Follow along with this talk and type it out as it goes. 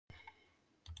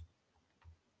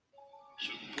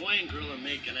boy and girl are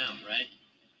making out, right?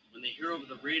 When they hear over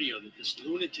the radio that this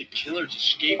lunatic killer's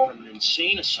escaped from an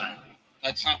insane asylum.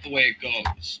 That's not the way it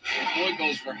goes. The boy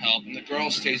goes for help, and the girl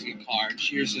stays in the car, and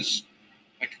she hears this,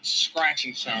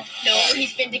 scratching sound. No,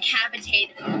 he's been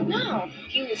decapitated. No,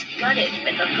 he was gutted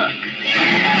with a hook.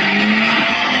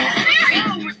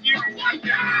 What's with you? Oh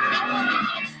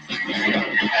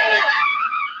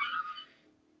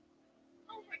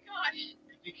my gosh. You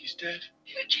think he's dead?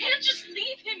 We can't just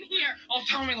leave him here. Oh,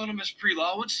 tell me, little Miss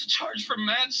Prelaw, what's the charge for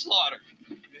manslaughter?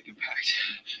 Make a pact.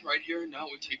 Right here and now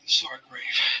we take the Sark grave.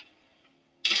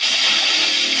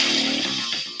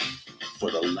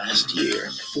 For the last year,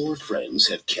 4 friends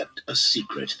have kept a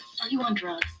secret. Are you on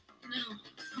drugs? No.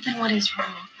 Then what is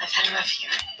wrong? I've had a rough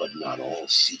year. But not all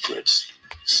secrets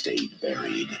stayed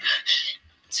buried.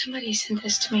 Somebody sent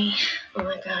this to me. Oh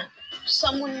my God.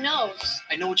 Someone knows.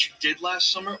 I know what you did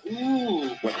last summer.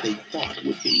 Ooh. What they thought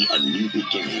would be a new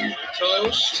beginning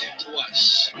Toast to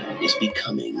us. is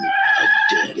becoming a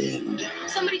dead end.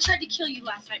 Somebody tried to kill you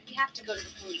last night. We have to go to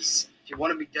the police. If you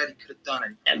want to be dead, he could have done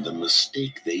it. And the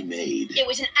mistake they made It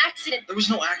was an accident. There was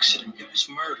no accident. It was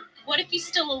murder. What if he's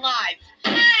still alive?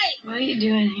 Hey! What are you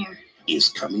doing here? is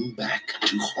coming back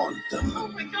to haunt them. Oh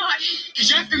my gosh.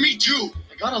 He's after me, too.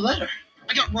 I got a letter.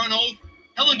 I got run over.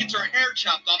 Helen gets her hair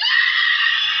chopped off.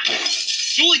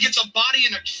 Julie gets a body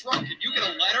in a truck, and you get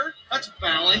a letter? That's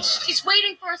balanced. He's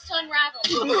waiting for us to unravel.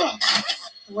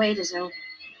 The wait is over.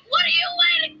 What are you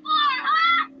waiting for,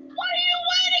 huh? What are you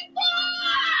waiting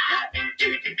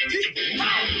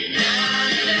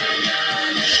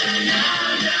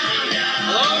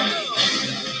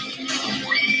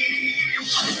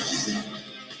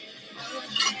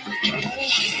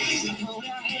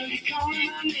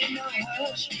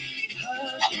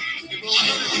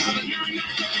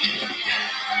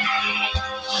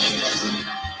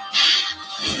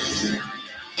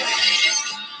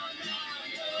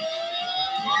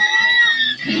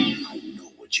I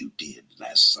know what you did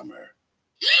last summer.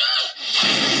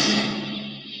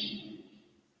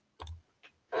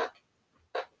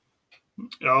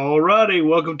 Alrighty,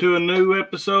 welcome to a new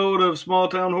episode of Small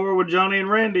Town Horror with Johnny and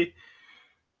Randy.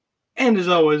 And as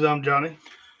always, I'm Johnny.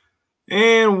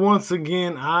 And once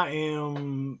again, I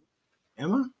am.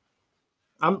 Am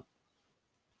I?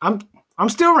 I'm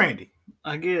still Randy.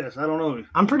 I guess. I don't know.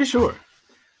 I'm pretty sure.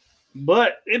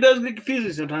 But it does get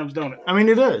confusing sometimes, don't it? I mean,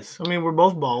 it does. I mean, we're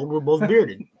both bald. We're both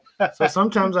bearded. So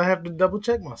sometimes I have to double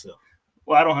check myself.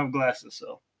 Well, I don't have glasses,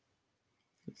 so.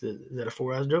 Is that a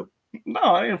 4 hours joke? No,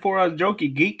 I ain't a 4 hours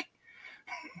jokey geek.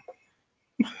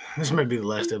 This may be the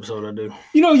last episode I do.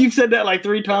 You know, you've said that like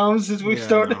 3 times since we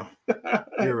started. No.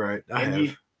 You're right. I And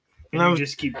have. you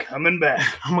just keep coming back.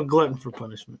 I'm a glutton for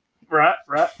punishment. Right.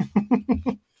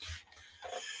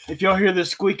 If y'all hear this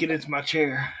squeaking, it's my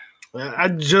chair. I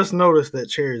just noticed that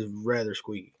chair is rather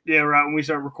squeaky. Yeah, right, when we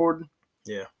start recording.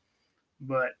 Yeah.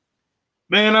 But,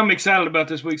 man, I'm excited about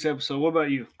this week's episode. What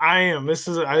about you? I am. This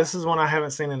is one I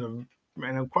haven't seen in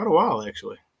quite a while,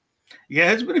 actually.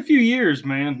 Yeah, it's been a few years,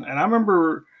 man. And I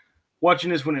remember watching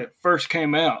this when it first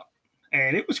came out,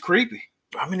 and it was creepy.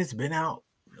 I mean, it's been out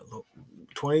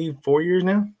 24 years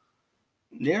now.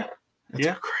 Yeah.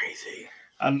 That's crazy.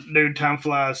 Dude, time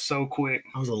flies so quick.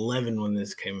 I was 11 when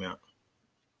this came out.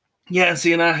 Yeah,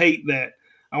 see, and I hate that.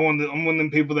 I'm one of them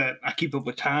people that I keep up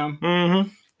with time. Mm-hmm.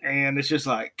 And it's just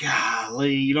like,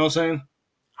 golly, you know what I'm saying?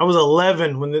 I was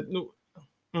 11 when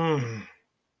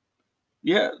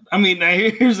Yeah, I mean, now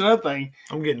here's another thing.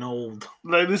 I'm getting old.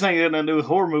 Like, this ain't got nothing to do with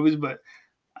horror movies, but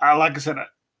like I said,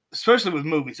 especially with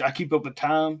movies, I keep up with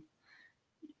time.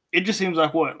 It just seems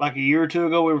like like a year or two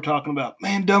ago we were talking about,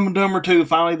 man, Dumb and Dumber 2,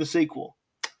 finally the sequel.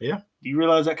 Yeah. Do you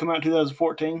realize that came out in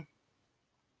 2014?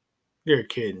 You're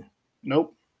kidding.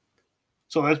 Nope.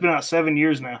 So that's been out 7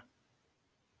 years now.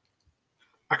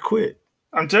 I quit.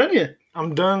 I'm telling you.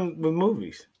 I'm done with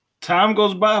movies. Time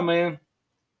goes by, man.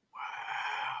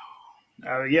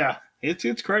 Wow. Yeah,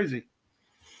 it's crazy.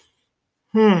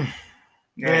 Yeah.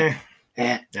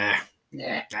 Yeah.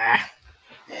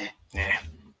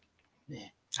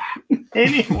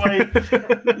 Anyway,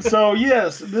 so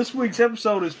yes, this week's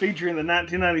episode is featuring the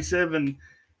 1997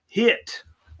 hit,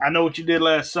 I Know What You Did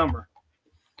Last Summer.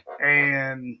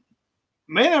 And,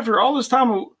 man, after all this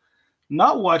time of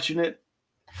not watching it,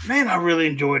 man, I really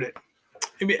enjoyed it.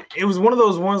 It was one of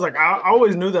those ones, like, I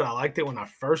always knew that I liked it when I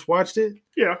first watched it.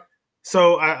 Yeah.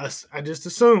 So I just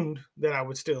assumed that I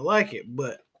would still like it.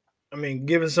 But, I mean,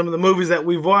 given some of the movies that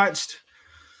we've watched,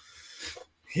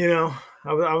 you know,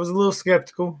 I was a little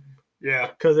skeptical. Yeah.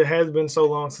 Because it has been so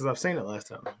long since I've seen it last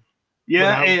time.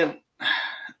 Yeah, and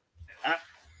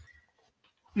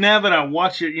now that I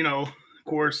watch it, you know,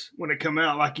 course, when it come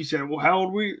out, like you said, well, how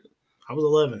old were you? I was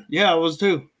 11. Yeah, I was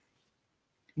too.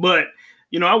 But,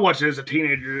 I watched it as a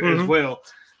teenager as well.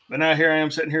 But now here I am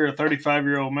sitting here, a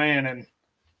 35-year-old man, and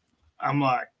I'm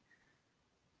like,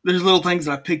 there's little things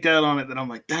that I picked out on it that I'm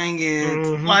like, dang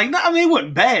it. Like, it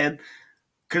wasn't bad.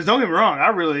 Because don't get me wrong, I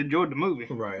really enjoyed the movie.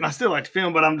 Right. And I still like the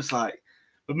film, but I'm just like,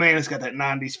 but man, it's got that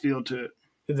 90s feel to it.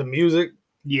 The music.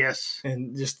 Yes.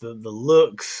 And just the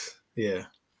looks. Yeah.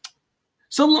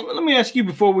 So let me ask you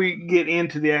before we get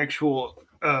into the actual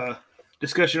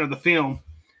discussion of the film,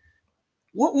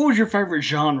 what was your favorite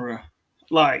genre?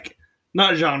 Like,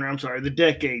 not genre, I'm sorry, the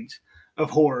decades of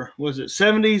horror. Was it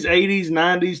 70s, 80s,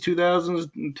 90s, 2000s,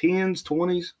 10s,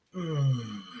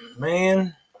 20s?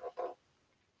 Man.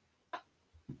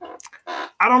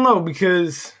 I don't know,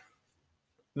 because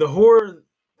the horrors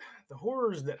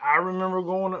that I remember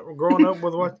growing up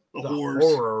with what the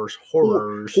horrors.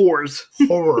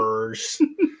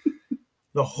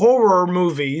 The horror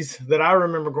movies that I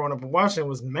remember growing up and watching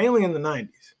was mainly in the 90s.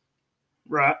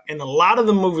 Right. And a lot of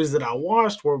the movies that I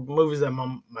watched were movies that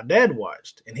my dad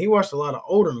watched, and he watched a lot of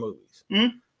older movies.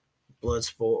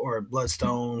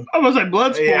 Bloodstone. I was like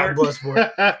Bloodsport. Yeah,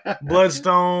 Bloodsport.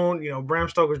 Bloodstone, Bram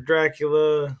Stoker's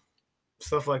Dracula,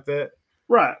 stuff like that.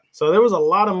 Right. So there was a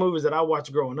lot of movies that I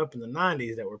watched growing up in the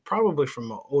 90s that were probably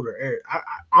from an older era. I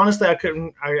honestly, I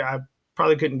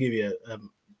probably couldn't give you a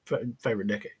favorite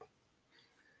decade.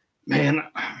 Man,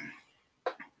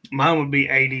 mine would be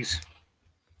 80s.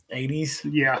 80s?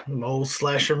 Yeah. Old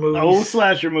slasher movies. Old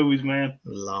slasher movies, man.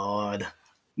 Lord.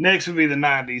 Next would be the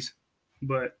 90s.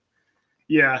 But,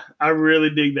 yeah, I really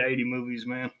dig the 80 movies,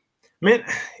 man. Man,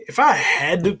 if I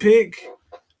had to pick,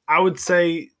 I would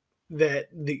say that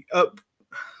the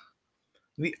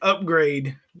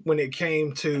upgrade when it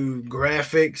came to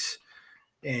graphics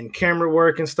and camera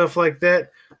work and stuff like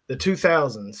that, the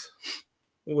 2000s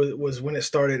was when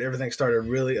everything started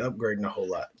really upgrading a whole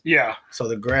lot. Yeah. So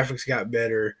the graphics got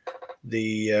better.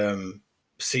 The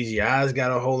CGI's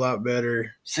got a whole lot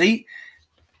better. See,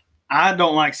 I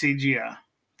don't like CGI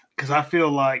because I feel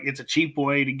like it's a cheap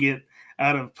way to get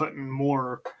out of putting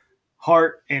more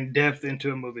heart and depth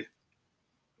into a movie.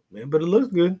 Man, but it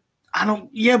looks good.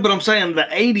 But I'm saying the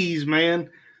 80s, man,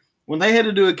 when they had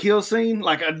to do a kill scene,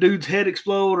 like a dude's head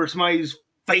explode or somebody's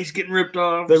face getting ripped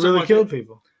off. They really killed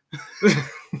people.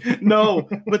 No,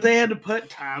 but they had to put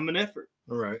time and effort.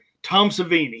 Right. Tom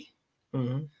Savini,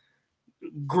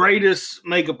 greatest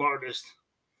makeup artist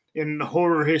in the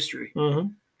horror history.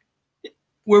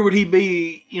 Where would he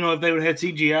be, if they would have had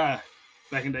CGI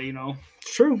back in the day,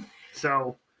 True.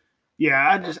 So,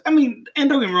 yeah, and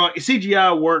don't get me wrong,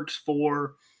 CGI works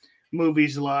for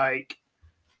movies like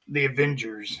The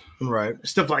Avengers. Right.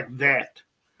 Stuff like that.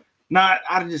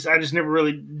 I just never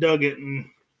really dug it in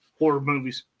horror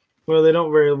movies. Well, they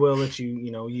don't very well let you,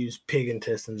 use pig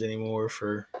intestines anymore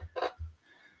for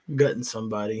gutting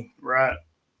somebody. Right.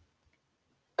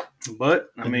 But,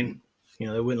 they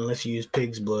wouldn't let you use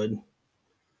pig's blood.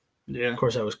 Yeah. Of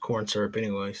course, that was corn syrup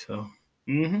anyway, so.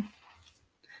 We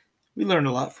learned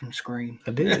a lot from Scream.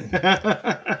 I did.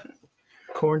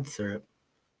 Corn syrup.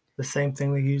 The same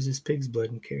thing they use as pig's blood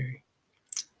in Carrie.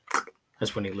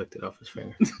 That's when he licked it off his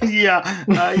finger. Yeah.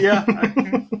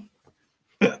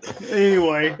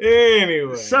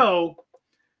 Anyway. So,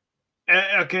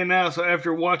 okay, now, so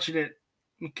after watching it,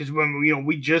 because when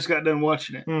we just got done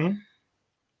watching it,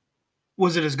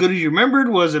 was it as good as you remembered?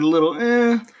 Was it a little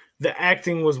The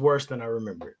acting was worse than I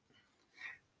remembered.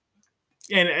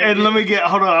 And let me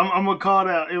hold on, I'm gonna call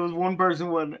it out. It was one person,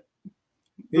 wasn't it?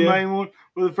 The main one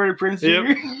with Freddie Prinze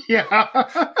Jr.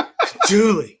 Yeah.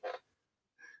 Julie,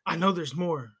 I know there's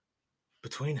more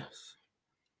between us.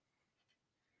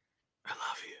 I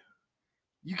love you.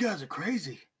 You guys are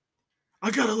crazy. I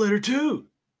got a letter too.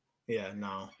 Yeah,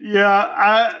 no.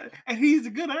 Yeah, and he's a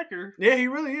good actor. Yeah, he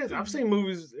really is. I've seen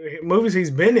movies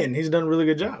he's been in. He's done a really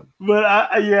good job. But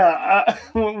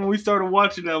when we started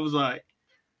watching, I was like,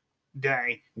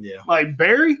 dang. Yeah. Like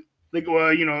Barry.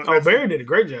 Barry did a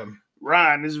great job.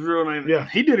 Ryan is his real name. Yeah.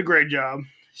 He did a great job.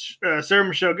 Sarah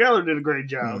Michelle Gellar did a great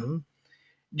job.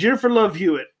 Jennifer Love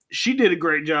Hewitt, she did a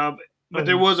great job. But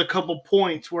there was a couple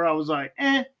points where I was like,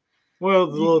 Well,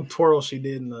 the little twirl she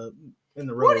did in the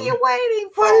road. What are you waiting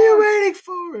for? What are you waiting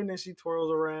for? And then she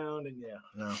twirls around, and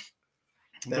no.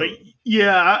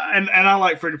 And I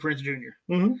like Freddie Prinze Jr.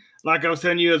 Like I was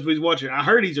telling you as we was watching, I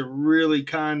heard he's a really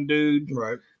kind dude.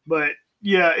 Right. But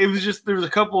yeah, it was just there was a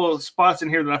couple of spots in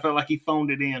here that I felt like he phoned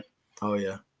it in. Oh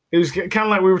yeah, it was kind of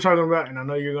like we were talking about, and I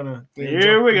know you're gonna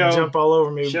jump all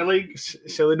over me. Shelley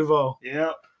Duvall.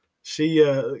 Yeah. She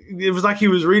it was like he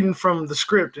was reading from the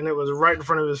script, and it was right in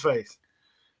front of his face.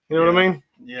 You know what I mean?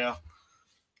 Yeah.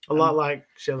 A lot like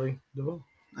Shelley Duvall.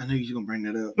 I knew you were going to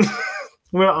bring that up.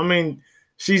 Well, I mean,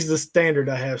 she's the standard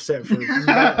I have set for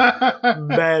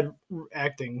bad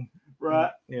acting.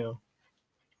 Right. Yeah. All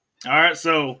right.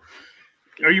 So,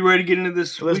 are you ready to get into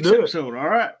this Let's week's do it. episode? All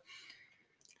right.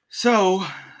 So,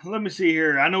 let me see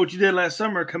here. I Know What You Did Last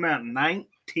Summer come out in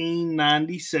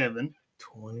 1997,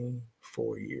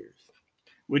 24 years.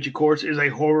 which, of course, is a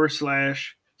horror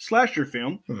slasher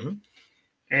film. Mm-hmm.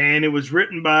 And it was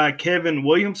written by Kevin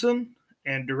Williamson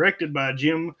and directed by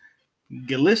Jim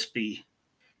Gillespie,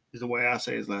 is the way I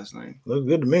say his last name. Look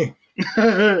good to me.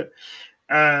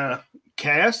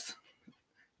 Cast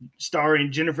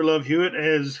starring Jennifer Love Hewitt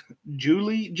as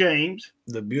Julie James,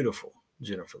 The beautiful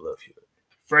Jennifer Love Hewitt.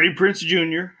 Freddie Prinze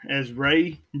Jr. as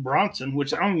Ray Bronson, which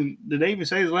did they even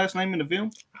say his last name in the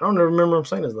film? I don't remember him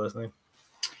saying his last name.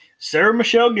 Sarah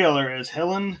Michelle Gellar as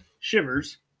Helen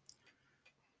Shivers.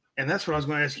 And that's what I was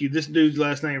going to ask you. This dude's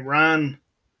last name, Ryan.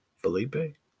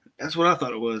 Felipe. That's what I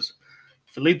thought it was.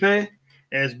 Felipe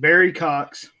as Barry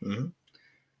Cox.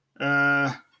 Mm-hmm.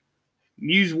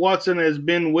 Muse Watson as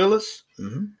Ben Willis.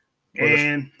 Mm-hmm.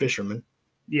 And Fisherman.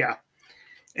 yeah.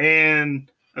 And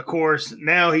of course,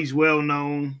 now he's well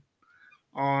known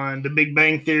on The Big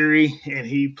Bang Theory, and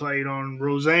he played on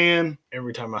Roseanne.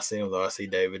 Every time I see him, though, I see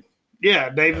David.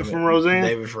 Yeah, David from Roseanne.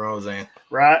 David from Roseanne.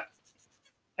 Right.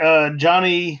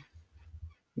 Johnny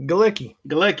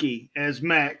Galecki. as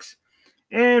Max.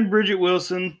 And Bridget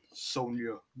Wilson,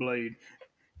 Sonia Blade,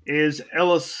 is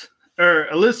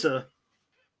Alyssa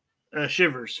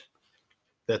Shivers.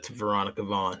 That's Veronica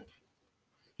Vaughn.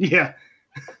 Yeah.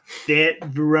 That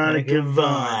Veronica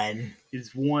Vaughn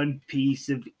is one piece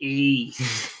of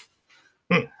ace.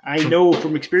 I know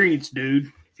from experience, dude,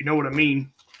 if you know what I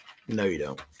mean. No, you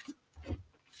don't.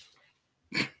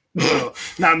 Well,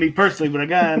 not me personally, but a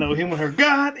guy I know, him and her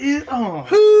got it on.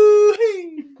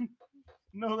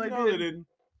 No, they didn't.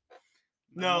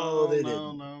 No, they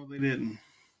didn't. No, they didn't.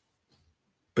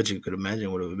 But you could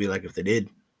imagine what it would be like if they did.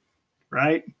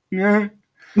 Right? Yeah.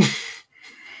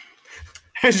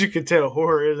 As you can tell,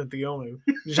 horror isn't the only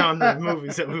genre of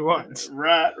movies that we watch.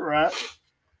 Right.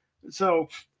 So,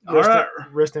 all right.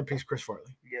 Rest in peace, Chris Farley.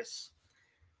 Yes.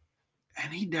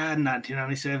 And he died in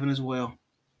 1997 as well.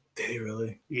 Did he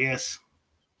really? Yes.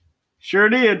 Sure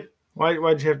did.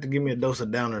 Why'd you have to give me a dose of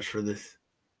downers for this?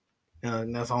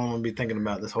 That's all I'm going to be thinking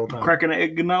about this whole time. Cracking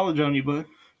egg of knowledge on you, bud.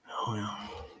 Oh, yeah.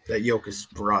 That yolk is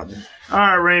rotten. All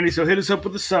right, Randy, so hit us up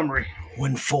with the summary.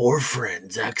 When 4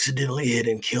 friends accidentally hit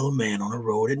and kill a man on a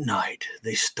road at night,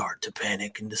 they start to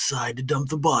panic and decide to dump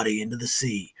the body into the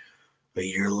sea. A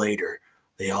year later,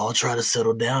 they all try to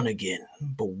settle down again,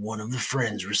 but one of the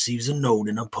friends receives a note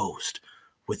in a post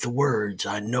with the words,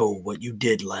 "I know what you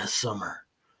did last summer."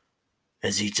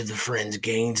 As each of the friends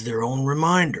gains their own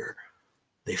reminder,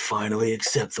 they finally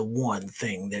accept the one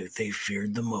thing that they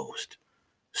feared the most.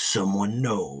 Someone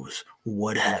knows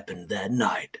what happened that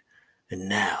night, and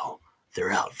now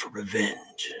they're out for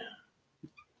revenge.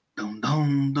 Dum,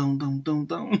 dum, dum, dum, dum,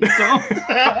 dum, dum.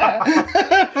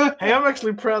 Hey, I'm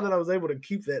actually proud that I was able to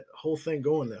keep that whole thing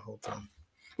going that whole time.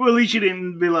 Well, at least you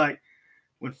didn't be like,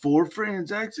 when 4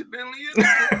 friends accidentally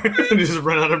Just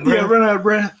run out of breath. Yeah, run out of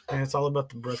breath. Man, it's all about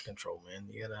the breath control, man.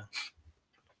 You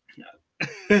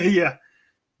Yeah.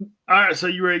 All right, so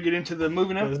you ready to get into the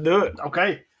movie now? Let's do it.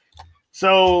 Okay.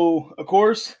 So, of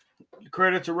course, the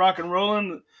credits are rock and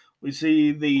rolling. We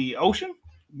see the ocean.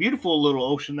 Beautiful little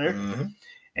ocean there. Mm-hmm.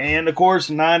 And, of course,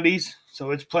 90s.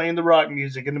 So it's playing the rock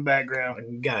music in the background.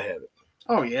 You gotta have it.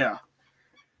 Oh, yeah.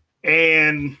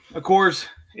 And, of course,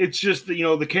 it's just,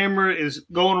 the camera is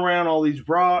going around all these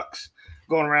rocks,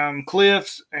 going around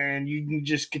cliffs, and you can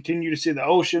just continue to see the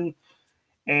ocean.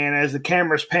 And as the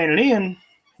camera's panning in,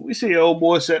 we see an old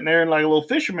boy sitting there in like a little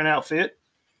fisherman outfit.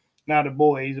 Not a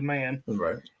boy, he's a man.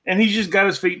 Right. And he's just got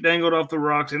his feet dangled off the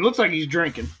rocks. And it looks like he's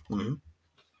drinking. Mm-hmm.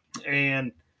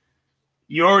 And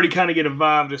you already kind of get a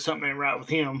vibe that something ain't right with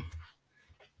him.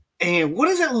 And what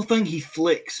is that little thing he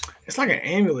flicks? It's like an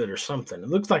amulet or something. It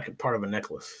looks like a part of a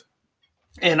necklace.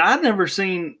 And I'd never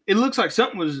seen, it looks like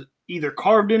something was either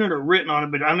carved in it or written on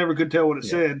it, but I never could tell what it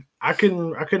said. I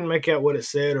couldn't make out what it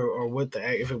said or what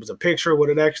if it was a picture,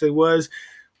 what it actually was.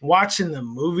 Watching the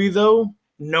movie, though,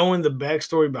 knowing the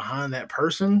backstory behind that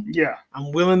person, yeah,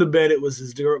 I'm willing to bet it was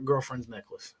his girlfriend's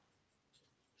necklace.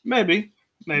 Maybe.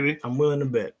 I'm willing to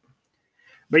bet.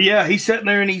 But yeah, he's sitting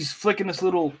there and he's flicking this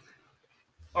little,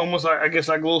 almost like, I guess,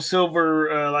 like a little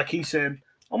silver, like he said,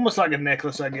 almost like a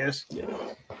necklace, I guess. Yeah.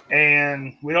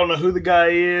 And we don't know who the guy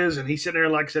is. And he's sitting there,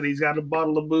 like I said, he's got a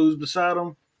bottle of booze beside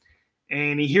him.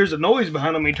 And he hears a noise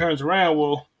behind him. He turns around.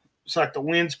 Well, it's like the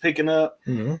wind's picking up.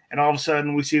 Mm-hmm. And all of a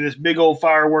sudden, we see this big old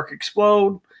firework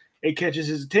explode. it catches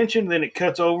his attention. Then it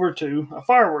cuts over to a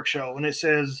fireworks show, and it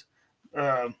says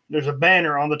there's a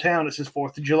banner on the town that says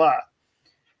 4th of July.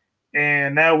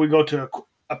 And now we go to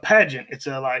a pageant. It's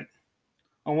a like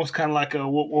almost kind of like a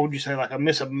what would you say, like a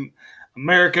Miss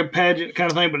America pageant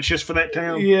kind of thing, but it's just for that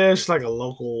town. Yeah, it's like a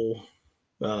local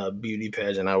beauty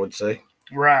pageant, I would say.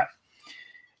 Right.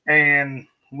 And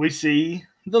we see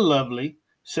the lovely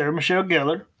Sarah Michelle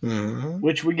Gellar,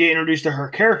 which we get introduced to her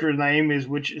character's name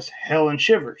which is Helen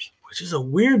Shivers. Which is a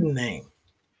weird name.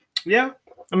 Yeah.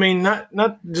 I mean,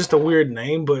 not just a weird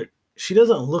name, but she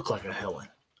doesn't look like a Helen.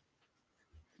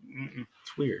 Mm-mm.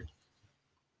 It's weird.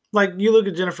 Like, you look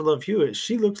at Jennifer Love Hewitt,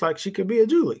 she looks like she could be a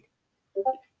Julie.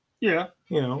 Yeah.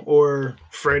 You know, or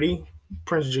Freddie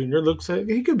Prinze Jr. looks like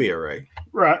he could be a Ray.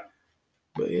 Right.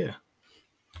 But yeah.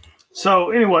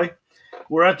 So anyway,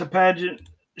 we're at the pageant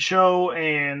show,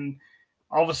 and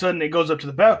all of a sudden it goes up to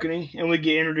the balcony, and we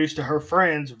get introduced to her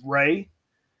friends, Ray,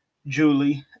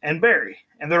 Julie, and Barry.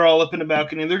 And they're all up in the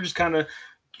balcony, and they're just kind of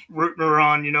rooting her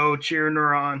on, cheering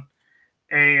her on.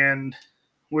 And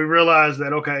we realize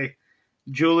that, okay,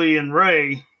 Julie and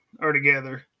Ray are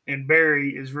together, and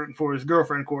Barry is rooting for his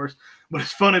girlfriend, of course. But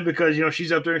it's funny because,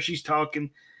 she's up there and she's talking,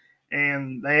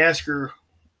 and they ask her,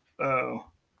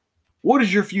 what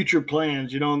is your future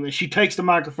plans? And then she takes the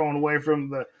microphone away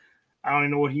from I don't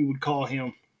even know what he would call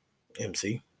him.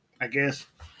 MC. I guess.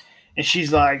 And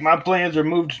she's like, my plans are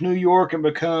move to New York and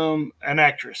become an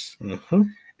actress. Mm-hmm.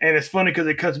 And it's funny because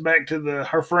it cuts back to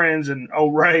her friends, and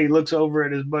Ray looks over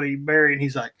at his buddy Barry, and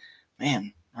he's like,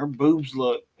 man, her boobs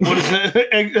look, what is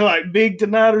it, like big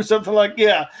tonight or something like,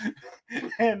 yeah.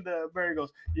 And Barry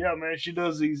goes, yeah, man, she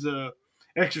does these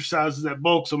exercises that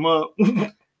bulks them up.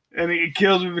 And it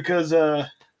kills me because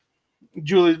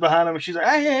Julie's behind him, and she's like,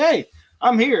 hey,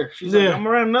 I'm here. She's like, I'm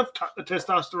around enough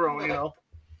testosterone,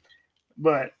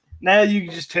 But now you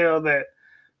can just tell that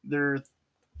they're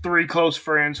three close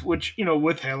friends, which,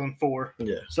 with Helen, 4.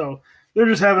 Yeah. So they're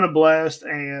just having a blast,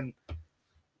 and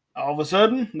all of a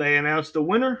sudden they announce the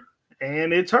winner,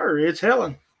 and it's her. It's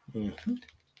Helen. Mm-hmm.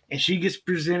 And she gets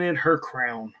presented her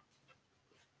crown.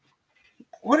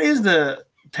 What is the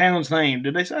town's name?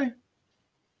 Did they say?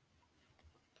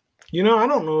 I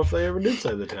don't know if they ever did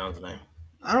say the town's name.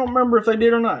 I don't remember if they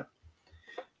did or not.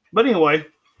 But anyway,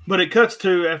 it cuts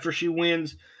to after she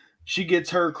wins, she gets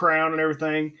her crown and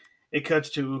everything. It cuts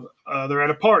to they're at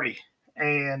a party.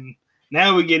 And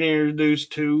now we get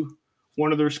introduced to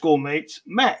one of their schoolmates,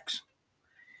 Max.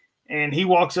 And he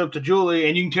walks up to Julie,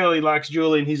 and you can tell he likes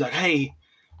Julie. And he's like, hey,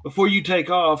 before you take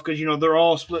off, because, they're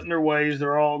all splitting their ways.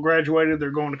 They're all graduated.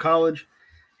 They're going to college.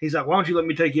 He's like, why don't you let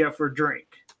me take you out for a drink?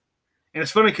 And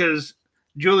it's funny because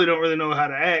Julie don't really know how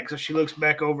to act, so she looks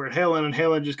back over at Helen, and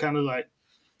Helen just kind of like...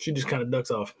 She just kind of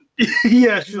ducks off.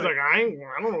 Yeah, she's like, I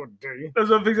don't know what to tell you. That's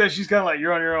what I'm thinking. She's kind of like,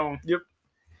 you're on your own. Yep.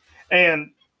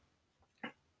 And,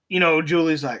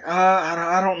 Julie's like,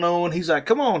 I don't know. And he's like,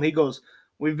 come on. He goes,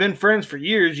 we've been friends for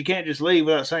years. You can't just leave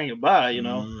without saying goodbye,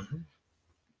 Mm-hmm.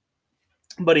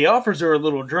 But he offers her a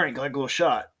little drink, like a little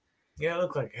shot. Yeah, it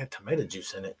looked like it had tomato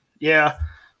juice in it. Yeah.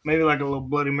 Maybe like a little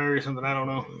Bloody Mary or something. I don't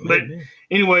know. Maybe. But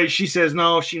anyway, she says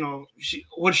no. She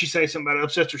what did she say? Something about it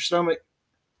upsets her stomach.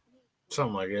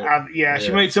 Something like that.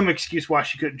 She made some excuse why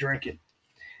she couldn't drink it.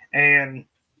 And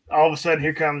all of a sudden,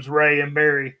 here comes Ray and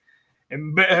Barry.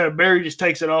 And Barry just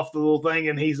takes it off the little thing,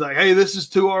 and he's like, hey, this is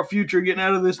to our future, getting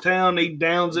out of this town. He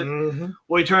downs it. Mm-hmm.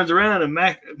 Well, he turns around, and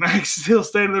Max is still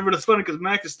standing there. But it's funny because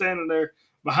Max is standing there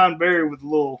behind Barry with a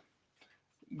little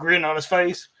grin on his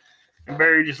face. And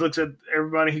Barry just looks at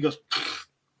everybody. He goes,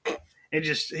 and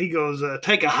he goes,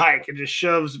 take a hike, and just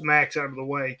shoves Max out of the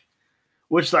way.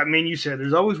 Which, like me and you said,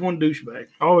 there's always one douchebag.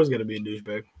 Always got to be a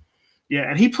douchebag. Yeah,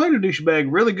 and he played a douchebag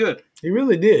really good. He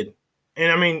really did.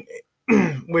 And I mean,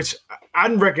 which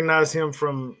I'd recognize him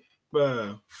from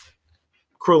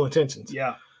Cruel Intentions.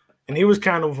 Yeah. And he was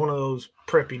kind of one of those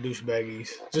preppy douchebaggies.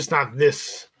 Just not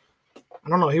this. I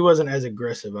don't know. He wasn't as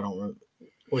aggressive. I don't remember.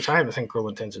 Which I haven't seen Cruel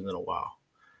Intentions in a while.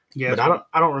 Yeah. But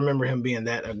I don't remember him being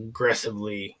that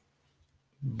aggressively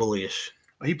bullish.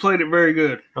 He played it very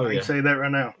good. Oh, I can say that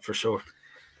right now. For sure.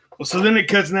 Well, so then it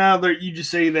cuts now that you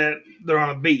just see that they're on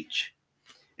a beach.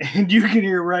 And you can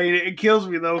hear Ray. It kills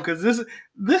me, though, because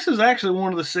this is actually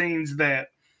one of the scenes that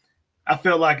I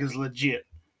felt like is legit.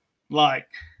 Like,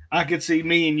 I could see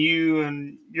me and you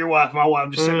and your wife, my wife,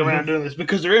 just sitting around doing this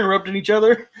because they're interrupting each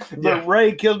other. But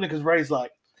Ray kills me because Ray's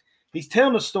like, he's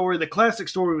telling a story, the classic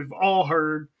story we've all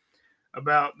heard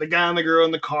about the guy and the girl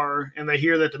in the car, and they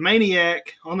hear that the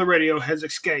maniac on the radio has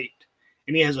escaped,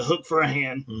 and he has a hook for a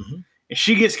hand. Mm-hmm. And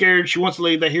she gets scared. She wants to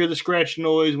leave. They hear the scratch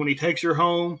noise when he takes her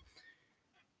home.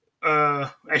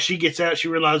 as she gets out, she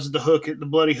realizes the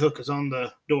bloody hook is on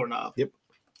the doorknob. Yep.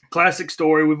 Classic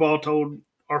story we've all told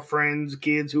our friends,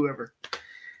 kids, whoever.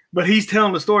 But he's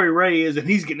telling the story, Ray is, and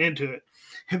he's getting into it.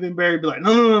 And then Barry be like,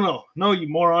 no, you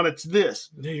moron, it's this.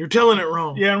 You're telling it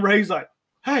wrong. Yeah, and Ray's like,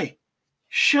 hey,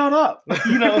 shut up.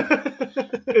 You know.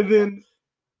 And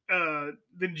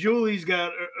then Julie's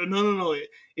got, no.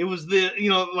 It was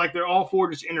like they're all four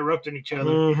just interrupting each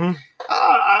other. Mm-hmm.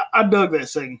 I dug that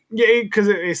scene. Yeah, because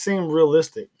it seemed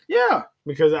realistic. Yeah.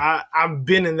 Because I've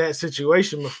been in that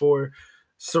situation before,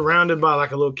 surrounded by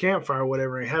like a little campfire or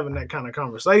whatever, and having that kind of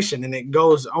conversation, and it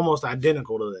goes almost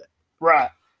identical to that. Right.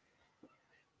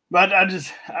 But I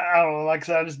don't know, like I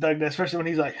said, I just dug that, especially when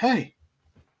he's like, hey,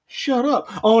 shut up.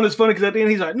 Oh, and it's funny because at the end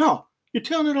he's like, no, you're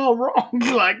telling it all wrong.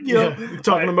 Like, you're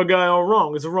talking about a guy all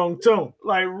wrong. It's a wrong tone.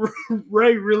 Like,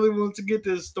 Ray really wants to get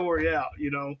this story out,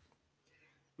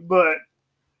 But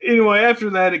anyway, after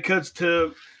that, it cuts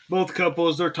to both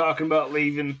couples. They're talking about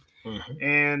leaving. Mm-hmm.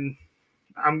 And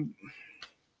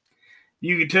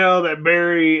you can tell that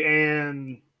Barry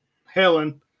and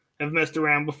Helen have messed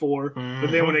around before. Mm-hmm.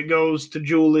 But then when it goes to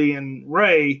Julie and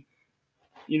Ray,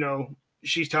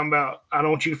 she's talking about, I don't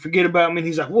want you to forget about me. And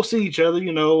he's like, we'll see each other,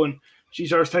 and she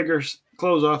starts taking her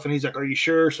clothes off, and he's like, are you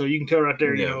sure? So you can tell right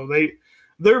there,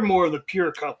 they're more of the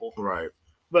pure couple. Right.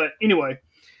 But anyway,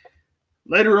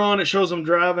 later on, it shows them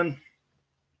driving,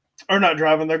 or not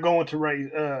driving, they're going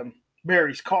to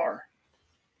Barry's car.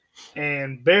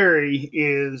 And Barry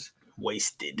is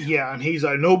wasted. Yeah, and he's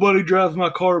like, nobody drives my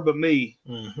car but me.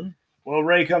 Mm-hmm. Well,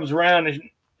 Ray comes around,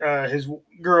 and his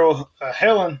girl,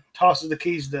 Helen, tosses the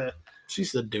keys to... She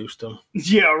seduced him.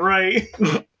 Yeah, Ray.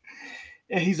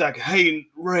 And he's like, hey,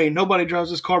 Ray, nobody drives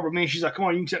this car but me. And she's like, come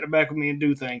on, you can sit in the back with me and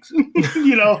do things.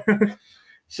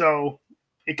 So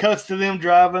it cuts to them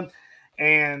driving,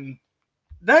 and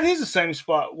that is the same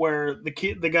spot where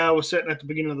the guy was sitting at the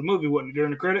beginning of the movie, wasn't he,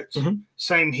 during the credits? Mm-hmm.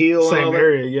 Same hill. Same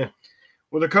area, yeah.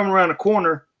 Well, they're coming around a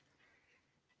corner,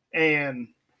 and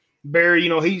Barry,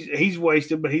 he's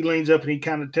wasted, but he leans up and he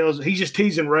kind of he's just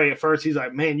teasing Ray at first. He's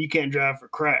like, man, you can't drive for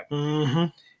crap. Mm-hmm.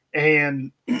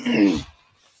 And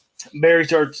Barry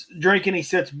starts drinking. He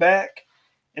sits back,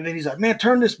 and then he's like, man,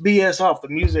 turn this BS off, the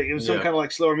music. It was some kind of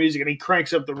like slower music, and he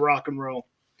cranks up the rock and roll.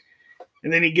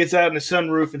 And then he gets out in the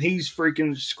sunroof, and he's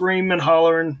freaking screaming,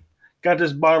 hollering, got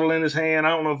this bottle in his hand. I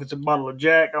don't know if it's a bottle of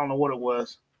Jack. I don't know what it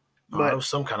was. But it was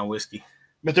some kind of whiskey.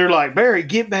 But they're like, Barry,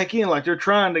 get back in. Like, they're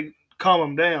trying to calm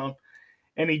him down.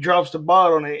 And he drops the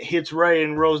bottle, and it hits Ray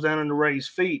and rolls down into Ray's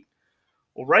feet.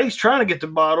 Well, Ray's trying to get the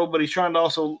bottle, but he's trying to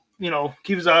also,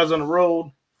 keep his eyes on the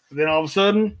road. And then all of a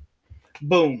sudden,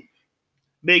 boom.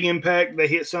 Big impact. They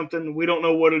hit something. We don't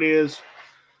know what it is.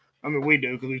 I mean, we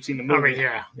do because we've seen the movie.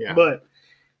 Yeah. But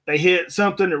they hit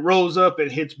something. It rolls up.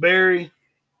 It hits Barry.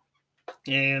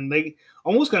 And they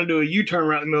almost going to do a U-turn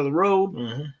right in the middle of the road.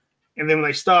 Mm-hmm. And then when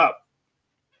they stop,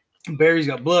 Barry's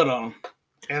got blood on him.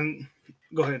 And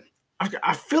go ahead.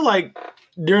 I feel like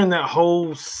during that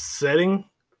whole setting,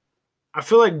 I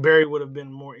feel like Barry would have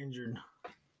been more injured.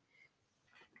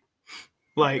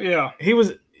 Like, yeah, he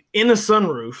was in a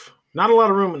sunroof. Not a lot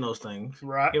of room in those things.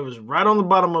 Right. It was right on the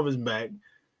bottom of his back.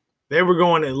 They were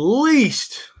going at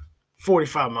least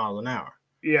 45 miles an hour.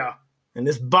 Yeah. And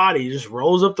this body just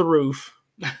rolls up the roof,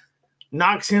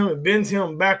 knocks him, and bends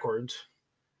him backwards,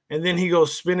 and then he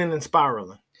goes spinning and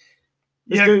spiraling.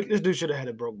 This dude should have had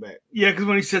it broke back. Yeah, because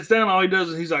when he sits down, all he does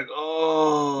is he's like,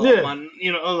 oh, yeah.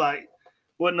 Like,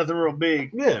 wasn't nothing real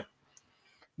big. Yeah.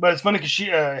 But it's funny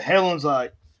because Helen's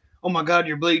like, oh my God,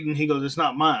 you're bleeding. He goes, it's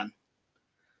not mine.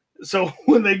 So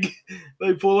when they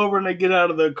pull over and they get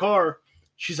out of the car,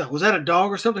 she's like, was that a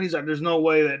dog or something? He's like, there's no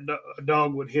way that a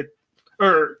dog would hit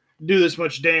or do this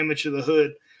much damage to the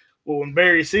hood. Well, when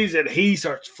Barry sees it, he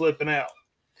starts flipping out.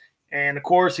 And, of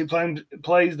course, he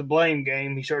plays the blame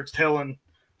game. He starts telling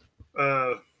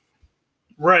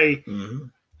Ray,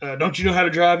 don't you know how to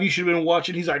drive? You should have been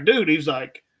watching. He's like, dude,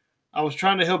 I was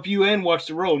trying to help you and watch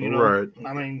the road, Right.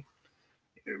 I mean,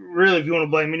 really, if you want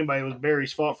to blame anybody, it was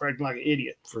Barry's fault for acting like an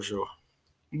idiot. For sure.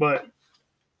 But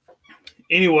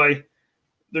anyway,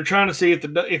 they're trying to see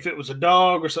if it was a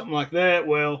dog or something like that.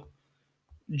 Well,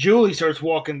 Julie starts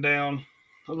walking down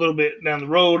a little bit down the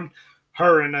road,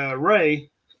 her and Ray,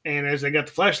 and as they got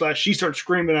the flashlight, she starts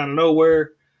screaming out of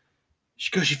nowhere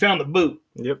because she found the boot.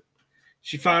 Yep.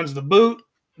 She finds the boot,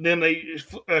 then they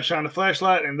shine the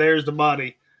flashlight, and there's the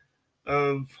body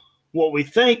of what we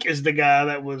think is the guy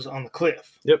that was on the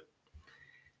cliff. Yep.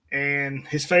 And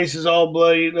his face is all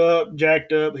bloodied up,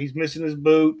 jacked up. He's missing his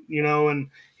boot, and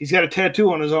he's got a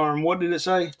tattoo on his arm. What did it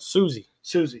say? Susie,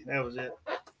 that was it.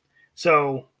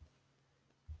 So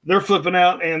they're flipping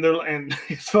out, and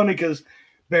it's funny because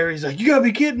Barry's like, "You gotta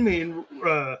be kidding me!" And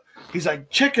he's like,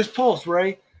 "Check his pulse,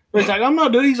 Ray." But he's like, "I'm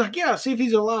not doing." He's like, "Yeah, see if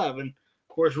he's alive." And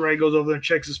of course, Ray goes over there and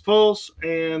checks his pulse,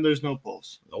 and there's no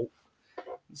pulse. Nope.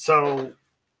 So,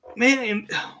 man,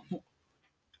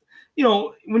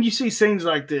 when you see scenes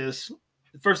like this,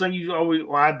 the first thing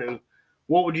I do,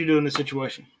 what would you do in this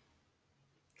situation?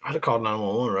 I'd have called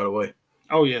 911 right away.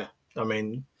 Oh yeah. I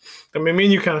mean, me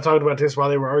and you kind of talked about this while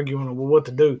they were arguing about what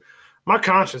to do. My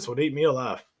conscience would eat me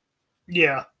alive.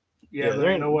 Yeah, there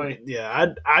ain't no way.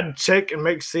 Yeah, I'd check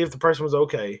and see if the person was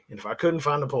okay, and if I couldn't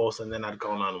find the pulse, and then I'd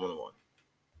call 911.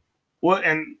 Well,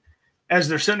 and as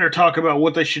they're sitting there talking about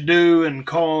what they should do and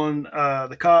calling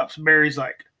the cops, Barry's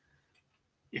like,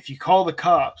 "If you call the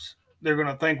cops, they're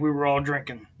gonna think we were all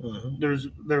drinking. Mm-hmm.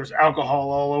 There's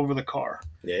alcohol all over the car."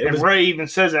 Yeah, and Ray even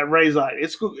says that. Ray's like,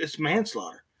 "It's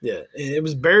manslaughter." Yeah, and it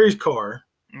was Barry's car,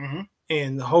 mm-hmm.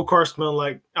 and the whole car smelled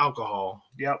like alcohol.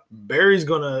 Yep. Barry's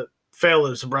gonna fail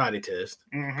the sobriety test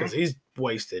because he's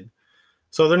wasted,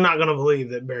 so they're not gonna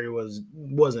believe that Barry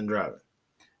wasn't driving.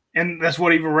 And that's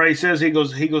what even Ray says. He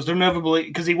goes, they'll never believe,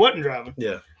 because he wasn't driving.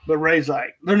 Yeah. But Ray's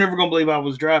like, they're never gonna believe I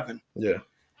was driving. Yeah.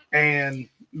 And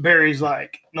Barry's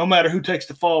like, no matter who takes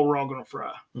the fall, we're all gonna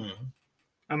fry. Mm-hmm.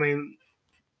 I mean,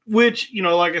 which,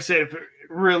 like I said,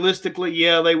 realistically,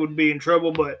 yeah, they would be in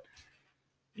trouble, but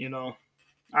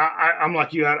I'm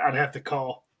like you, I'd have to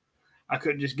call. I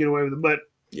couldn't just get away with it, but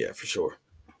yeah, for sure.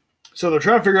 So they're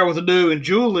trying to figure out what to do, and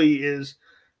Julie is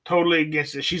totally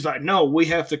against it. She's like, "No, we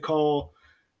have to call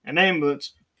an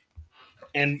ambulance."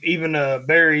 And even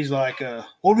Barry's like,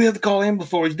 "What do we have to call him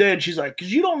before he's dead?" She's like,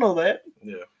 "'Cause you don't know that."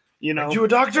 Yeah. Are you a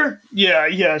doctor?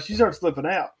 Yeah. She starts flipping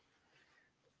out,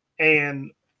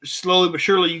 and slowly but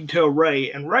surely, you can tell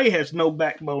Ray, and Ray has no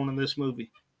backbone in this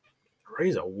movie.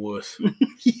 Ray's a wuss.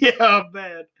 Yeah,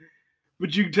 bad.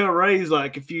 But you can tell Ray's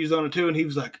like confused on it too, and he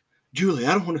was like, "Julie,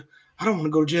 I don't want to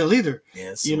go to jail either."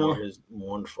 Yeah, it's his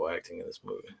wonderful acting in this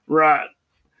movie. Right.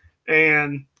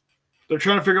 And they're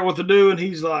trying to figure out what to do, and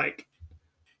he's like,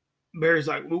 Barry's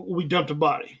like, "We dumped a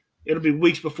body. It'll be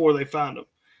weeks before they find him."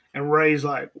 And Ray's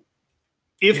like,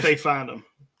 if they find him.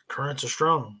 Currents are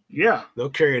strong. Yeah. They'll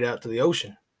carry it out to the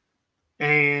ocean.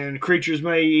 And creatures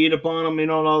may eat upon them, and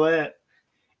all that.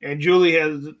 And Julie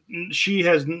has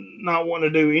not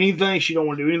wanting to do anything. She don't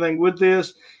want to do anything with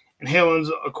this. And Helen's,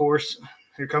 of course,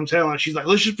 here comes Helen. She's like,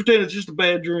 "Let's just pretend it's just a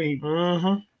bad dream."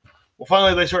 Mm-hmm. Well,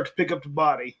 finally they start to pick up the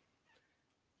body,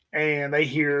 and they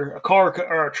hear a car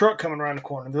or a truck coming around the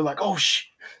corner. They're like, "Oh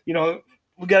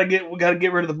we gotta get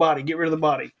rid of the body. Get rid of the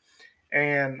body."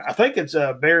 And I think it's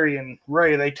Barry and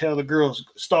Ray. They tell the girls,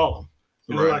 "Stall them."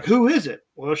 And they're like, "Who is it?"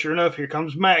 Well, sure enough, here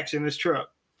comes Max in his truck.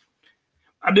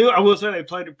 I will say they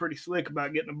played it pretty slick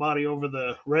about getting the body over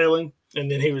the railing. And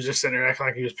then he was just sitting there acting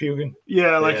like he was puking.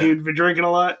 Yeah, like he'd been drinking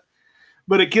a lot.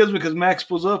 But it kills me because Max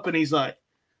pulls up and he's like,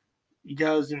 "You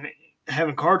guys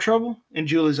having car trouble?" And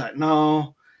Julie's like,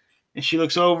 "No." And she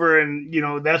looks over and,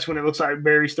 that's when it looks like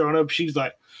Barry's throwing up. She's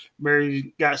like,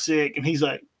 "Barry got sick." And he's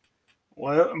like,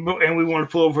 "Well," and we want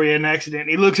to pull over. He had an accident. And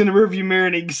he looks in the rearview mirror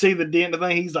and he can see the dent in the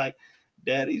thing. He's like,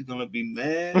 "Daddy's going to be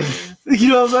mad." You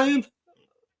know what I'm saying?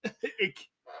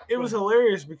 It was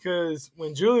hilarious because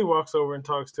when Julie walks over and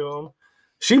talks to him,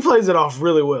 she plays it off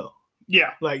really well.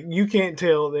 Yeah. Like, you can't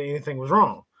tell that anything was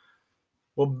wrong.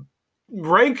 Well,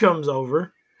 Ray comes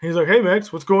over. He's like, "Hey,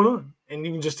 Max, what's going on?" And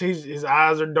you can just, his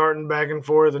eyes are darting back and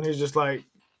forth, and he's just like,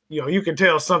 you can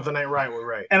tell something ain't right with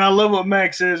Ray. And I love what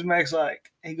Max says. Max,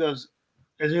 he goes,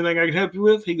 "Is there anything I can help you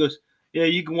with?" He goes, "Yeah,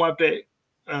 you can wipe that,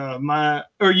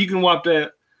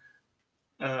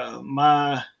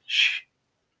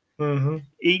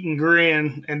 eat and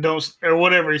grin and don't," or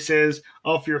whatever he says,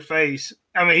 "off your face."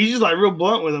 I mean, he's just like real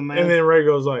blunt with him, man. And then Ray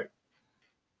goes like,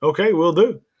 "Okay, we'll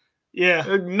do."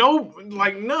 Yeah. No,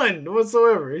 like none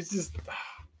whatsoever. It's just.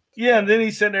 Yeah, and then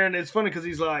he's sitting there, and it's funny because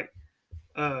he's like,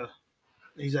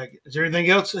 "Is there anything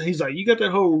else?" He's like, "You got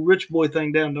that whole rich boy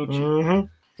thing down, don't you?" Mm-hmm.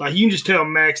 Like, you can just tell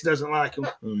Max doesn't like him.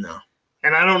 No.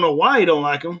 And I don't know why he don't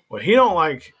like him. Well,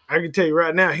 I can tell you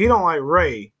right now, he don't like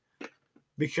Ray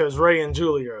because Ray and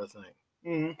Julie are a thing.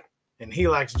 Mm-hmm. And he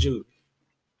likes Julie.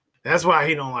 That's why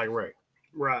he don't like Ray.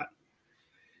 Right.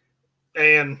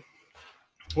 And,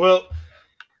 well,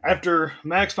 after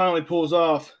Max finally pulls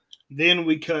off, then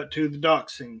we cut to the dock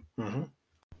scene. Mm-hmm.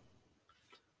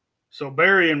 So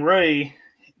Barry and Ray,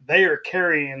 they are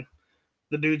carrying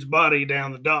the dude's body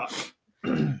down the dock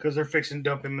because they're fixing to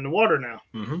dump him in the water now.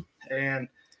 Mm-hmm. And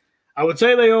I would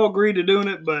say they all agreed to doing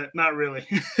it, but not really.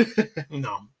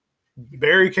 No.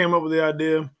 Barry came up with the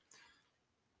idea.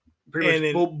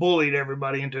 Pretty much bullied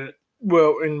everybody into it.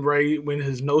 Well, and Ray, when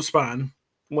his no spine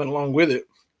went along with it.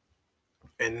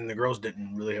 And then the girls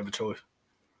didn't really have a choice.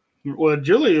 Well,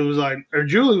 Julie was like,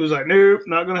 nope,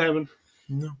 not gonna happen.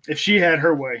 No. If she had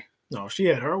her way. No, if she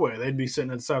had her way, they'd be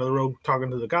sitting at the side of the road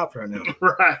talking to the cops right now.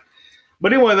 Right.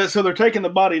 But anyway, so they're taking the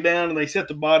body down and they set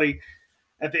the body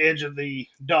at the edge of the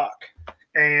dock.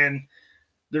 And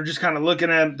they're just kind of looking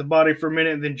at the body for a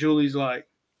minute. And then Julie's like,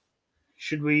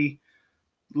 should we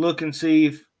look and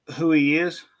see who he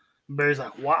is? And Barry's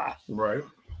like, why? Right.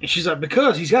 And she's like,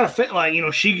 because he's got a fit. Like,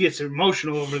 she gets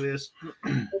emotional over this.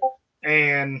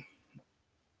 And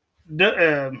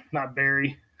not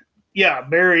Barry. Yeah,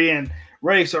 Barry and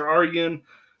Race are arguing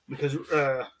because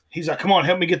he's like, come on,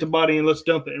 help me get the body and let's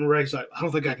dump it. And Ray's like, I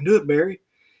don't think I can do it, Barry.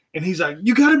 And he's like,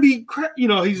 you got to be crap.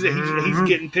 He's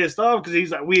getting pissed off because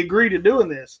he's like, we agreed to doing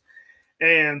this.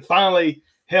 And finally,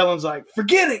 Helen's like,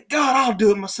 forget it. God, I'll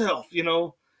do it myself,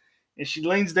 And she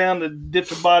leans down to dip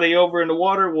the body over in the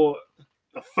water. Well,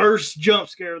 the first jump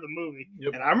scare of the movie.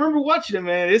 Yep. And I remember watching it,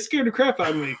 man. It scared the crap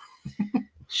out of me.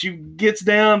 She gets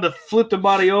down to flip the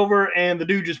body over, and the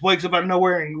dude just wakes up out of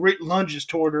nowhere and lunges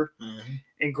toward her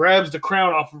and grabs the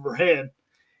crown off of her head.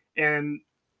 And,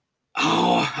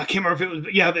 I can't remember if it was,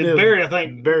 Barry, I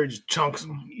think. Barry just chunks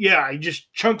him. Yeah, he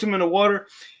just chunks him in the water.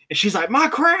 And she's like, my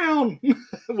crown!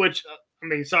 Which,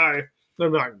 sorry. They're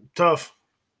like, tough.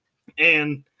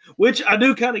 And, which I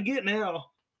do kind of get now,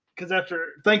 because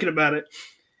after thinking about it,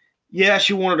 yeah,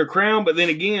 she wanted her crown, but then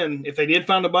again, if they did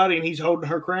find the body and he's holding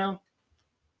her crown,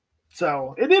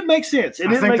 so it did make sense.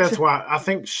 I think that's why. I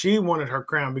think she wanted her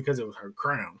crown because it was her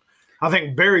crown. I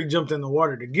think Barry jumped in the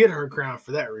water to get her crown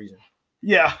for that reason.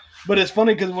 Yeah, but it's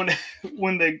funny because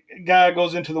when the guy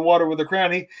goes into the water with the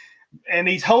crown,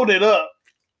 he's holding it up.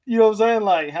 You know what I'm saying?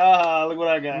 Like, ha, look what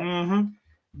I got. Mm-hmm.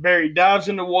 Barry dives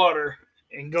in the water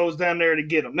and goes down there to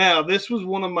get him. Now, this was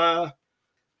one of my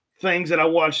things that I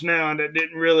watched now and that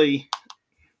didn't really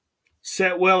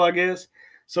set well, I guess.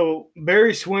 So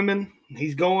Barry's swimming.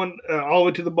 He's going all the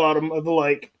way to the bottom of the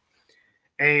lake.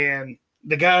 And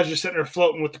the guy's just sitting there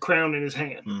floating with the crown in his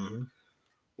hand. Mm-hmm.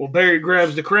 Well, Barry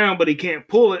grabs the crown, but he can't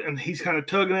pull it. And he's kind of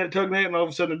tugging at it. And all of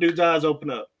a sudden the dude's eyes open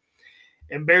up.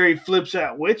 And Barry flips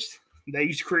out, which they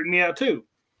used to creep me out too.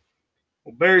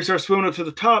 Well, Barry starts swimming up to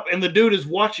the top, and the dude is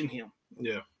watching him.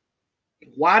 Yeah.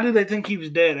 Why did they think he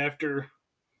was dead after?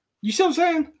 You see what I'm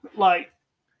saying? Like,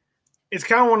 it's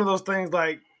kind of one of those things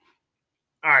like,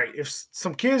 all right, if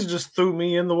some kids just threw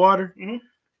me in the water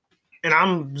and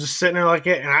I'm just sitting there like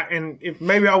that, and if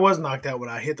maybe I was knocked out when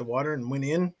I hit the water and went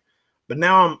in, but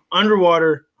now I'm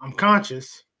underwater, I'm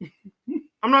conscious,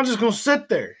 I'm not just going to sit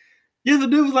there. Yeah, the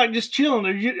dude was like just chilling.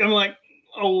 I'm like,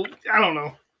 oh, I don't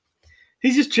know.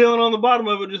 He's just chilling on the bottom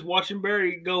of it, just watching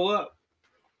Barry go up.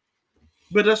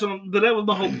 But that was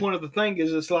the whole point of the thing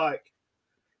is it's like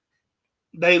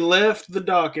they left the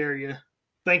dock area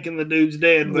thinking the dude's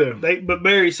dead, but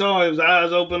Barry saw his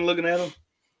eyes open looking at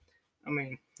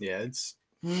him. Yeah, it's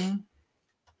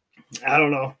I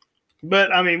don't know. But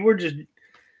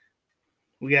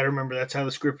we got to remember that's how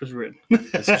the script was written.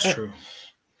 This is true.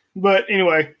 But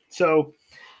anyway, so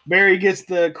Barry gets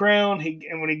the crown.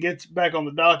 And when he gets back on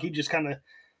the dock, he just kind of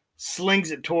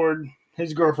slings it toward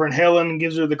his girlfriend Helen and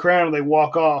gives her the crown, and they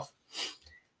walk off.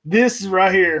 This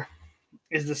right here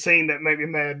is the scene that made me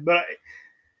mad. But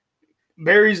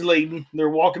Barry's leading. They're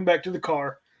walking back to the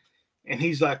car, and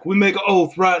he's like, "We make an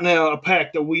oath right now, a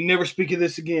pact that we never speak of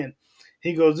this again."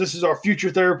 He goes, "This is our future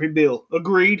therapy bill."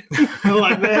 Agreed,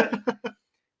 like that.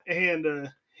 And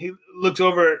he looks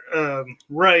over at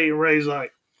Ray, and Ray's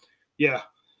like, "Yeah,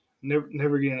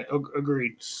 never again."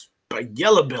 Agreed. Like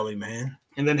Yellow Belly, man.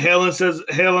 And then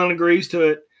Helen agrees to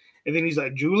it. And then he's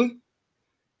like, "Julie?"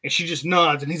 And she just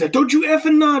nods. And he's like, "Don't you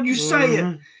effing nod, you say it."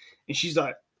 And she's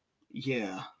like,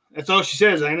 "Yeah." That's all she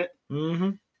says, ain't it? Mm-hmm.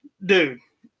 Dude.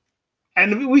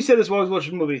 And we said this while I was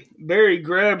watching the movie. Barry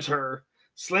grabs her,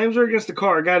 slams her against the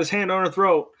car, got his hand on her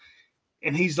throat.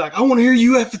 And he's like, "I want to hear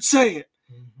you effing say it."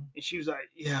 Mm-hmm. And she was like,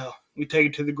 "Yeah, we take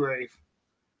it to the grave."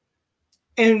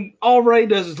 And all Ray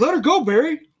does is, "Let her go,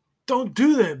 Barry." Don't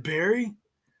do that, Barry.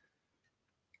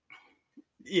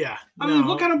 Yeah. I mean,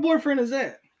 what kind of boyfriend is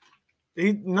that?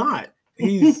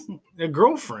 He's a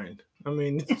girlfriend.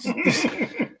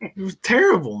 It was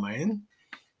terrible, man.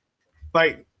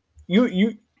 Like,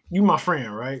 you my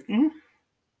friend, right? Mm-hmm.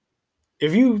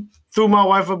 If you threw my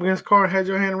wife up against the car and had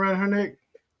your hand around her neck,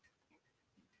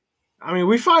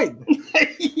 we fighting.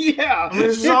 Yeah.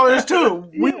 This is all there's to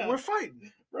it. We're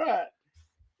fighting. Right.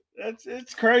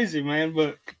 It's crazy, man.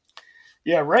 But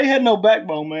yeah, Ray had no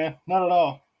backbone, man. Not at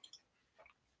all.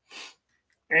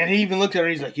 And he even looked at her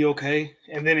and he's like, "You okay?"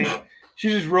 And then she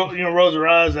just rolls her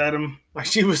eyes at him. Like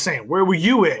she was saying, "Where were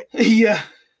you at?" Yeah.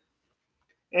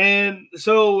 And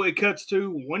so it cuts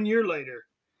to 1 year later.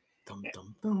 Dum,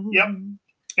 dum, dum. Yep.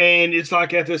 And it's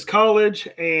like at this college,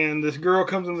 and this girl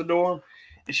comes in the dorm,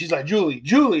 and she's like, Julie.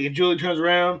 And Julie turns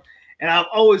around, and I've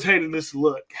always hated this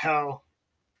look. How,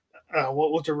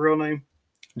 what's her real name?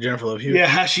 Jennifer Love Hewitt. Yeah,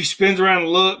 how she spins around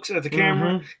and looks at the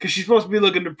camera because she's supposed to be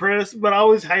looking depressed, but I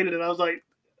always hated it. I was like,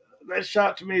 that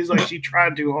shot to me is like she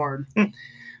tried too hard.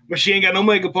 But she ain't got no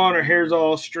makeup on. Her hair's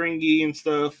all stringy and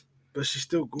stuff. But she's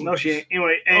still gorgeous. No, she ain't.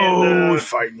 Anyway, and we're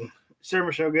fighting. Sarah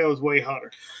Michelle Gellar is way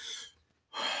hotter.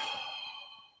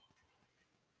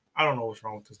 I don't know what's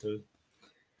wrong with this dude.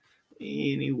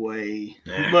 Anyway,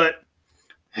 Nah. but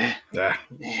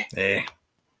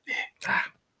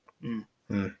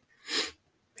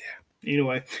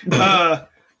anyway,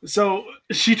 so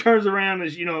she turns around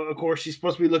as of course she's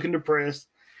supposed to be looking depressed,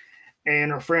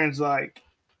 and her friend's like,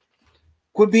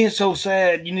 "Quit being so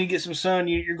sad. You need to get some sun.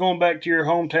 You're going back to your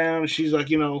hometown." And she's like,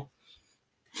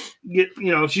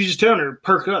 she's just telling her,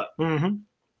 perk up.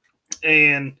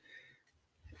 And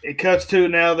it cuts to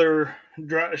now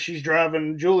she's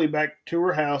driving Julie back to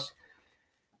her house,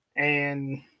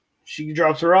 and she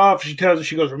drops her off. She tells her,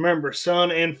 she goes, "Remember,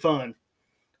 sun and fun.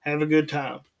 Have a good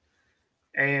time."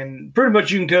 And pretty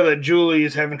much you can tell that Julie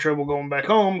is having trouble going back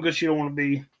home because she don't want to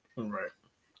be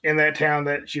in that town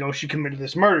that she committed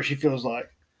this murder, she feels like.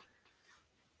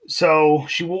 So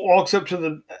she walks up to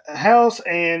the house,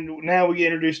 and now we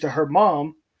get introduced to her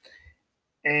mom.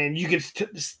 And you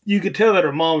could tell that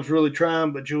her mom's really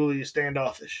trying, but Julie is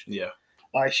standoffish. Yeah.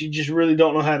 Like she just really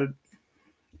don't know how to.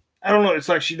 I don't know. It's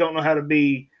like she don't know how to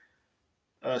be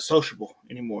sociable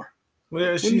anymore.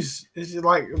 Well, it's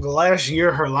like the last year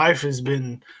of her life has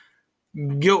been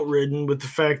guilt-ridden with the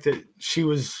fact that she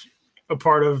was a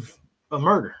part of a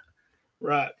murder.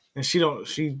 Right. And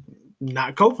she's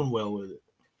not coping well with it.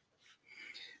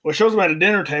 Well, it shows them at a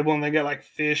dinner table, and they got like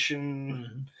fish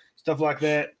and stuff like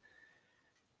that.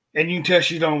 And you can tell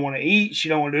she don't want to eat. She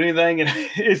don't want to do anything. And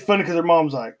it's funny because her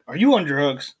mom's like, "Are you on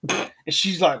drugs?" And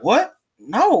she's like, "What?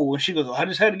 No." And she goes, "Well, I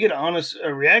just had to get an honest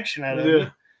reaction out of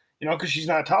it, because she's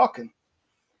not talking."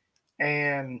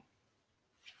 And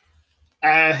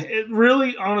it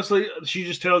really, honestly, she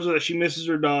just tells her that she misses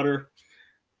her daughter.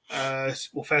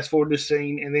 We'll fast forward this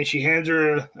scene, and then she hands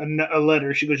her a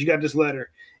letter. She goes, "You got this letter.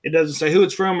 It doesn't say who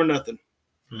it's from or nothing."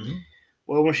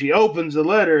 Well, when she opens the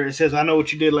letter, it says, "I know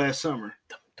what you did last summer."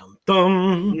 Dum,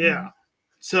 dum. Yeah.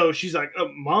 So she's like,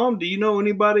 "Mom, do you know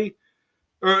anybody?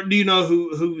 Or do you know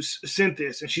who sent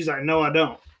this?" And she's like, "No, I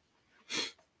don't."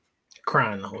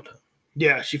 Crying the whole time.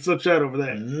 Yeah, she flips out over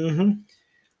that.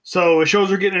 So it shows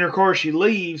her getting in her car. She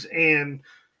leaves, and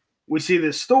we see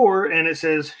this store, and it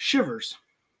says Shivers.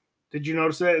 Did you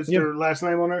notice that? It's their last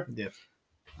name on there? Yeah.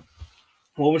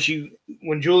 Well,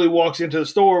 when Julie walks into the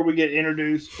store, we get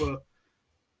introduced. Well,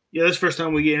 yeah, that's the first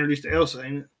time we get introduced to Elsa,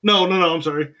 ain't it? No, I'm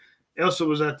sorry. Elsa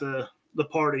was at the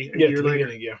party a year later,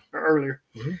 or earlier.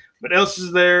 But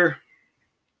Elsa's there,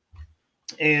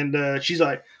 and she's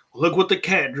like, "Look what the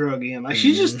cat drug in." Like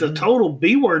she's just a total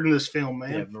B word in this film,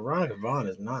 man. Yeah, Veronica Vaughn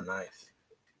is not nice.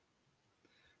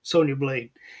 Sonya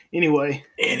Blade. Anyway.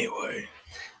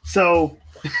 So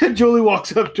Julie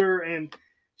walks up to her, and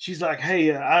she's like,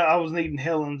 "Hey, I was needing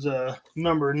Helen's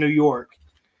number in New York."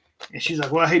 And she's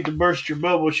like, "Well, I hate to burst your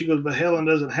bubble." She goes, "But Helen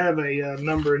doesn't have a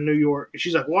number in New York." And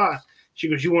she's like, "Why?" She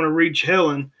goes, "You want to reach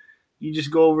Helen, you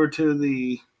just go over to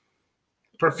the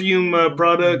perfume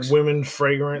products. Women's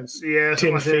fragrance. Yeah.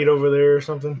 10 feet over there or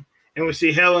something." And we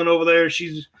see Helen over there.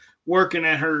 She's working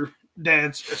at her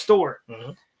dad's store.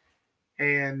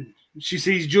 And she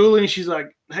sees Julie, and she's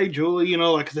like, "Hey, Julie,"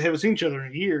 because they haven't seen each other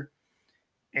in a year.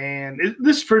 And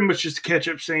this is pretty much just a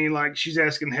catch-up scene. Like, she's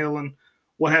asking Helen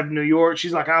what happened in New York.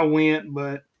 She's like, "I went,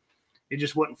 but it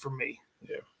just wasn't for me."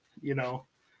 Yeah.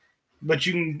 But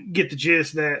you can get the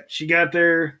gist that she got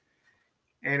there,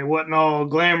 and it wasn't all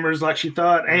glamorous like she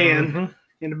thought. And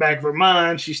in the back of her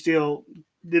mind, she still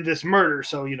did this murder.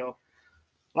 So,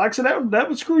 like I said, that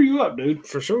would screw you up, dude.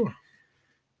 For sure.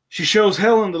 She shows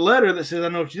Helen the letter that says, "I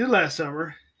know what you did last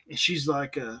summer." And she's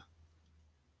like,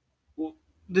 "Well,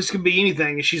 this could be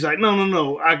anything." And she's like,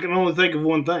 No. I can only think of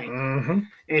one thing.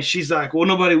 And she's like, "Well,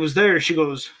 nobody was there." She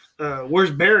goes,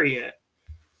 "Where's Barry at?"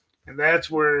 And that's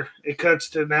where it cuts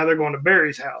to now they're going to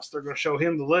Barry's house. They're going to show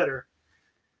him the letter.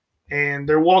 And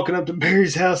they're walking up to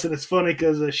Barry's house, and it's funny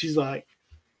because she's like,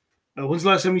 "When's the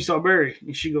last time you saw Barry?"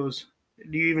 And she goes,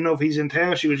 "Do you even know if he's in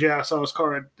town?" She goes, "Yeah, I saw his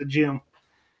car at the gym."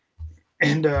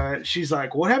 And she's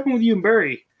like, "What happened with you and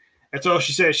Barry?" That's all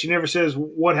she says. She never says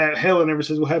what happened. Helen never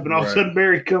says what happened. All of a sudden,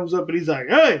 Barry comes up, and he's like,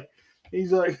 "Hey!"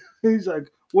 He's like,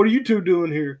 "What are you two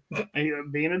doing here?"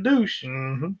 And being a douche.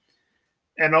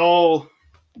 And all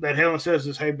that Helen says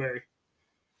is "Hey Barry."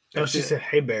 Oh, she said,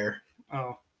 "Hey, bear."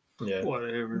 "Oh, Yeah.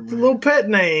 whatever." It's a Man. little pet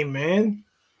name, man.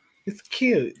 It's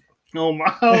cute. Oh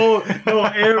my! Oh,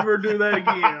 don't ever do that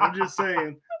again. I'm just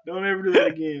saying, don't ever do that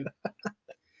again.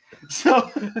 So,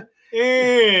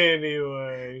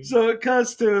 Anyway. so it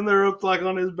cuts to, and they're up like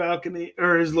on his balcony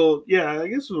or his little. Yeah, I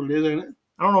guess what it is, ain't it?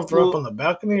 I don't know if they're Well- up on the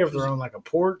balcony or if they're on like a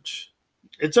porch.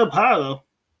 It's up high though.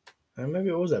 Maybe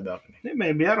it was that balcony. It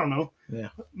may be. I don't know. Yeah.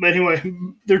 But anyway,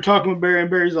 they're talking with Barry, and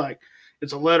Barry's like,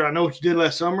 "It's a letter. I know what you did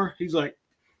last summer." He's like,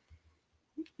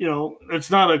 "It's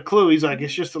not a clue." He's like,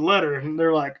 "It's just a letter." And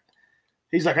they're like,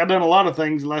 he's like, "I've done a lot of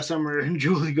things last summer." And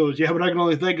Julie goes, "Yeah, but I can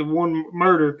only think of one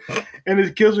murder." And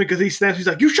it kills me because he snaps. He's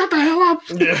like, "You shut the hell up."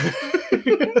 Yeah.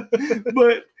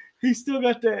 But he still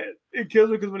got that. It kills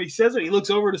me because when he says it, he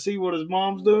looks over to see what his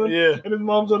mom's doing. Yeah. And his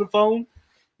mom's on the phone.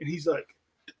 And he's like,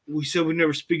 "We said we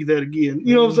never speak of that again."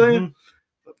 You know what I'm saying?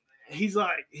 He's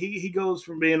like, he goes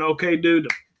from being okay dude to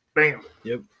bam.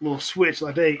 Yep. Little switch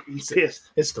like that. He's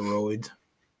pissed. It's the roids.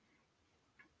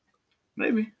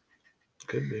 Maybe.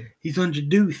 Could be. He's on your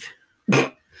dooth.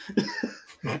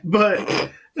 But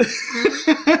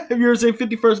have you ever seen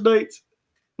 50 First Dates?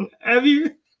 Have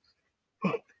you?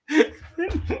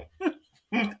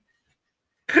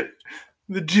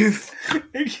 The juice.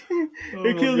 It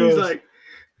my kills me. He's gosh. like,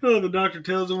 the doctor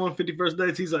tells him on 50 First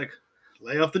Dates, he's like,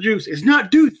 lay off the juice. It's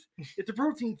not dooth. It's a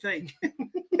protein thing.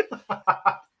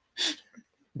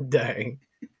 Dang.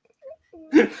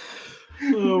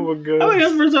 Oh my god. I think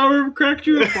that's the first time I ever cracked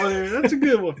you up on there. That's a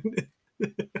good one.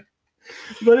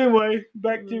 But anyway,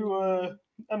 back to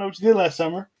I know what you did last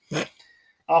summer.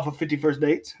 Off of 50 First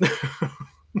Dates.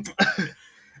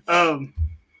 I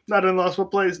done lost my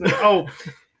place now. Oh,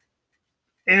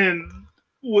 and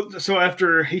so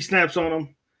after he snaps on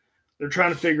them, they're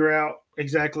trying to figure out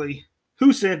exactly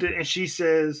who sent it, and she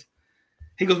says,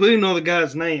 he goes, "We didn't know the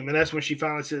guy's name," and that's when she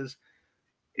finally says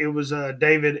it was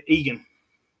David Egan.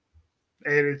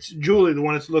 And it's Julie, the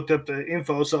one that's looked up the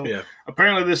info. So Yeah.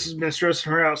 apparently this has been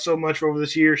stressing her out so much for over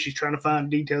this year. She's trying to find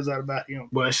details out about him.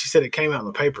 Well, she said it came out in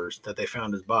the papers that they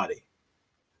found his body.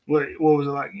 What was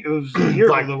it like? It was a year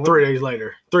Like ago. 3 days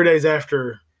later. 3 days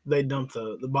after they dumped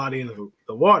the body into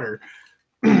the water,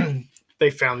 they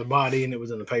found the body and it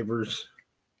was in the papers.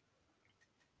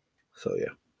 So,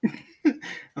 yeah.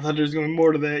 I thought there was going to be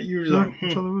more to that. You were just No, like,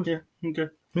 that's all there was. yeah, okay.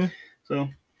 Yeah. So,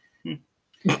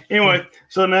 anyway,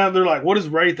 so now they're like, what does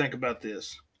Ray think about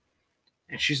this?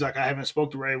 And she's like, I haven't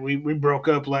spoke to Ray. We broke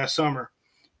up last summer.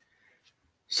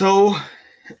 So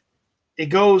it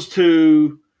goes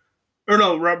to, or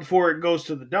no, right before it goes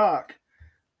to the doc,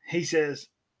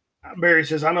 Barry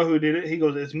says, I know who did it. He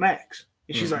goes, it's Max.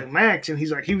 And she's like, Max? And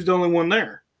he's like, he was the only one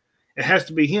there. It has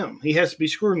to be him. He has to be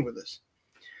screwing with us.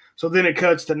 So then it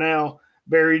cuts to now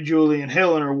Barry, Julie, and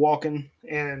Helen are walking,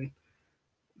 and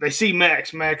they see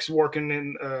Max. Max working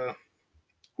in,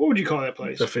 what would you call that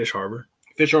place? The Fish Harbor.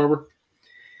 Fish Harbor.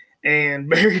 And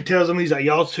Barry tells him, he's like,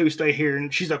 y'all two stay here.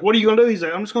 And she's like, what are you going to do? He's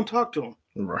like, I'm just going to talk to him.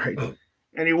 Right.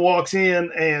 And he walks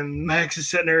in, and Max is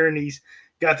sitting there, and he's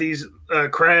got these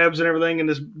crabs and everything in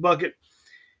this bucket.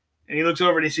 And he looks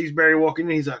over, and he sees Barry walking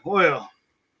in. He's like, well,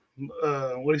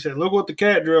 what do he say? Look what the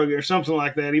cat drug or something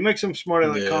like that. He makes some smart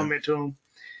aleck comment to him.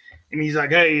 And he's like,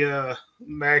 hey,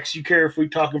 Max, you care if we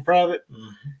talk in private?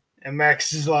 Mm-hmm. And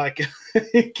Max is like,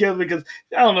 he kills me because,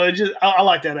 I don't know, I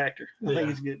like that actor. I think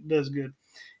he's good, does good.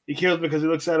 He kills me because he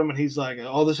looks at him and he's like,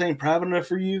 oh, this ain't private enough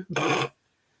for you?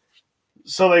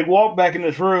 So they walk back in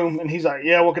this room and he's like,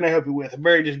 yeah, what can I help you with? And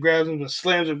Barry just grabs him and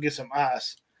slams him and gets some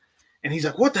ice. And he's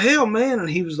like, what the hell, man? And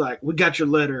he was like, we got your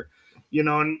letter. You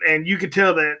know, and you could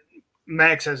tell that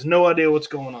Max has no idea what's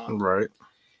going on. Right.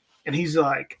 And he's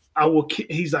like,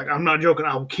 he's like, I'm not joking.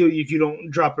 I will kill you if you don't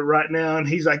drop it right now. And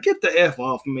he's like, get the F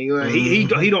off of me. Like, he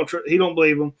don't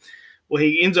believe him. Well,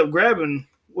 he ends up grabbing,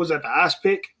 was that the ice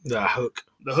pick? The hook.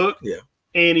 The hook? Yeah.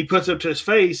 And he puts it up to his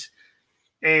face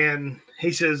and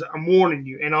he says, I'm warning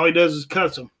you. And all he does is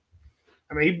cuts him.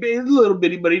 I mean, he's a little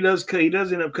bitty, but he does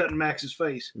end up cutting Max's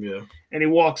face. Yeah. And he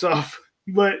walks off.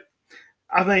 But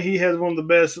I think he has one of the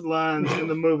best lines in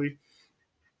the movie.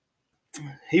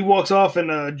 He walks off,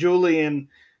 and Julie and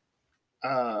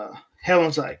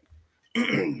Helen's like,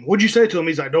 what'd you say to him?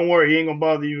 He's like, don't worry, he ain't going to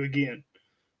bother you again.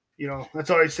 You know, that's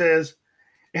all he says.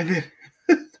 And then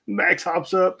Max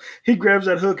hops up. He grabs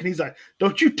that hook, and he's like,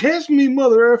 don't you test me,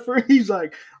 mother effer. He's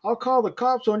like, I'll call the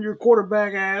cops on your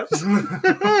quarterback ass.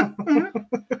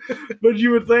 But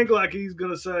you would think like he's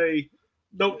going to say,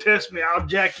 don't test me, I'll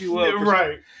jack you up.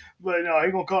 Right. But no,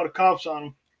 he's going to call the cops on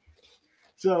him.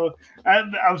 So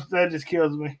that just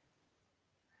kills me.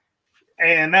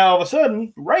 And now all of a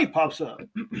sudden, Ray pops up.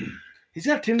 He's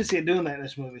got a tendency of doing that in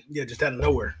this movie. Yeah, just out of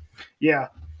nowhere. Yeah.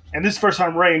 And this is the first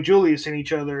time Ray and Julie have seen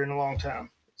each other in a long time.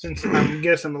 Since, I'm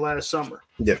guessing, the last summer.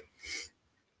 Yeah.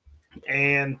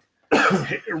 And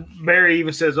Barry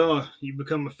even says, "Oh, you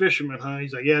become a fisherman, huh?"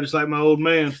 He's like, "Yeah, just like my old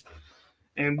man."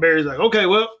 And Barry's like, "Okay,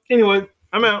 well, anyway,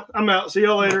 I'm out. See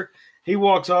y'all later." He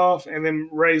walks off, and then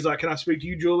Ray's like, "Can I speak to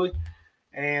you, Julie?"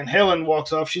 And Helen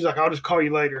walks off. She's like, "I'll just call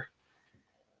you later."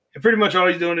 And pretty much all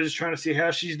he's doing is just trying to see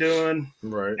how she's doing.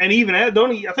 Right. And even I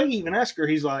think he even asked her,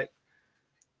 he's like,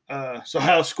 "So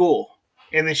how's school?"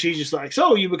 And then she's just like,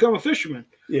 "So you become a fisherman?"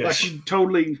 Yeah. Like she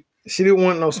totally She didn't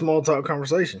want no small talk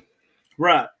conversation.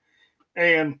 right.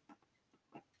 And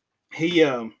he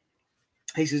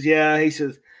says, "Yeah." He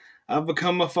says, "I've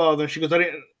become a father." And she goes,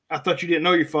 I thought you didn't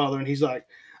know your father." And he's like,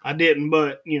 "I didn't,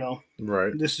 but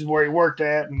Right. this is where he worked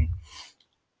at."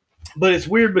 But it's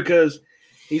weird because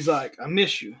he's like, "I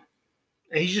miss you."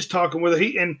 And he's just talking with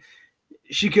her. And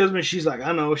she kills me. She's like,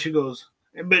 "I know." She goes,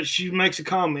 but she makes a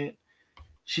comment.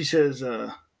 She says,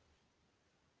 "I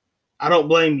don't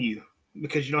blame you."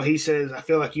 Because, he says, "I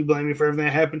feel like you blame me for everything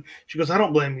that happened." She goes, "I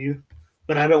don't blame you,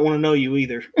 but I don't want to know you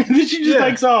either." And then she just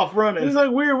takes off running. It's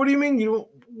like weird. What do you mean?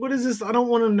 What is this? I don't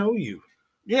want to know you.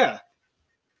 Yeah.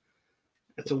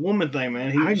 It's a woman thing,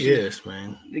 man. I guess,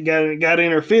 man. It got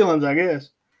in her feelings, I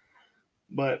guess.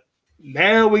 But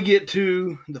now we get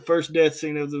to the first death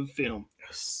scene of the film.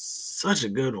 Such a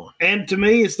good one. And to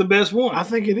me, it's the best one. I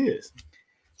think it is.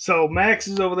 So Max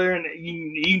is over there, and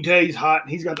you can tell he's hot.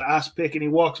 He's got the ice pick, and he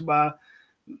walks by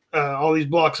all these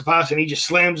blocks of ice, and he just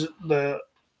slams the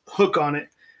hook on it,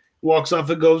 walks off,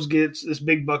 and goes gets this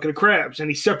big bucket of crabs, and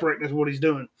he's separating is what he's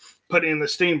doing, put it in the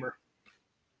steamer.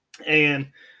 And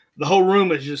the whole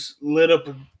room is just lit up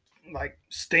with like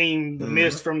steam, the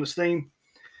mist from the steam.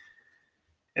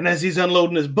 And as he's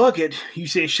unloading his bucket, you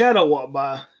see a shadow walk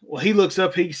by. Well, he looks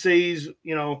up, he sees,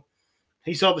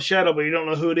 he saw the shadow, but you don't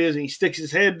know who it is, and he sticks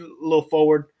his head a little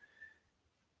forward.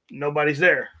 Nobody's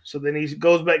there. So then he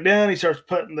goes back down, he starts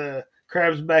putting the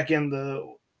crabs back in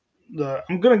the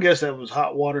I'm going to guess that was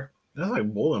hot water. That's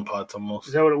like boiling pots almost.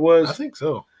 Is that what it was? I think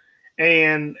so.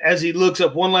 And as he looks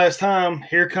up one last time,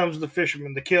 here comes the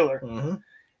fisherman, the killer. Mm-hmm.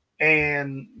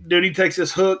 And dude, he takes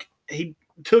this hook. He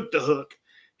took the hook,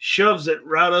 shoves it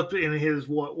right up in his,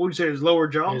 what would you say, his lower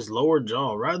jaw? His lower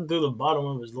jaw, right through the bottom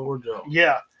of his lower jaw.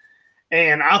 Yeah.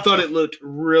 And I thought it looked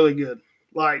really good.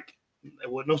 Like, it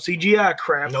wasn't no CGI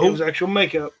crap. Nope. It was actual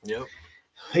makeup. Yep.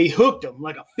 He hooked him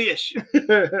like a fish.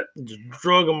 Just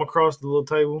drug him across the little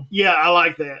table. Yeah, I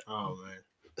like that. Oh, man.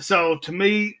 So, to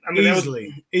me, I mean,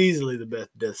 easily the best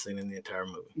death scene in the entire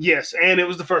movie. Yes, and it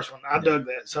was the first one. I dug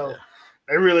that. So,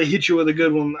 they really hit you with a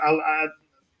good one.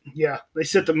 They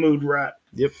set the mood right.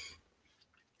 Yep.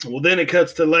 Well, then it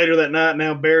cuts to later that night.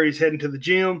 Now Barry's heading to the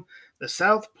gym. The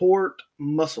Southport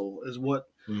Muscle is what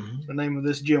the name of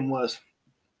this gym was.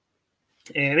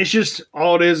 And it's just,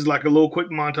 all it is like a little quick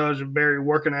montage of Barry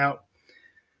working out.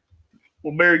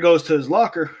 Well, Barry goes to his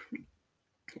locker,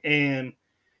 and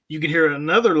you can hear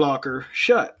another locker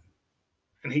shut.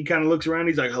 And he kind of looks around.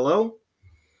 He's like, hello?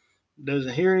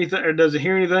 Doesn't hear anything,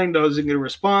 doesn't get a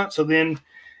response. So then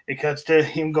it cuts to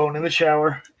him going in the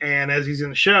shower. And as he's in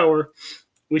the shower,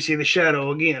 we see the shadow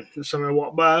again. Somebody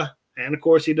walk by. And, of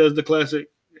course, he does the classic,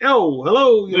 oh,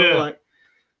 hello.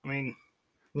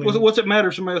 What's it matter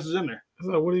if somebody else is in there? It's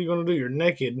like, what are you going to do? You're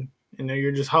naked, and now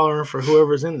you're just hollering for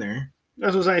whoever's in there.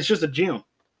 That's what I'm saying. It's just a gym.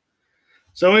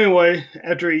 So, anyway,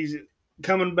 after he's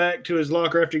coming back to his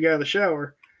locker after he got out of the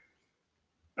shower,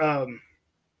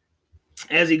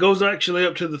 as he goes actually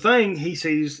up to the thing, he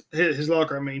sees his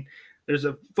locker. There's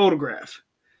a photograph.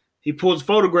 He pulls the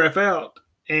photograph out,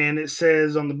 and it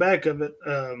says on the back of it,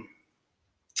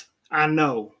 I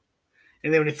know.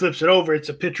 And then when he flips it over, it's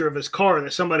a picture of his car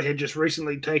that somebody had just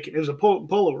recently taken. It was a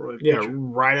Polaroid picture. Yeah,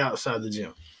 right outside the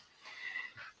gym.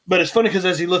 But it's funny because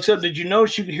as he looks up, did you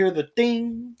notice you could hear the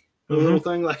ding? The little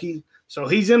thing so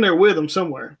he's in there with him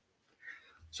somewhere.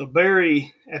 So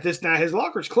Barry, at this night, his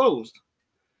locker's closed.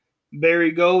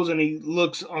 Barry goes and he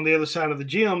looks on the other side of the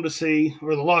gym to see,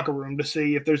 or the locker room to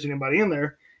see if there's anybody in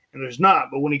there. And there's not.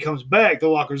 But when he comes back, the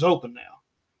locker's open now.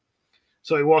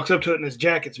 So he walks up to it and his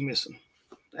jacket's missing.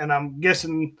 And I'm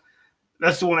guessing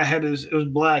that's the one that had it was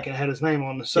black and had his name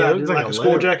on the side. Yeah, it was like a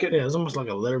school jacket. Yeah, it was almost like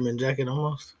a Letterman jacket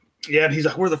almost. Yeah, and he's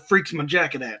like, where the freak's my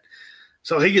jacket at?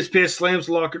 So he gets pissed, slams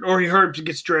the locker, or he heard he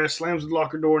gets dressed, slams the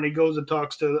locker door, and he goes and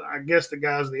talks to, I guess the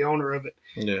guy's the owner of it.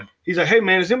 Yeah. He's like, hey,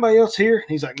 man, is anybody else here? And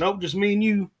he's like, nope, just me and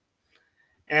you.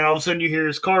 And all of a sudden you hear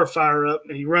his car fire up,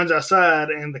 and he runs outside,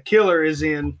 and the killer is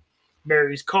in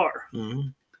Barry's car.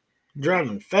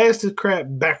 Driving fast as crap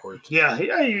backwards. Yeah,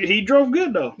 he drove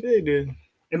good, though. Yeah, he did.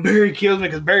 And Barry kills me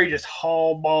because Barry just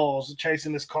haul balls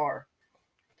chasing this car.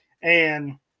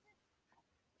 And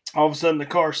all of a sudden the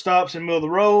car stops in the middle of the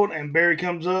road and Barry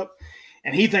comes up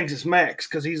and he thinks it's Max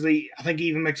because I think he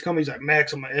even makes a comment. He's like,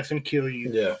 Max, I'm going to effing kill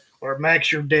you. Yeah. Or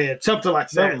Max, you're dead. Something like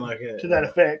that. To that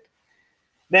effect.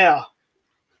 Now,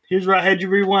 here's where I had you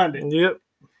rewind it. Yep.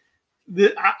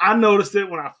 I noticed it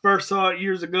when I first saw it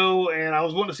years ago, and I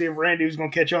was wanting to see if Randy was going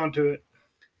to catch on to it.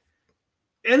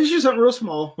 And it's just something real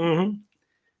small, Mm-hmm.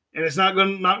 and it's not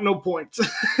going to knock no points.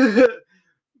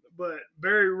 But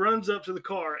Barry runs up to the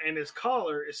car, and his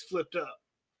collar is flipped up.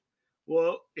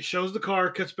 Well, it shows the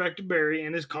car, cuts back to Barry,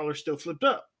 and his collar's still flipped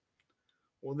up.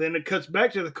 Well, then it cuts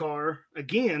back to the car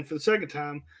again for the second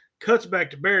time, cuts back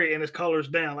to Barry, and his collar's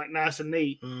down, like nice and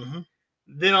neat. Mm-hmm.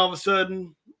 Then all of a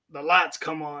sudden, the lights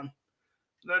come on.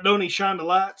 Don't he shine the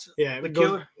lights? Yeah, the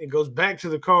killer. It goes back to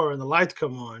the car, and the lights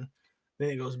come on. Then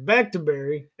it goes back to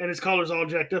Barry, and his collar's all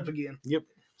jacked up again. Yep.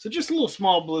 So just a little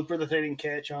small blooper that they didn't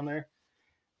catch on there.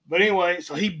 But anyway,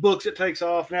 so he books it, takes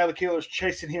off. Now the killer's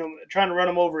chasing him, trying to run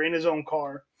him over in his own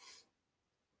car.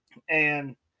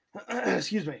 And,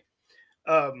 excuse me,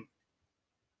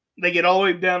 they get all the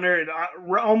way down there,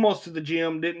 almost to the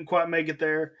gym, didn't quite make it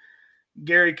there.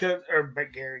 Barry, good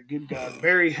God,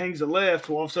 Barry hangs a left.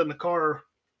 Well, all of a sudden the car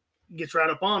gets right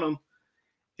up on him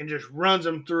and just runs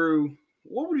him through.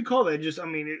 What would you call that? To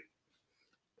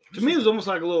me, it was almost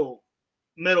like a little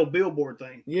metal billboard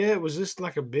thing. Yeah, it was just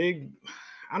like a big,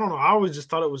 I don't know. I always just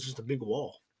thought it was just a big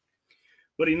wall.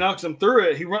 But he knocks him through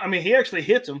it. He actually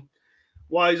hits him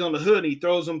while he's on the hood. And he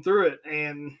throws him through it,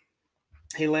 and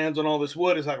he lands on all this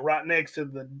wood. It's like right next to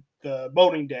the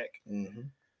boating deck. Mm-hmm.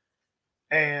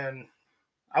 And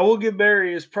I will give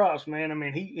Barry his props, man.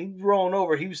 He rolling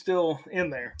over. He was still in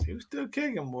there. He was still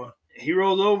kicking, boy. He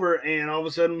rolls over, and all of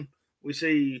a sudden we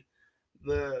see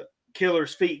the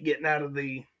killer's feet getting out of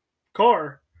the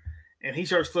car, and he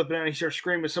starts flipping out. He starts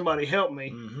screaming, "Somebody help me!"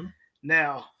 Mm-hmm.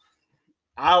 Now,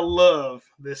 I love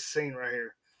this scene right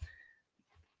here.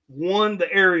 One,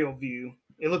 the aerial view.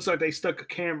 It looks like they stuck a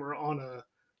camera on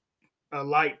a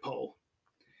light pole.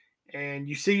 And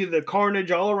you see the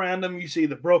carnage all around them. You see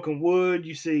the broken wood.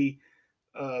 You see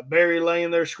Barry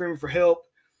laying there screaming for help.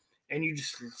 And you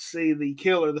just see the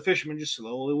killer, the fisherman, just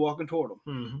slowly walking toward him.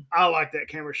 Mm-hmm. I like that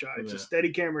camera shot. It's a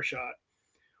steady camera shot.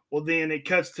 Well, then it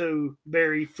cuts to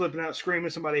Barry flipping out, screaming,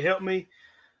 "Somebody help me."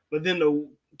 But then the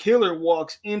killer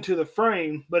walks into the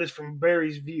frame, but it's from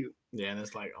Barry's view. Yeah, and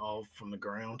it's like all from the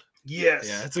ground. Yes.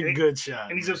 Yeah, it's a good shot.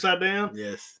 And he's upside down?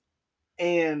 Yes.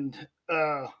 And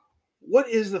what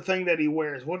is the thing that he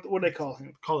wears? What do they call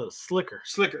him? Call it a slicker.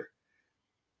 Slicker.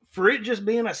 For it just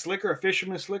being a slicker, a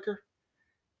fisherman slicker,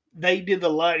 they did the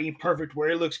lighting perfect where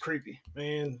it looks creepy.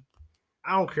 Man,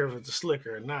 I don't care if it's a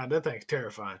slicker or not. That thing's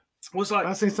terrifying. Well, it's like, if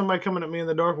I see somebody coming at me in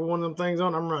the dark with one of them things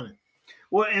on, I'm running.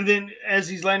 Well, and then as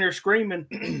he's laying there screaming,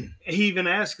 he even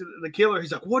asks the killer,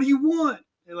 he's like, "What do you want?"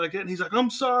 And like that, and he's like, "I'm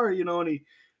sorry," and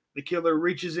the killer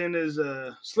reaches in his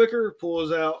slicker,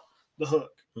 pulls out the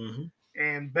hook. Mm-hmm.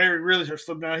 And Barry really starts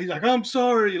flipping out. He's like, "I'm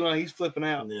sorry," he's flipping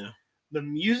out. Yeah. The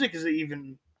music is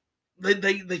even,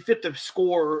 they fit the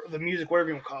score, the music, whatever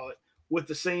you want to call it, with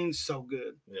the scenes so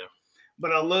good. Yeah.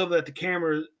 But I love that the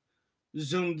camera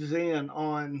zooms in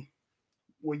on,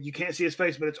 well, you can't see his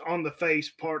face, but it's on the face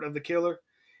part of the killer,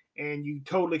 and you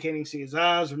totally can't even see his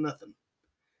eyes or nothing.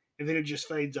 And then it just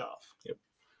fades off. Yep.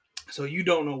 So you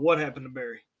don't know what happened to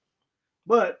Barry.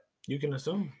 But you can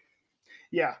assume.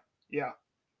 Yeah.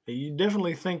 You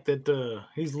definitely think that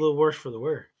he's a little worse for the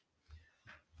wear.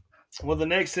 Well, the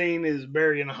next scene is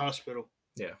Barry in a hospital.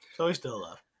 Yeah. So he's still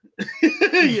alive.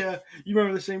 Yeah. You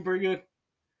remember the scene pretty good?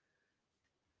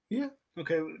 Yeah.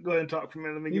 Okay, go ahead and talk for a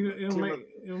minute. Let me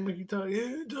it'll make you talk.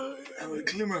 Yeah,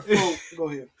 clear my throat. Go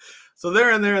ahead. So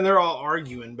they're in there and they're all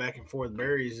arguing back and forth.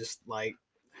 Barry's just like,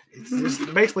 it's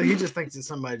just basically he just thinks it's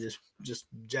somebody just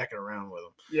jacking around with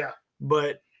him. Yeah.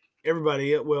 But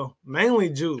everybody, well, mainly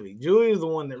Julie. Julie is the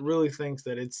one that really thinks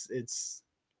that it's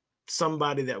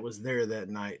somebody that was there that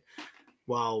night,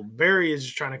 while Barry is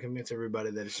just trying to convince everybody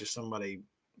that it's just somebody,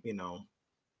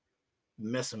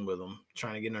 messing with them,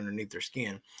 trying to get underneath their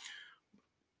skin.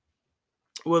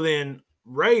 Well, then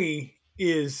Ray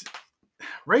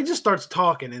just starts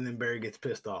talking, and then Barry gets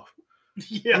pissed off.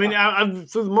 Yeah. I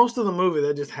for most of the movie,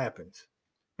 that just happens.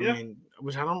 Yeah.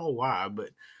 Which I don't know why, but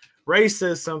Ray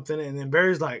says something, and then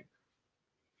Barry's like,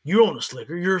 "You own a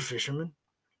slicker. You're a fisherman."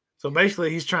 So basically,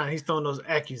 he's throwing those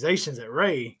accusations at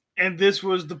Ray. And this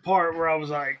was the part where I was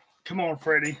like, "Come on,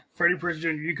 Freddie Prinze Jr.,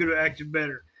 you could have acted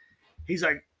better." He's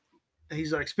like,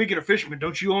 "Speaking of fishermen,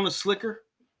 don't you own a slicker?"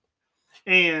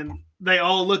 And they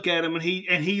all look at him, and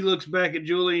he looks back at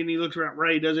Julie, and he looks around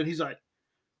Ray, doesn't? He's like,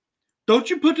 don't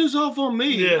you put this off on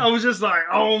me. Yeah. I was just like,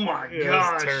 oh my Yeah, gosh.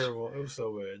 it was terrible. It was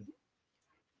so bad.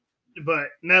 But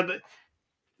now that,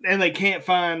 and they can't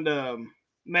find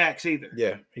Max either.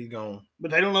 Yeah, he's gone.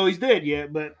 But they don't know he's dead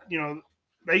yet. But,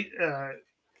 they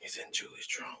He's in Julie's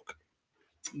trunk.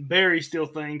 Barry still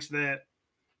thinks that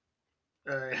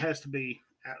it has to be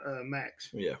Max.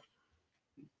 Yeah.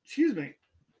 Excuse me.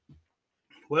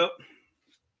 Well,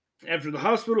 after the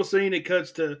hospital scene, it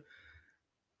cuts to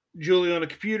Julie on a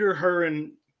computer, her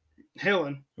and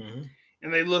Helen, Mm-hmm.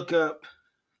 and they look up,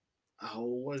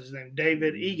 what's his name?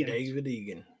 David Egan. David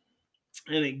Egan.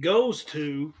 And it goes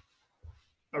to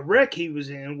a wreck he was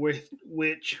in with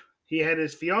which he had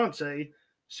his fiancee,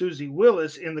 Susie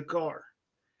Willis, in the car.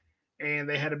 And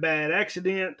they had a bad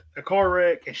accident, a car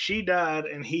wreck, and she died,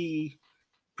 and he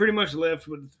pretty much left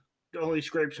with only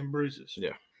scrapes and bruises.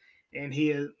 Yeah. And he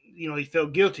had, he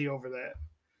felt guilty over that.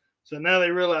 So now they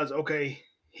realize, okay,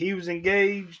 he was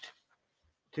engaged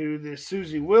to this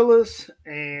Susie Willis,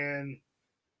 and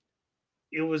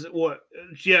it was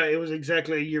it was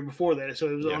exactly a year before that. So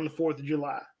it was on the 4th of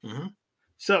July. Mm-hmm.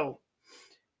 So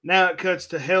now it cuts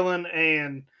to Helen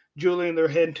and Julie, and they're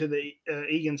heading to the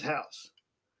Egan's house.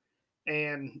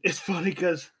 And it's funny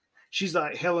because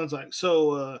Helen's like,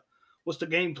 so what's the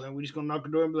game plan? We just going to knock the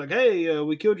door and be like, hey,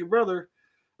 we killed your brother.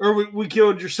 Or we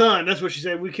killed your son. That's what she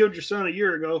said. We killed your son a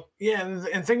year ago. Yeah,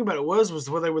 and think about it was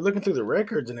when they were looking through the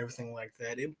records and everything like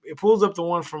that, it pulls up the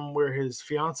one from where his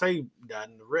fiancee died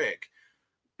in the wreck.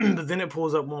 But then it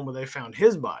pulls up one where they found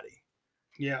his body.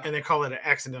 Yeah. And they call it an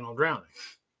accidental drowning.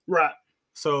 Right.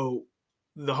 So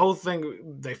the whole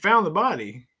thing, they found the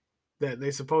body that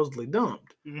they supposedly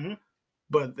dumped. Mm-hmm.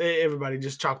 But everybody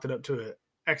just chalked it up to an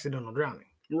accidental drowning.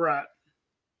 Right.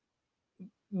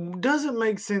 Doesn't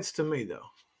make sense to me, though.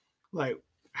 Like,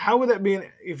 how would that be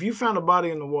if you found a body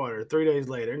in the water 3 days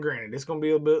later? And granted, it's going to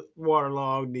be a bit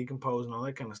waterlogged, decomposed, and all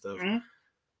that kind of stuff. Mm-hmm.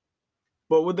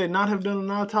 But would they not have done an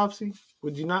autopsy?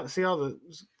 Would you not see all the...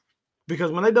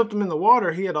 Because when they dumped him in the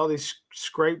water, he had all these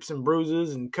scrapes and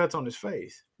bruises and cuts on his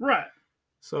face. Right.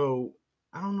 So,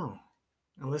 I don't know.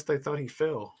 Unless they thought he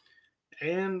fell.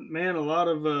 And, man, a lot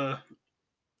of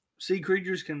sea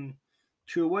creatures can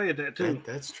chew away at that, too.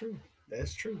 That's true.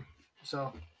 That's true.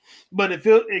 So, but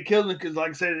it killed me because, like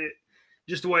I said,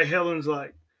 just the way Helen's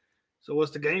like, so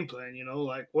what's the game plan?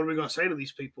 Like, what are we going to say to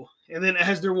these people? And then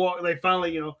as they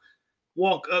finally,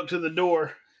 walk up to the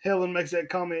door, Helen makes that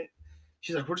comment.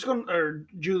 She's like,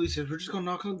 Julie says, we're just going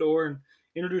to knock on the door and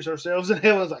introduce ourselves. And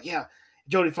Helen's like, yeah,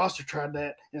 Jodie Foster tried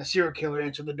that, and a serial killer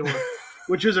answered the door,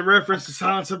 which is a reference to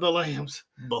Silence of the Lambs.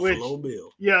 Buffalo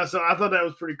Bill. Yeah, so I thought that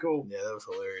was pretty cool. Yeah, that was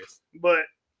hilarious. But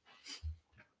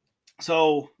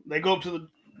so they go up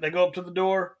to the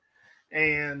door,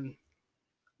 and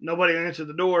nobody answered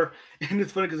the door. And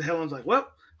it's funny because Helen's like, well,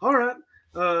 all right,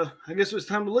 I guess it was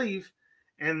time to leave.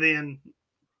 And then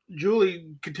Julie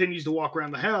continues to walk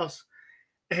around the house,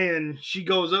 and she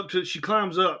climbs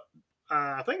up,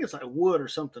 I think it's like wood or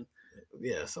something.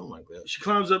 Yeah, something like that. She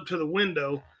climbs up to the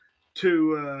window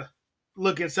to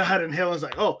look inside, and Helen's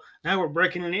like, oh, now we're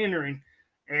breaking and entering.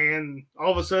 And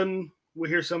all of a sudden, we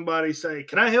hear somebody say,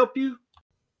 can I help you?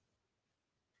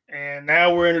 And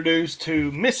now we're introduced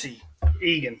to Missy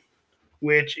Egan,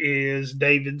 which is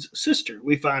David's sister,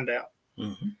 we find out.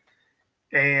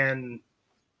 Mm-hmm. And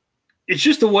it's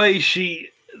just the way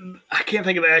I can't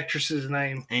think of the actress's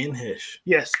name. Anne Hesh.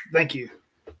 Yes, thank you.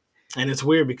 And it's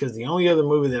weird because the only other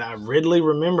movie that I readily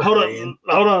remember Hold in...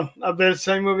 on. I bet it's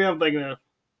the same movie I'm thinking of.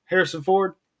 Harrison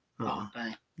Ford? Oh,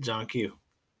 dang. John Q.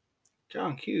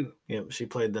 John Q. Yep, she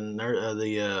played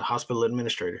the hospital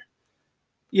administrator.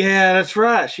 Yeah, that's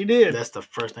right. She did. That's the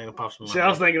first thing that pops in my See, head. I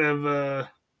was thinking of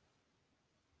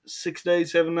 6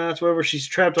 Days, 7 Nights, whatever. She's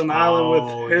trapped on the island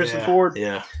with Harrison Ford.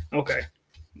 Yeah. Okay.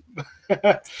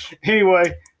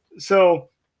 Anyway, so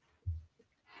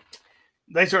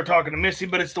they start talking to Missy,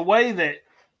 but it's the way that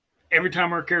every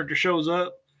time her character shows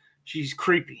up, she's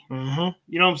creepy. Mm-hmm.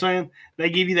 You know what I'm saying? They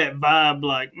give you that vibe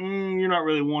like, you're not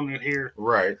really wanted here.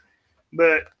 Right.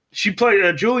 But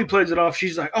Julie plays it off.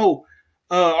 She's like,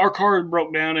 our car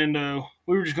broke down, and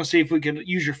we were just going to see if we could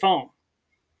use your phone.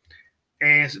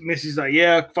 And Missy's like,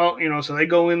 yeah, so they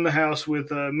go in the house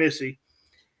with Missy,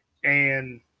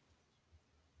 and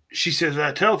she says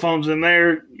that telephone's in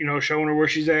there, showing her where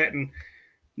she's at, and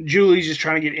Julie's just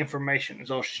trying to get information is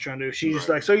all she's trying to do. She's just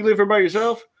like, so you live here by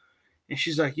yourself? And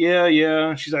she's like, yeah.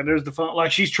 And she's like, there's the phone.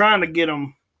 Like, she's trying to get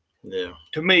them. Yeah.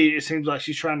 To me, it seems like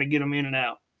she's trying to get them in and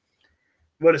out.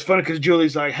 But it's funny because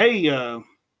Julie's like, hey,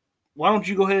 why don't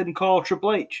you go ahead and call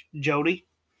Triple H, Jody?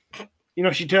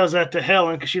 She tells that to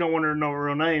Helen because she don't want her to know her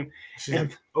real name. She's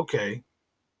like, okay.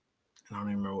 I don't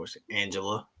even remember what's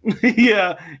Angela.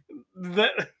 Yeah.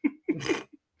 That.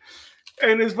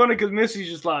 And it's funny because Missy's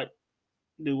just like,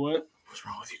 do what? What's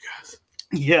wrong with you guys?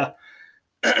 Yeah.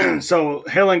 So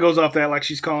Helen goes off that like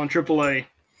she's calling AAA,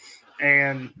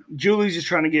 and Julie's just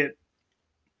trying to get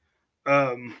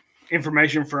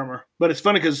information from her. But it's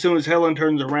funny because as soon as Helen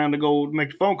turns around to go make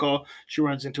the phone call, she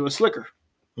runs into a slicker.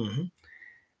 Mm-hmm.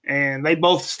 And they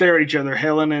both stare at each other,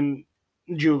 Helen and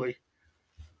Julie.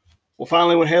 Well,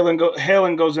 finally, when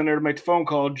Helen goes in there to make the phone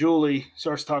call, Julie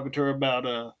starts talking to her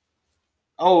about,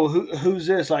 who's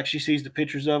this? Like she sees the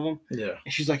pictures of him. Yeah.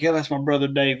 And she's like, yeah, that's my brother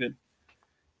David.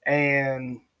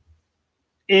 And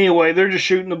anyway, they're just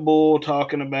shooting the bull,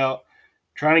 talking about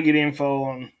trying to get info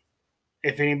on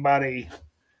if anybody.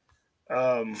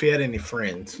 If he had any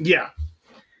friends. Yeah.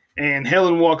 And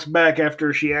Helen walks back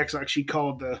after she acts like she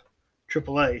called the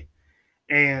AAA.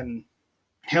 And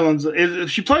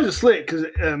she plays a slick because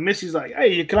Missy's like,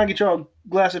 hey, can I get y'all a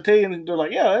glass of tea? And they're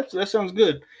like, yeah, that sounds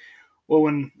good. Well,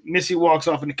 when Missy walks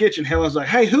off in the kitchen, Helen's like,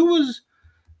 hey, who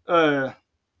was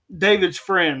David's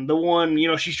friend? The one,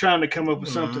 she's trying to come up with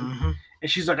something. Mm-hmm.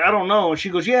 And she's like, I don't know. And she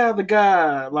goes, yeah, the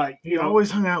guy. Like, He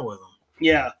always hung out with him.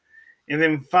 Yeah. And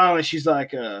then finally she's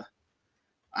like,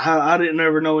 I didn't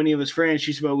ever know any of his friends.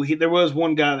 She said, well, there was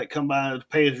one guy that come by to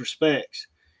pay his respects.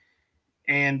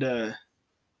 And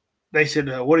they said,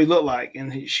 what did he look like?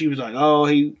 And she was like, oh,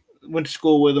 he went to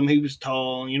school with him. He was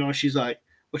tall. She's like,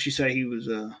 what'd she say? He was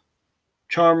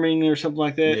charming or something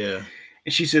like that. Yeah.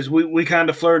 And she says, we kind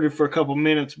of flirted for a couple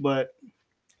minutes, but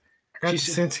I got the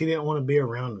sense he didn't want to be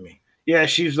around me. Yeah,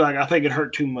 she was like, I think it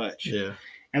hurt too much. Yeah.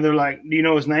 And they're like, do you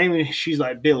know his name? And she's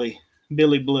like, Billy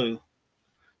Blue.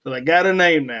 So they got a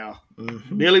name now.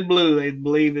 Mm-hmm. Billy Blue, they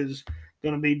believe, is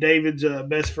going to be David's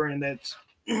best friend that's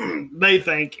they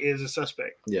think is a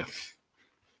suspect. Yeah.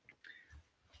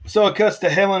 So it cuts to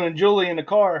Helen and Julie in the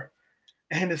car.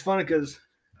 And it's funny because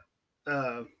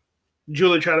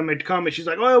Julie tried to make the comment. She's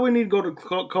like, well, we need to go to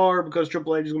the car because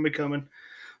Triple H is going to be coming.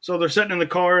 So they're sitting in the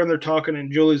car and they're talking.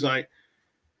 And Julie's like,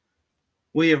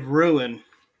 we have ruined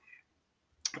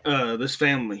this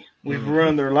family. We've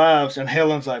ruined their lives. And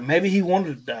Helen's like, maybe he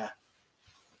wanted to die.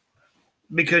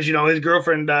 Because, his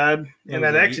girlfriend died in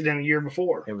that accident a year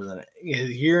before. It was his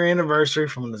year anniversary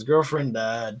from when his girlfriend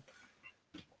died.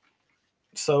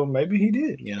 So maybe he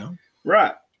did,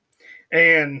 Right.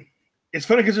 And it's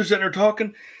funny because they're sitting there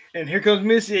talking, and here comes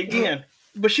Missy again.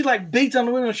 But she, beats on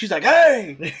the window. She's like,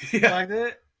 hey! Like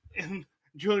that. And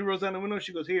Julie rolls down the window.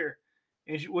 She goes, here.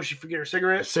 And she forget her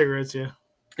cigarettes? Cigarettes, yeah.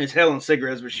 It's Helen's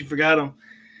cigarettes, but she forgot them.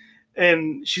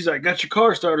 And she's like, got your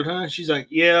car started, huh? She's like,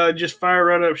 yeah, I just fired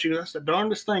right up. She goes, that's the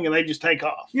darndest thing. And they just take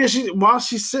off. Yeah, while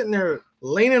she's sitting there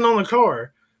leaning on the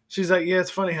car, she's like, yeah, it's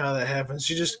funny how that happens.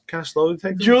 She just kind of slowly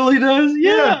takes off. Julie does?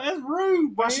 Yeah, that's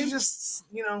rude. While she just,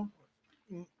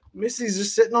 Missy's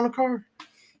just sitting on the car.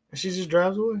 And she just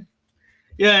drives away.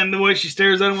 Yeah, and the way she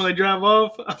stares at them when they drive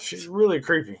off. She's really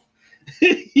creepy.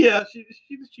 Yeah,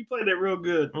 she played that real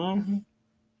good. Mm-hmm.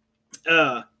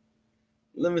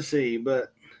 Let me see,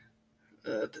 but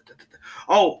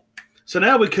so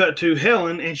now we cut to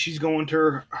Helen, and she's going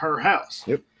to her house.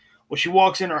 Yep. Well, she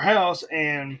walks in her house,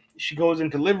 and she goes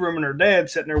into the living room, and her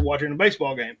dad's sitting there watching a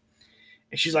baseball game.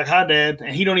 And she's like, hi, Dad,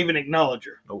 and he don't even acknowledge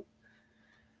her. Nope.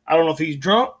 I don't know if he's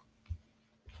drunk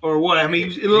or what. I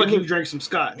mean, it looked like he was drinking some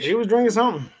scotch. He was drinking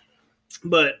something.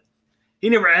 But he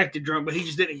never acted drunk, but he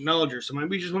just didn't acknowledge her. So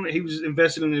maybe he was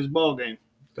invested in his ball game.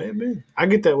 Maybe. I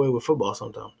get that way with football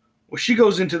sometimes. Well, she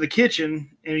goes into the kitchen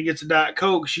and he gets a Diet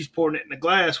Coke. She's pouring it in a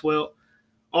glass. Well,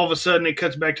 all of a sudden it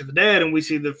cuts back to the dad and we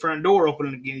see the front door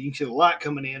opening again. You can see the light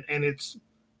coming in and it's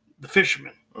the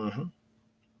fisherman. Mm-hmm.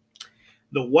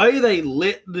 The way they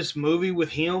lit this movie with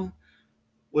him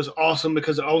was awesome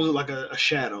because it always looked like a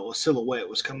shadow, a silhouette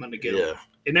was coming together. Yeah.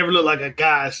 It never looked like a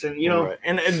guy standing, Right.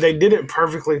 And they did it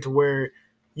perfectly to where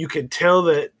you could tell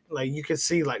that, you could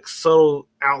see, subtle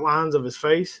outlines of his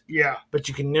face. Yeah. But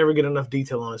you can never get enough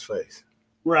detail on his face.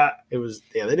 Right. It was,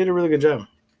 they did a really good job.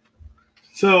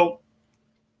 So,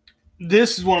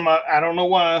 this is one of my, I don't know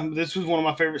why, but this was one of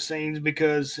my favorite scenes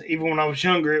because even when I was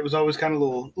younger, it was always kind of a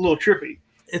little trippy.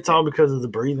 It's all because of the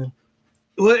breathing.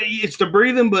 Well, it's the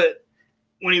breathing, but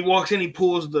when he walks in, he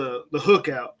pulls the hook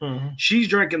out. Mm-hmm. She's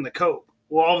drinking the Coke.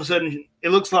 Well, all of a sudden, it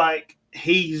looks like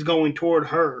he's going toward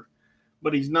her,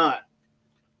 but he's not.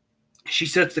 She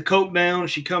sets the Coke down.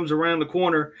 She comes around the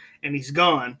corner, and he's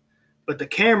gone. But the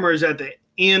camera is at the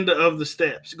end of the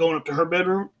steps going up to her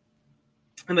bedroom,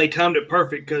 and they timed it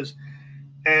perfect because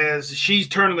as she's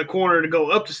turning the corner to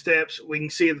go up the steps, we can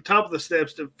see at the top of the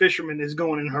steps the fisherman is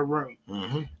going in her room.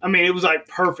 Mm-hmm. I mean, it was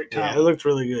perfect time. Yeah, it looked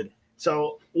really good.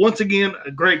 So once again,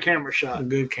 a great camera shot. A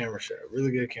good camera shot. Really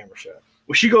good camera shot.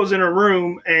 Well, she goes in her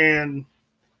room and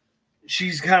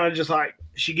she's kind of just like,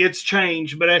 she gets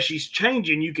changed, but as she's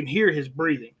changing, you can hear his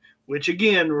breathing, which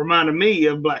again reminded me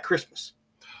of Black Christmas.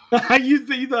 You thought I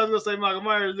was going to say Michael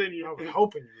Myers, didn't you? I was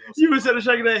hoping You were instead of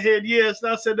shaking that head, yes.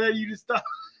 And I said that, you just thought.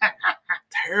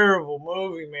 terrible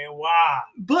movie, man. Why?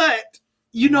 But,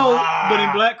 you know, Wow. but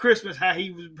in Black Christmas, how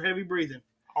he was heavy breathing.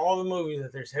 All the movies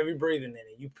that there's heavy breathing in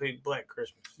it, you pick Black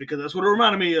Christmas. Because that's what it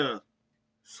reminded me of.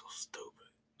 So stupid.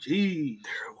 Jeez.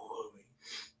 Terrible movie.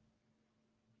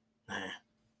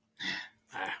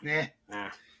 Nah.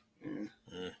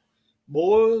 Nah.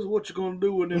 Boys, what you gonna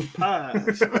do with them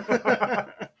pies?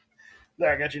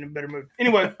 There, I got you in a better mood.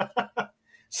 Anyway,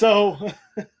 so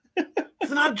It's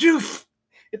not juice.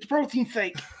 it's protein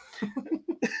fake.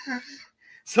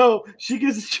 So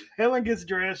Helen gets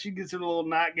dressed. She gets her little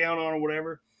nightgown on or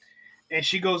whatever, and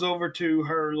she goes over to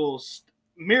her little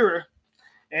mirror,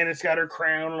 and it's got her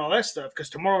crown and all that stuff. Because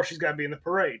tomorrow she's got to be in the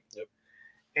parade. Yep.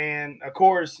 And of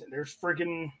course, there's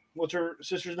freaking what's her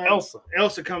sister's name? Elsa.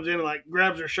 Elsa comes in and like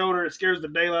grabs her shoulder. It scares the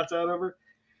daylights out of her,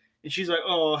 and she's like,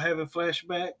 "Oh, having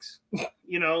flashbacks,"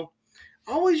 you know.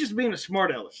 Always just being a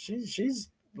smart aleck. She's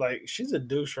a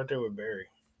douche right there with Barry.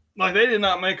 Like they did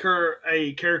not make her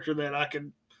a character that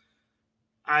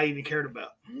I even cared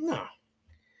about. No.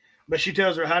 But she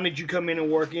tells her, "I need you to come in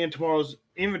and work in tomorrow's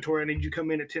inventory. I need you to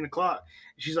come in at 10 o'clock."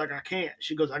 And she's like, "I can't."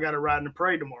 She goes, "I got to ride in the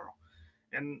parade tomorrow."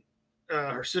 And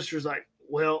her sister's like,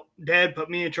 "Well, Dad put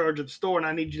me in charge of the store, and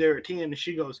I need you there at 10." And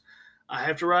she goes, "I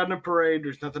have to ride in the parade.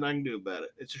 There's nothing I can do about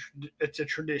it. It's a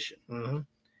tradition." Mm-hmm.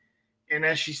 And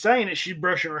as she's saying it, she's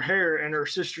brushing her hair, and her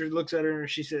sister looks at her and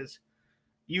she says,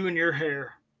 "You and your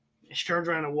hair." And she turns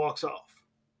around and walks off.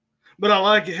 But I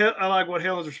like what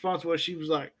Helen's response was. She was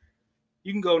like,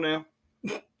 "You can go now."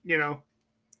 You know.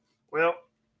 Well,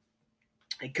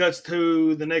 it cuts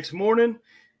to the next morning.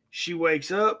 She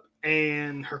wakes up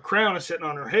and her crown is sitting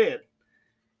on her head.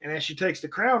 And as she takes the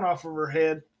crown off of her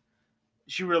head,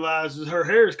 she realizes her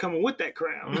hair is coming with that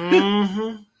crown.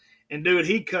 Mm-hmm. And dude,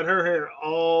 he cut her hair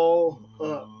all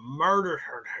up. Murdered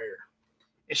her hair.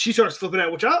 And she starts flipping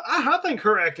out, which I think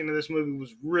her acting in this movie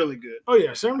was really good. Oh,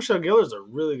 yeah. Sarah Michelle Gellar's a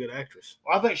really good actress.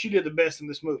 I think she did the best in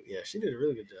this movie. Yeah, she did a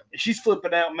really good job. And she's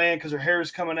flipping out, man, because her hair is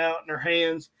coming out in her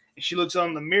hands. And she looks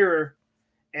on the mirror,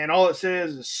 and all it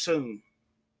says is soon.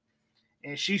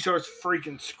 And she starts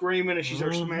freaking screaming, and she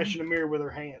starts smashing the mirror with her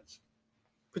hands.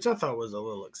 Which I thought was a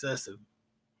little excessive.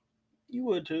 You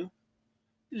would, too.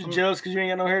 You're just jealous because you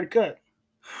ain't got no hair to cut.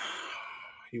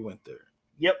 You went there.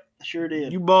 Yep, I sure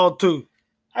did. You bald, too.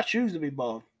 I choose to be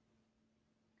bald.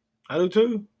 I do,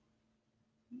 too.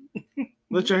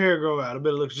 Let your hair grow out. I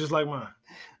bet it looks just like mine.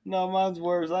 No, mine's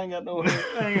worse. I ain't got no hair.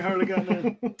 I ain't hardly got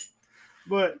none.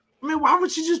 But I mean, why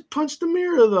would she just punch the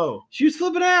mirror, though? she was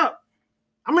flipping out.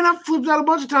 I mean, I've flipped out a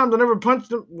bunch of times. I never punched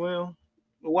them. Well,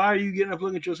 Why are you getting up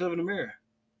looking at yourself in the mirror?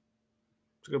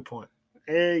 it's a good point.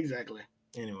 Exactly.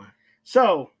 Anyway.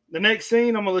 So the next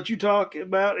scene I'm gonna let you talk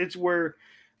about. It's where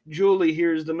Julie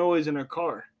hears the noise in her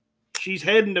car. She's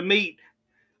heading to meet.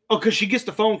 Oh, because she gets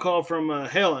the phone call from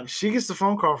Helen. She gets the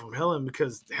phone call from Helen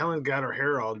because Helen got her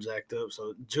hair all jacked up.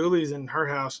 So Julie's in her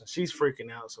house and she's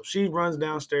freaking out. So she runs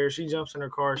downstairs. She jumps in her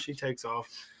car. She takes off.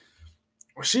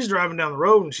 Well, she's driving down the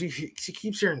road and she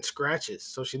keeps hearing scratches.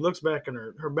 So she looks back in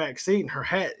her back seat and her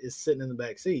hat is sitting in the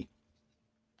back seat.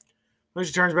 When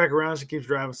she turns back around, she keeps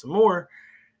driving some more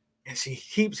and she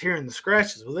keeps hearing the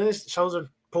scratches. Well, then it shows her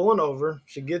pulling over.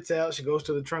 She gets out. She goes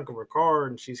to the trunk of her car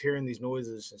and she's hearing these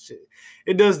noises. And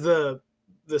it does the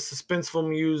suspenseful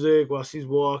music while she's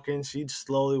walking. She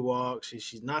slowly walks.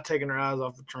 She's not taking her eyes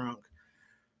off the trunk.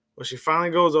 Well, she finally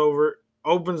goes over,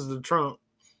 opens the trunk,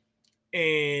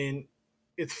 and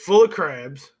it's full of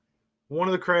crabs. One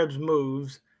of the crabs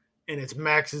moves, and it's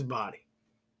Max's body.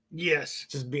 Yes.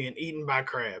 Just being eaten by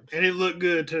crabs. And it looked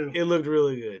good, too. It looked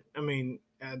really good. I mean,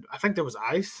 I think there was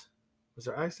ice. Was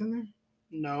there ice in there?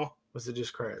 No. Was it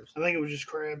just crabs? I think it was just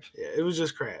crabs. Yeah, it was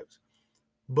just crabs.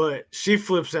 But she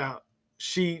flips out.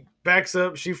 She backs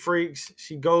up. She freaks.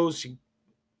 She goes. She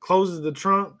closes the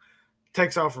trunk,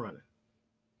 takes off running.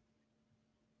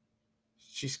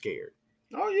 She's scared.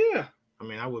 Oh, yeah. I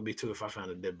mean, I would be too if I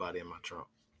found a dead body in my trunk.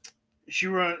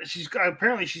 She's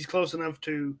apparently she's close enough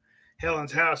to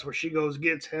Helen's house where she goes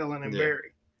gets Helen and Yeah.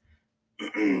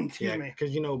 Barry. Excuse me.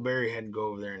 Because Barry had to go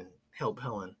over there and help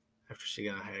Helen after she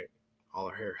got all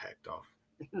her hair hacked off.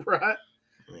 Right?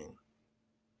 I mean,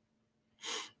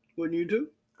 Wouldn't you too?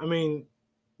 I mean,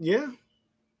 yeah.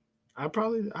 I'd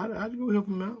go help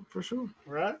him out for sure.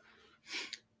 Right?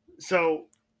 So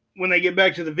when they get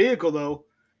back to the vehicle, though,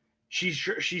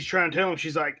 she's trying to tell him.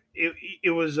 She's like,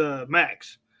 it was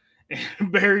Max.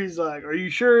 And Barry's like, "Are you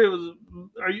sure it was?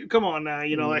 Are you? Come on now,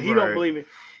 you know, like he don't Right. believe it."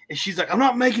 And she's like, "I'm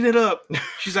not making it up."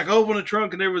 She's like, "Open the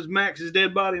trunk, and there was Max's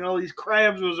dead body, and all these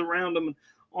crabs was around him, and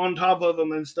on top of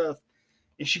him, and stuff."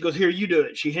 And she goes, "Here, you do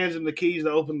it." She hands him the keys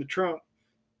to open the trunk.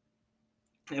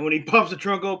 And when he pops the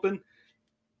trunk open,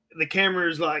 the camera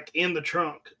is like in the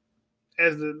trunk.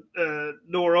 As the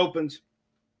door opens,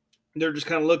 they're just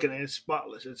kind of looking at it. It's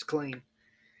spotless. It's clean.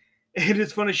 And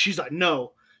it's funny. She's like,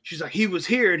 "No." She's like, "He was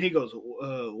here." And he goes,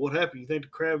 "What happened? You think the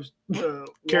crabs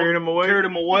Carried him away? Carried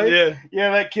him away? Yeah. Yeah,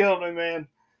 that killed me, man."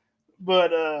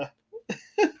 But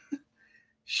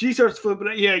she starts flipping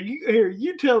it. Yeah,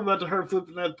 you tell about her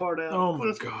flipping that part out. Oh my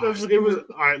That's gosh. what It was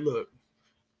all right, look.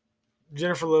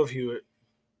 Jennifer Love Hewitt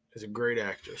is a great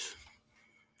actress.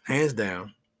 Hands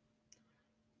down.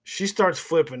 She starts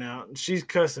flipping out and she's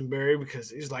cussing Barry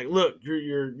because he's like, "Look,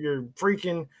 you're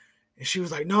freaking." And she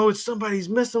was like, "No, it's somebody's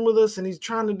messing with us and he's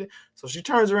trying to do." So she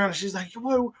turns around and she's like,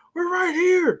 "We're right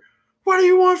here. What do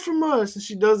you want from us?" And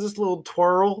she does this little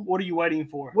twirl. What are you waiting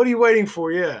for? "What are you waiting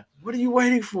for?" Yeah. "What are you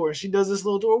waiting for?" And she does this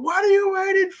little twirl. "What are you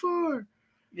waiting for?"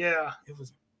 Yeah.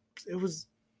 It was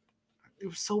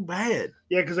so bad.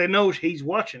 Yeah, because they know he's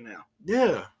watching now.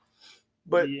 Yeah.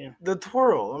 But yeah. the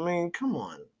twirl, I mean, come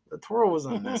on. The twirl was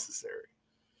unnecessary.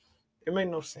 It made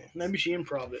no sense. Maybe she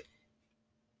improv it.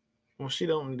 Well, she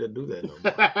don't need to do that no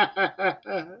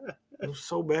more. It was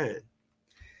so bad.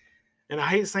 And I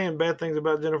hate saying bad things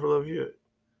about Jennifer Love Hewitt.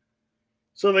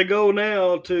 So they go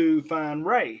now to find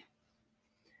Ray.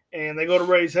 And they go to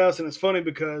Ray's house, and it's funny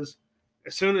because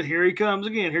as soon as here he comes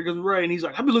again, here comes Ray, and he's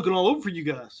like, "I've been looking all over for you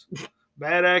guys."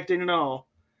 Bad acting and all.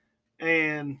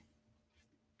 And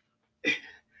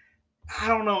I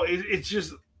don't know. It's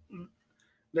just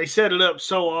they set it up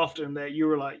so often that you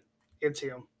were like, it's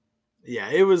him. Yeah,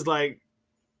 it was like,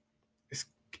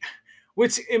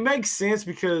 which it makes sense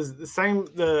because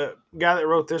the guy that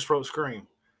wrote this wrote Scream.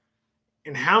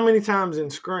 And how many times in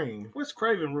Scream? Wes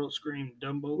Craven wrote Scream,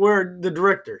 Dumbo. Where the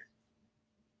director?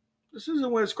 This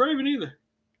isn't Wes Craven either.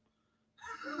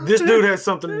 This dude has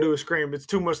something to do with Scream. It's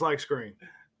too much like Scream.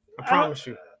 I promise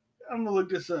you. I'm going to look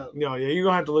this up. No, yeah, you're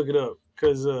going to have to look it up.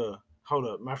 Because, hold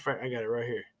up. Matter of fact, I got it right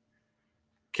here.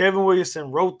 Kevin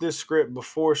Williamson wrote this script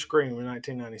before Scream in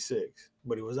 1996,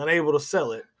 but he was unable to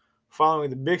sell it. Following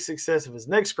the big success of his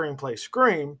next screenplay,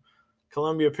 Scream,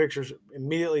 Columbia Pictures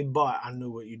immediately bought I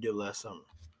Knew What You Did Last Summer.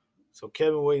 So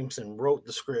Kevin Williamson wrote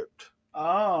the script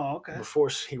okay. before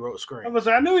he wrote Scream.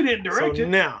 I knew he didn't direct it.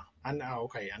 Now, I know,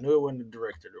 okay, I knew it wasn't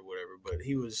directed or whatever, but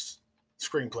he was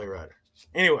screenplay writer.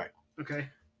 Anyway. Okay.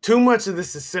 Too much of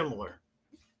this is similar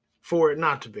for it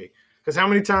not to be. Because how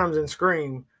many times in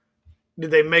Scream did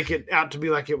they make it out to be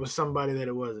like it was somebody that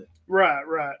it wasn't?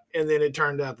 Right. And then it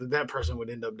turned out that person would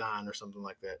end up dying or something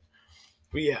like that.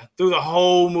 But yeah, through the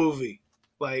whole movie,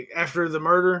 like after the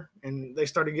murder and they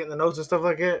started getting the notes and stuff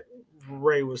like that,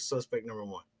 Ray was suspect number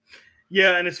one.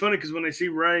 Yeah, and it's funny because when they see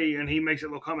Ray and he makes a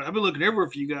little comment, "I've been looking everywhere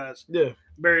for you guys." Yeah.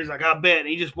 Barry's like, "I bet." And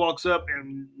he just walks up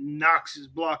and knocks his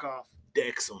block off.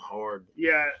 Decks him hard.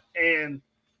 Yeah, and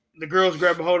the girls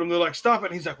grab a hold of him. They're like, "Stop it."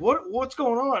 And he's like, What's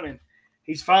going on? And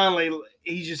he's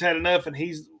just had enough, and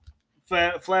he's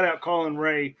flat out calling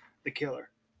Ray the killer.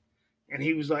 And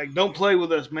he was like, "Don't play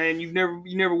with us, man. You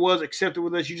never was accepted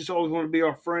with us. You just always want to be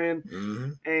our friend."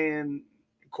 Mm-hmm. And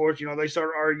of course, they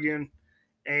start arguing,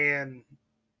 and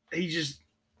he just,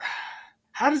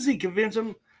 how does he convince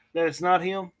him that it's not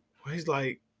him? Well, he's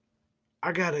like,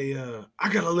 I got a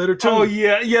letter too. Oh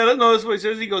yeah. No, that's what he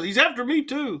says. He goes, "He's after me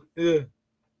too." Yeah.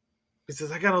 He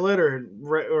says, "I got a letter."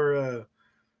 Or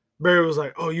Barry was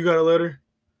like, "Oh, you got a letter?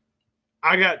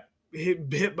 I got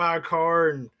hit by a car,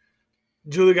 and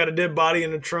Julie got a dead body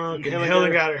in the trunk, and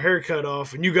Helen got her hair cut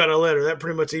off, and you got a letter. That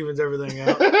pretty much evens everything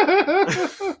out."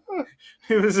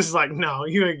 He was just like, "No,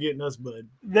 you ain't getting us, bud."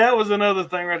 That was another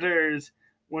thing right there is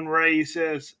when Ray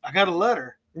says, "I got a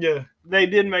letter." Yeah. They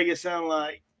did make it sound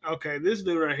like, okay, this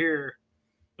dude right here.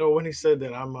 No, when he said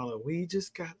that, I'm like, "We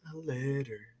just got a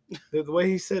letter." The way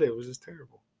he said it was just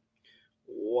terrible.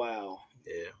 Wow.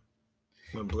 Yeah.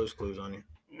 My Blue's Clues on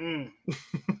you.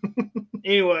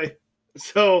 Anyway,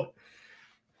 so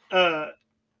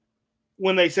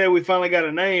when they say we finally got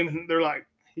a name, they're like,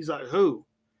 he's like, "Who?"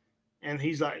 And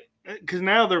he's like, because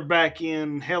now they're back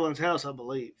in Helen's house, I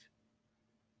believe.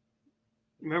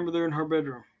 Remember, they're in her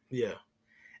bedroom. Yeah.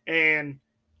 And,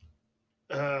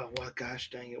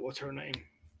 gosh dang it, what's her name?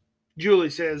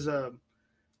 Julie says,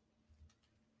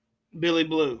 Billy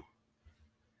Blue.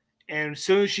 And as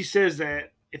soon as she says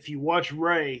that, if you watch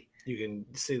Ray, you can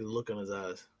see the look on his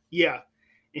eyes. Yeah.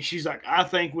 And she's like, "I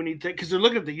think we need to," because they're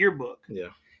looking at the yearbook. Yeah.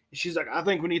 And she's like, I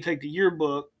think we need to take the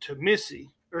yearbook to Missy,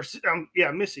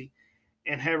 Missy,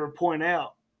 and have her point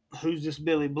out who's this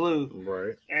Billy Blue.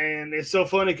 Right. And it's so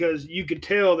funny because you could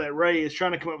tell that Ray is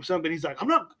trying to come up with something. He's like, I'm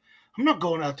not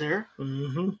going out there.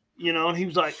 Mm-hmm. You know, and he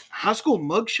was like, high school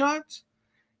mugshots?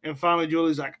 And finally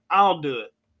Julie's like, I'll do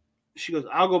it. She goes,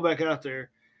 I'll go back out there.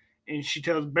 And she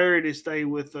tells Barry to stay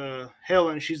with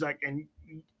Helen. She's like, and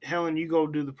Helen, you go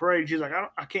do the parade. She's like,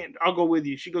 I can't, I'll go with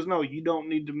you. She goes, no, you don't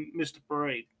need to miss the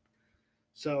parade.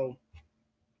 So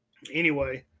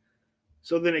anyway,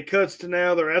 so then it cuts to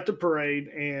now they're at the parade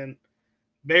and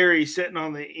Barry's sitting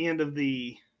on the end of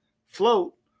the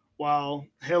float while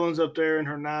Helen's up there in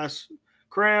her nice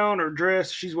crown or dress.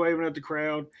 She's waving at the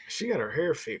crowd. She got her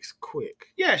hair fixed quick.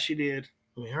 Yeah, she did.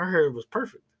 I mean, her hair was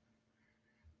perfect.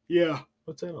 Yeah.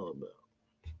 What's that all about?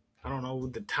 I don't know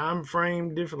the time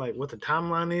frame different, like what the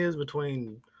timeline is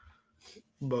between,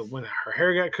 but when her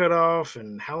hair got cut off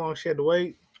and how long she had to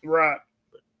wait. Right.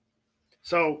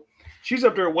 So she's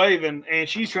up there waving and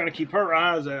she's trying to keep her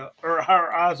eyes out or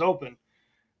her eyes open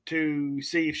to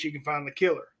see if she can find the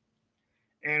killer.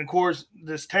 And of course,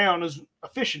 this town is a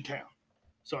fishing town.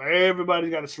 So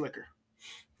everybody's got a slicker.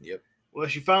 Yep. Well,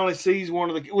 she finally sees one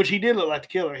of the, which he did look like the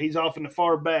killer. He's off in the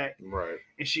far back. Right.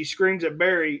 And she screams at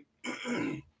Barry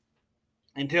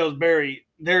and tells Barry,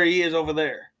 there he is over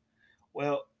there.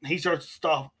 Well, he starts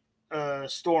to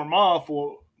storm off.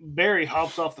 Well, Barry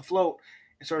hops off the float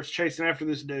and starts chasing after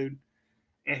this dude.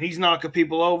 And he's knocking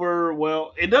people over.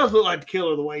 Well, it does look like the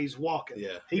killer the way he's walking.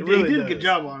 Yeah. He really did a does. good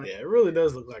job on it. Yeah, it really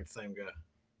does look like the same guy.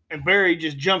 And Barry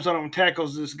just jumps on him and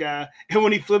tackles this guy. And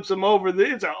when he flips him over,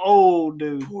 it's an old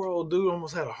dude. Poor old dude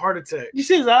almost had a heart attack. You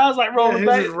see his eyes like rolling he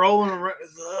back? was just rolling around.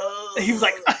 He was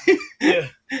like, Yeah.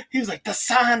 he was like, the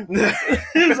sun.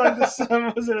 It was like the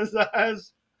sun was in his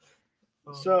eyes.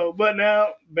 So, but now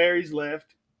Barry's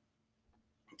left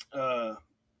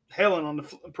Helen on the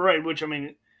parade, which, I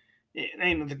mean, it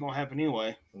ain't nothing going to happen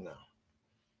anyway. No.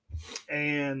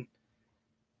 And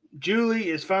Julie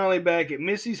is finally back at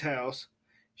Missy's house.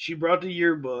 She brought the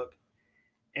yearbook,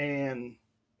 and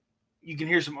you can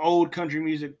hear some old country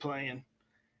music playing.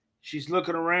 She's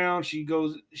looking around. She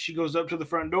goes up to the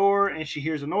front door, and she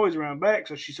hears a noise around back,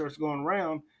 so she starts going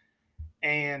around.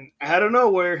 And out of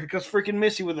nowhere, here comes freaking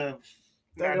Missy with a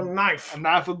knife. A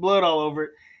knife with blood all over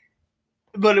it.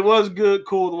 But it was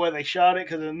cool the way they shot it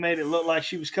because it made it look like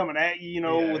she was coming at you,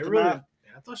 with the knife.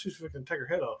 Yeah, I thought she was freaking take her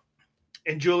head off.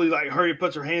 And Julie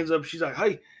puts her hands up. She's like,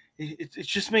 "Hey, it's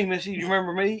just me, Missy. You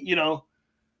remember me?"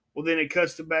 Well, then it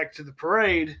cuts back to the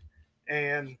parade,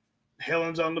 and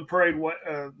Helen's on the parade,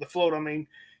 the float. I mean,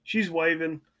 she's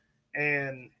waving,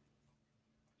 and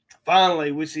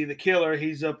finally we see the killer.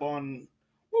 He's up on,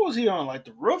 what was he on? Like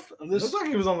the roof of this? It looked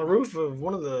like he was on the roof of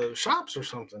one of the shops or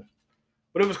something.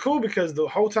 But it was cool because the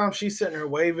whole time she's sitting there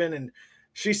waving and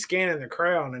she's scanning the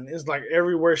crowd, and it's like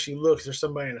everywhere she looks, there's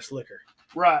somebody in a slicker.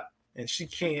 Right. And she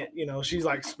can't, she's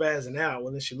like spazzing out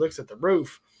when then she looks at the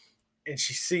roof and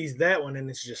she sees that one, and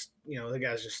it's just, the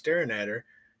guy's just staring at her.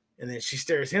 And then she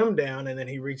stares him down, and then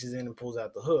he reaches in and pulls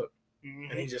out the hook.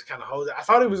 Mm-hmm. And he just kind of holds it. I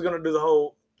thought he was going to do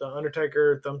the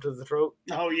Undertaker thumb to the throat.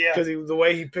 Oh, yeah. Because the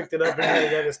way he picked it up and had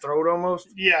it at his throat almost.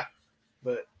 Yeah.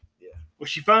 But, yeah. Well,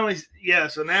 she finally,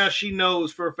 so now she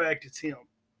knows for a fact it's him.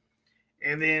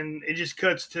 And then it just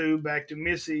cuts back to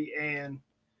Missy and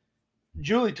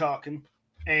Julie talking.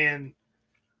 And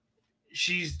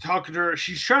she's talking to her.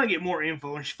 She's trying to get more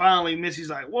info. And Missy's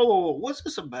like, whoa, what's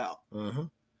this about? Mm-hmm.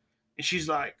 And she's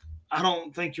like, I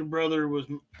don't think your brother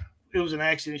it was an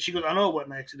accident. She goes, I know it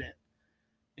wasn't an accident.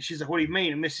 And she's like, what do you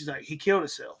mean? And Missy's like, he killed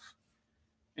himself.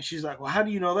 And she's like, well, how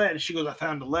do you know that? And she goes, I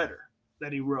found a letter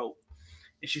that he wrote.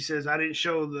 And she says, I didn't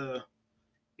show the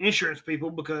insurance people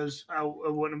because I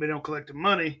wouldn't have been able to collect the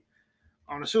money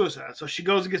on a suicide. So she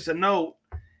goes and gets a note,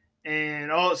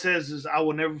 and all it says is, I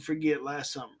will never forget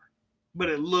last summer. But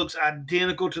it looks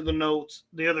identical to the notes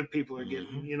the other people are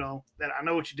getting, that I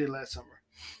know what you did last summer.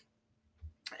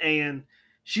 And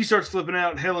she starts flipping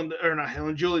out.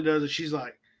 Julie does it. She's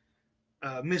like,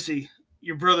 Missy,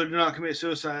 your brother did not commit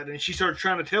suicide. And she starts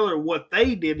trying to tell her what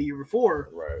they did the year before.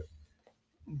 Right.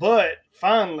 But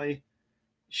finally,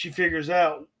 she figures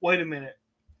out, wait a minute.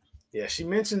 Yeah, she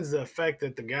mentions the fact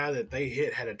that the guy that they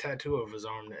hit had a tattoo of his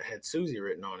arm that had Susie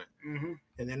written on it. Mm-hmm.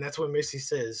 And then that's when Missy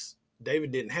says,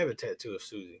 David didn't have a tattoo of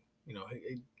Susie.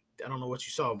 I don't know what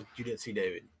you saw, but you didn't see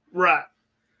David. Right.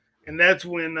 And that's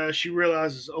when she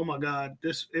realizes, oh, my God,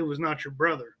 it was not your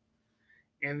brother.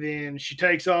 And then she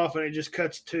takes off, and it just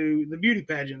cuts to the beauty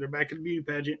pageant. They're back at the beauty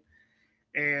pageant.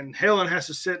 And Helen has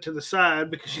to sit to the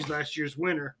side because she's last year's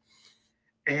winner.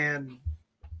 And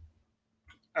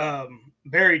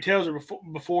Barry tells her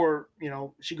before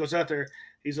she goes out there.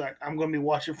 He's like, I'm going to be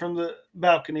watching from the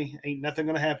balcony. Ain't nothing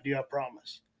going to happen to you, I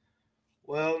promise.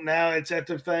 Well, now it's at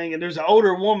the thing, and there's an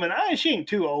older woman. She ain't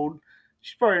too old.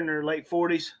 She's probably in her late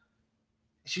 40s.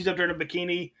 She's up there in a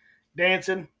bikini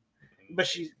dancing, but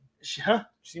she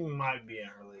might be in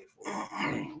her late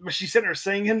 40s. But she's sitting there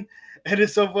singing, and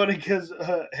it's so funny because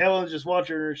Helen's just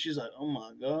watching her, and she's like, "Oh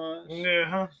my gosh!"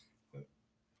 Yeah.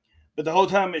 But the whole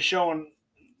time it's showing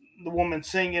the woman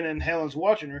singing, and Helen's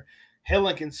watching her.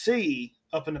 Helen can see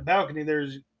up in the balcony.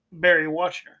 There's Barry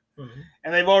watching her. Mm-hmm.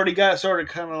 And they've already got started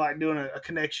kind of like doing a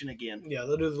connection again. Yeah,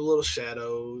 they'll do the little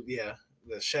shadow. Yeah,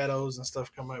 the shadows and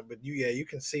stuff come out. But you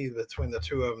can see between the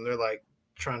two of them, they're like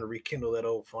trying to rekindle that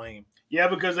old flame. Yeah,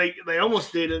 because they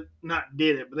almost did it. Not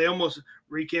did it, but they almost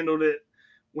rekindled it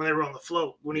when they were on the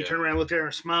float. When he turned around, looked at her,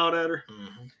 and smiled at her.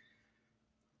 Mm-hmm.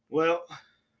 Well,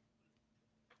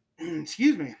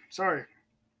 excuse me. Sorry.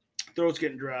 Throat's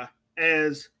getting dry.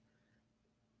 Is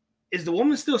the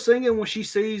woman still singing when she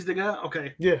sees the guy?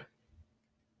 Okay. Yeah.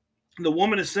 The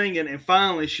woman is singing, and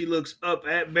finally she looks up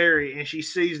at Barry, and she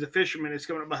sees the fisherman is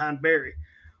coming up behind Barry.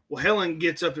 Well, Helen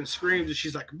gets up and screams, and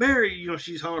she's like, Barry,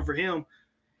 she's hollering for him.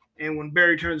 And when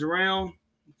Barry turns around,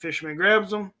 the fisherman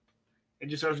grabs him and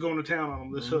just starts going to town on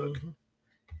him, this hook.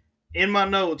 In my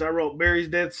notes, I wrote Barry's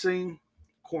death scene,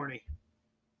 corny.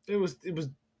 It was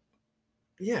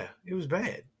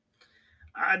bad.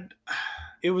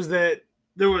 It was that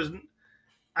the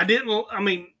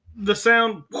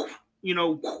sound,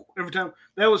 every time,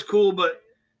 that was cool, but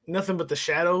nothing but the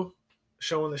shadow,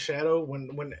 showing the shadow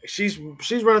when she's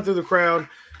running through the crowd,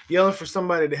 yelling for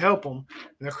somebody to help them,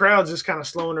 and the crowd's just kind of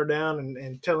slowing her down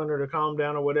and telling her to calm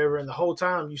down or whatever, and the whole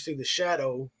time you see the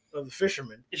shadow of the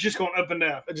fisherman. It's just going up and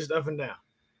down. Just up and down.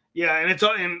 Yeah,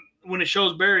 and when it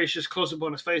shows Barry, it's just close up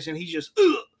on his face, and he's just,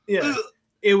 ugh, yeah. Ugh.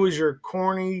 It was your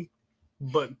corny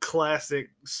but classic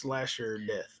slasher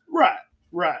death. Right.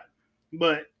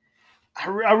 But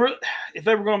if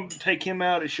they were going to take him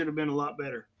out, it should have been a lot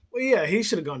better. Well, yeah, he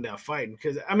should have gone down fighting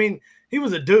because, he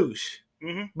was a douche,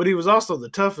 but he was also the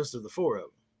toughest of the four of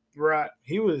them. Right.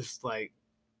 He was like,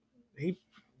 he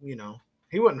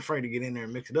wasn't afraid to get in there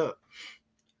and mix it up.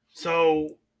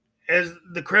 So as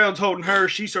the crowd's holding her,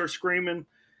 she starts screaming,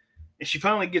 and she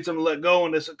finally gets him to let go,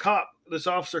 and this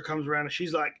officer comes around, and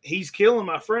she's like, he's killing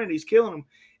my friend. He's killing him.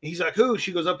 And he's like, who?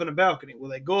 She goes, up in the balcony. Well,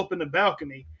 they go up in the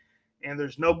balcony, and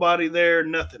there's nobody there,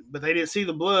 nothing. But they didn't see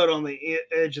the blood on the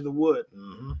edge of the wood.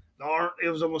 Mm-hmm. It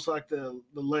was almost like the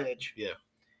ledge. Yeah.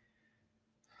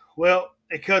 Well,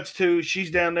 it cuts to she's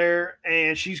down there,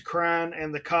 and she's crying,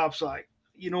 and the cop's like,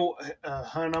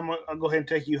 hon, I'll go ahead and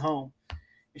take you home.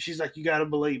 And she's like, you got to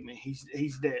believe me.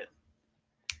 He's dead.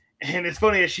 And it's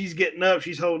funny, as she's getting up,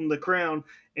 she's holding the crown,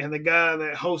 and the guy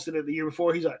that hosted it the year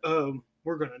before, he's like,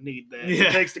 we're going to need that. Yeah.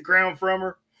 He takes the crown from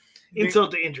her. Insult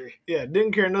to injury. Yeah,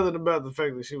 didn't care nothing about the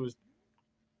fact that she was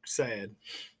sad.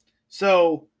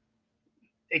 So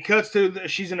it cuts to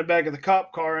she's in the back of the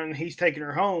cop car, and he's taking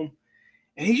her home,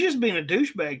 and he's just being a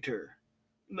douchebag to her.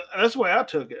 That's the way I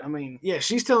took it. Yeah,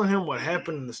 she's telling him what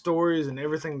happened in the stories and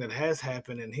everything that has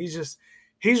happened, and he's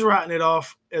writing it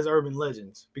off as urban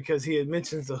legends because he had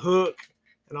mentions the hook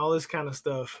and all this kind of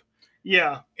stuff.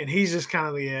 Yeah. And he's just kind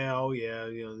of,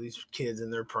 these kids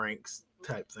and their pranks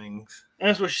type things. And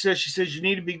that's what she says. She says, you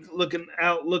need to be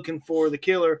looking for the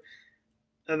killer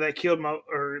that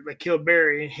killed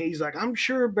Barry. And he's like, I'm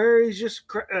sure Barry's just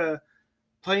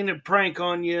playing a prank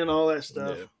on you and all that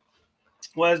stuff. Yeah.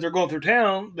 Well, as they're going through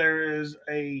town, there is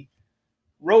a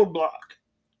roadblock.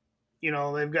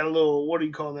 They've got a little, what do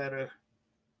you call that?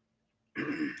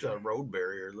 It's a road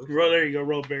barrier. There you go,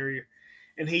 road barrier.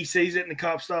 And he sees it, and the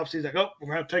cop stops. He's like, oh,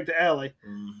 we're going to take the alley.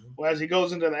 Mm-hmm. Well, as he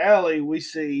goes into the alley, we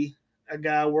see a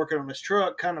guy working on his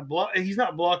truck, kind of he's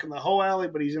not blocking the whole alley,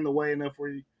 but he's in the way enough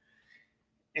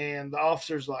and the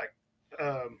officer's like,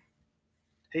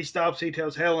 he stops, he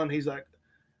tells Helen, he's like,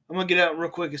 I'm going to get out real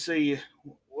quick and see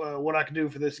what I can do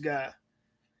for this guy.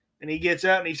 And he gets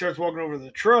out, and he starts walking over to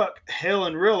the truck.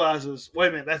 Helen realizes, wait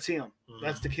a minute, that's him. Mm-hmm.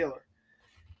 That's the killer.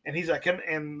 And he's like,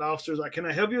 and the officer's like, can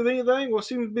I help you with anything? What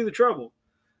seems to be the trouble?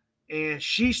 And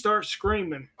she starts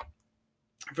screaming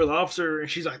for the officer, and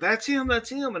she's like, that's him.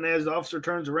 And as the officer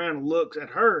turns around and looks at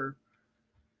her,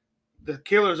 the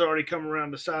killer's already come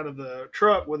around the side of the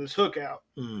truck with his hook out.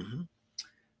 Mm-hmm.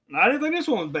 And I didn't think this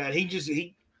one was bad. He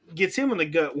gets him in the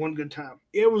gut one good time.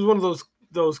 It was one of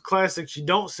those classics. You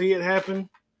don't see it happen,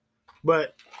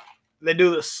 but they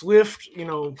do the swift,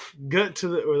 gut to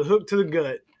the hook to the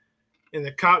gut, and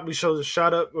the cop shows a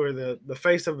shot up or the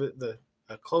face of it,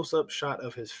 a close-up shot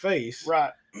of his face,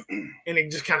 Right. and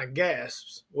it just kind of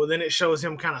gasps. Well, then it shows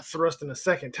him kind of thrusting a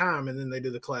second time, and then they do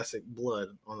the classic blood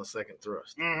on the second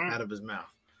thrust Mhm. out of his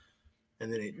mouth.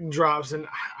 And then it drops, and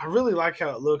I really like how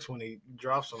it looks when he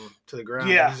drops him to the ground.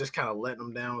 Yeah. He's just kind of letting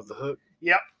him down with the hook.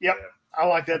 Yep. Yeah. I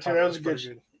like that too. thought That was a pretty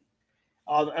good.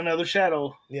 Another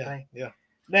shadow. Yeah, thing. yeah.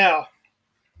 Now,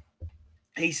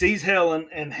 he sees Helen,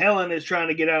 and Helen is trying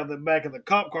to get out of the back of the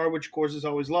cop car, which of course is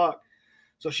always locked.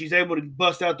 So she's able to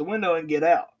bust out the window and get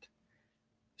out.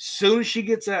 Soon as she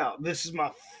gets out, this is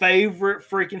my favorite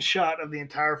freaking shot of the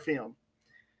entire film.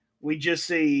 We just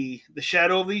see the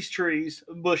shadow of these trees,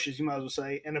 bushes, you might as well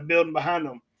say, and a building behind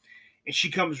them. And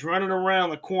she comes running around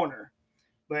the corner.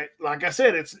 But like I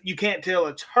said, you can't tell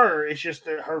it's her. It's just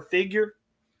her figure,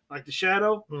 like the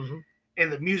shadow. Mm-hmm.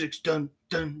 And the music's dun,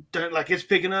 dun, dun, like it's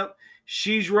picking up.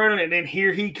 She's running, and then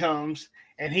here he comes,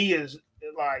 and he is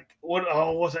like,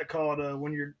 what's that called?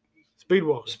 When you're speed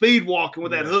walking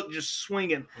with that hook just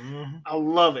swinging. Mm-hmm. I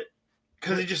love it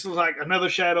because it just looks like another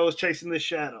shadow is chasing this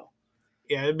shadow.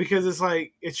 Yeah, because it's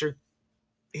like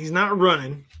he's not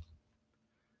running.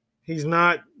 He's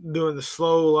not doing the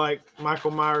slow like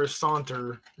Michael Myers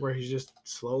saunter where he's just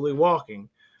slowly walking.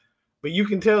 But you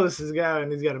can tell this is a guy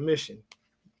and he's got a mission.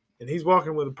 And he's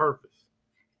walking with a purpose.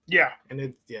 Yeah.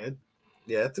 And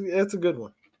that's a good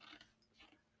one.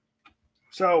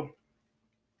 So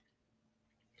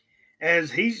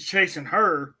as he's chasing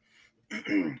her,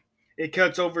 it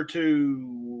cuts over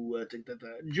to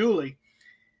Julie.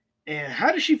 And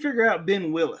how does she figure out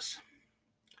Ben Willis?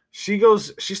 She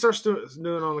starts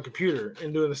doing on the computer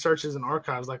and doing the searches and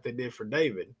archives like they did for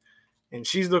David. And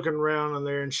she's looking around on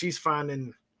there and she's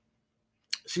finding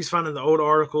the old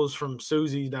articles from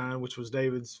Susie dying, which was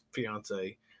David's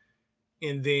fiance.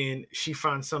 And then she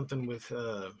finds something with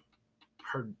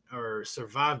her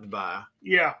survived by.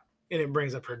 Yeah. And it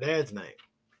brings up her dad's name.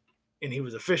 And he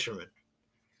was a fisherman.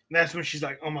 And that's when she's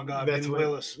like, oh my God, Ben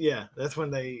Willis. Yeah. That's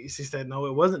when she said, no,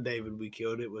 it wasn't David we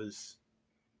killed. It was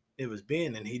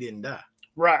Ben, and he didn't die.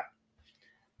 Right.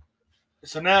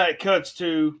 So now it cuts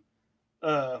to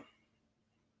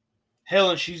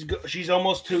Helen. She's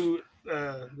almost to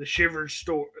the Shivers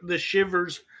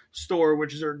store,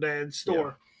 which is her dad's store.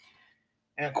 Yeah.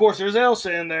 And of course, there's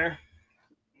Elsa in there.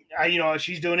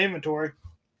 She's doing inventory,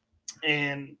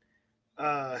 and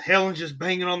Helen's just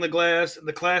banging on the glass.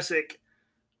 The classic.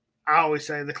 I always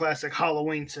say the classic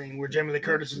Halloween scene where Jamie Lee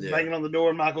Curtis is banging on the door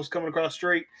and Michael's coming across the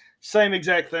street. Same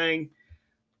exact thing.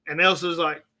 And Elsa's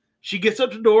like, she gets up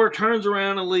to the door, turns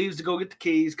around and leaves to go get the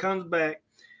keys, comes back.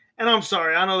 And I'm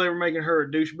sorry, I know they were making her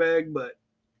a douchebag, but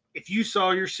if you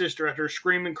saw your sister out there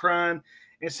screaming, crying,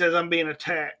 and says, I'm being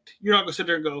attacked, you're not going to sit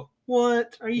there and go,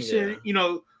 what? Are you serious?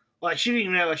 Like she didn't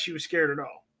even act like she was scared at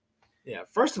all. Yeah,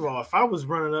 first of all, if I was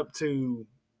running up to,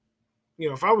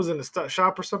 if I was in a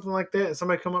shop or something like that and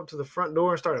somebody come up to the front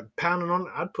door and started pounding on it,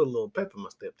 I'd put a little pep in my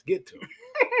step to get to them.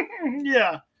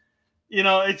 Yeah.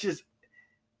 It's just,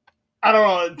 I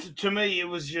don't know. To me, it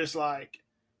was just like,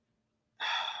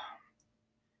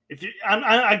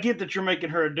 I get that you're making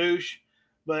her a douche,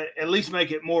 but at least make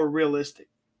it more realistic.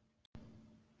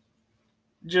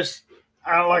 Just,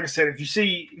 like I said, if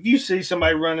you see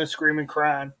somebody running, screaming,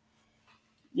 crying,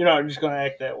 you're not just going to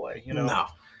act that way, No.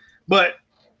 But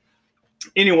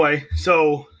anyway,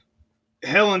 so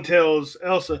Helen tells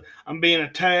Elsa, I'm being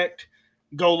attacked.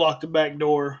 Go lock the back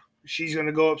door. She's going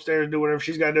to go upstairs and do whatever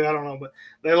she's got to do. I don't know. But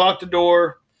they lock the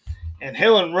door, and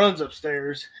Helen runs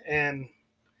upstairs, and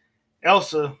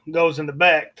Elsa goes in the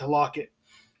back to lock it.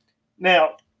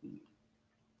 Now,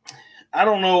 I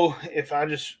don't know if I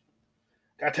just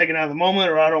got taken out of the moment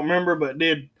or I don't remember, but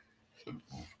did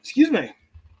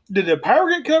the power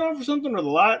get cut off or something, or the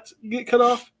lights get cut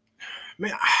off?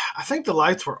 Man, I think the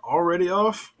lights were already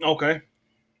off. Okay.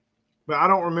 But I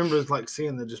don't remember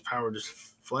seeing the power just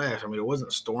flash. I mean, it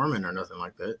wasn't storming or nothing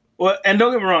like that. Well, and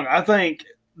don't get me wrong, I think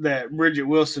that Bridget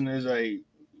Wilson is a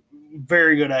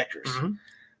very good actress. Mm-hmm.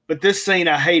 But this scene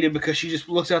I hated because she just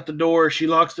looks out the door, she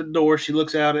locks the door, she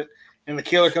looks out it, and the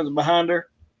killer comes behind her.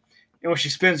 And when she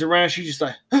spins around, she's just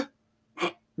like, huh.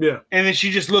 Yeah. And then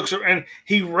she just looks, and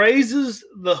he raises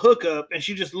the hook up, and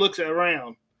she just looks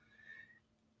around.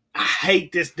 I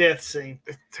hate this death scene.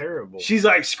 It's terrible. She's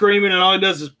like screaming, and all he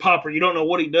does is pop her. You don't know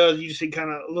what he does. You just see kind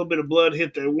of a little bit of blood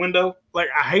hit the window. Like,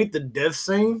 I hate the death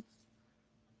scene,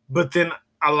 but then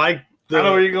I like I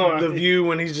know where you're going. The view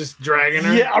when he's just dragging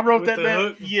her. Yeah, I wrote that down.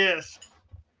 Hook. Yes.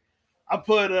 I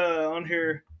put on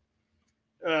here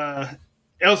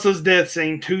Elsa's death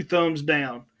scene, 2 thumbs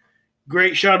down.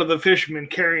 Great shot of the fisherman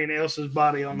carrying Elsa's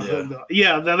body on the hook.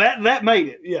 Yeah, that made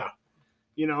it. Yeah.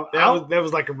 You know, that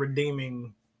was like a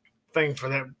redeeming thing for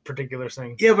that particular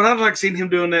scene. Yeah, but I'd like seeing him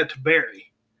doing that to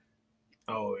Barry.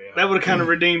 Oh yeah. That would have kind of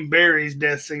redeemed Barry's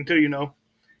death scene too, you know.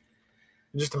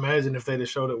 Just imagine if they'd have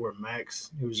showed it where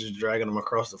Max, he was just dragging him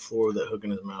across the floor with that hook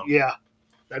in his mouth. Yeah,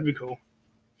 that'd be cool.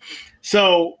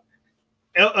 So,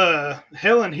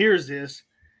 Helen hears this,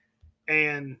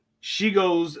 and she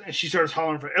goes and she starts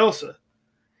hollering for Elsa.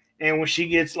 And when she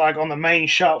gets like on the main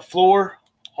shop floor,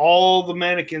 all the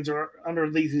mannequins are under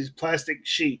these plastic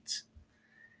sheets.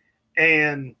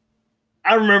 And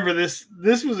I remember this.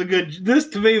 This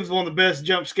to me was one of the best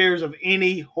jump scares of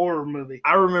any horror movie.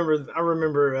 I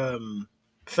remember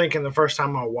thinking the first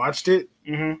time I watched it,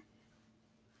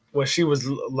 when she was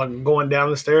like going down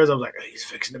the stairs, I was like, he's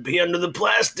fixing to be under the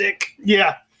plastic.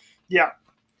 Yeah.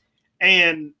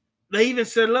 And they even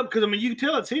set it up because, I mean, you can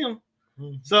tell it's him.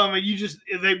 So, I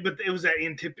mean, but it was that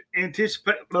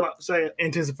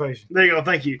Anticipation. There you go.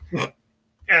 Thank you.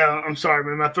 I'm sorry,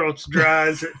 man. My throat's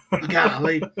dry.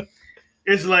 Golly.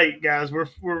 It's late, guys. We're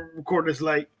recording this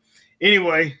late.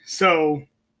 Anyway, so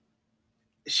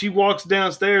she walks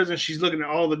downstairs and she's looking at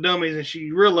all the dummies and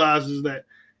she realizes that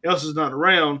Elsa's not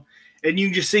around. And you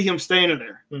can just see him standing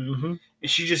there. Mm-hmm.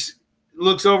 And she just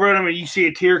looks over at him and you see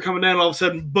a tear coming down. All of a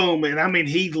sudden, boom. And I mean,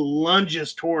 he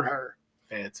lunges toward her.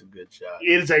 That's a good shot.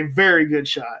 It is a very good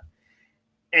shot.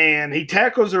 And he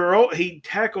tackles her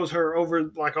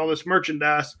over like all this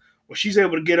merchandise. Well, she's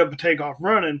able to get up and take off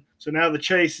running. So now the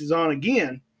chase is on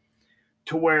again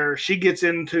to where she gets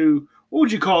into, what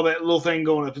would you call that little thing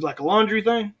going up? It's like a laundry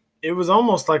thing? It was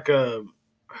almost like a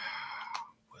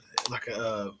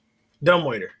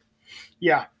dumbwaiter.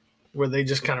 Yeah. Where they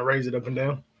just kind of raise it up and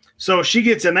down. So she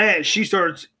gets in that. She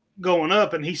starts going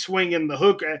up and he's swinging the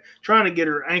hook at, trying to get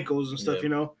her ankles and stuff, you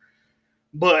know.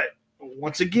 But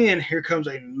once again, here comes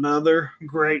another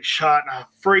great shot. And I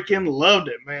freaking loved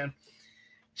it, man.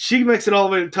 She makes it all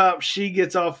the way to the top. She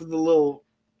gets off of the little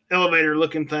elevator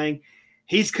looking thing.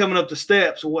 He's coming up the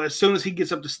steps. Well, as soon as he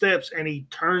gets up the steps and he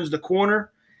turns the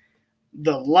corner,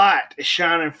 the light is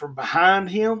shining from behind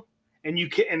him. And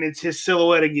it's his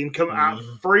silhouette again. I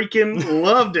freaking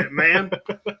loved it, man.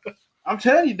 I'm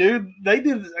telling you, dude, they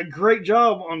did a great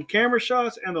job on camera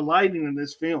shots and the lighting in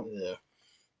this film. Yeah.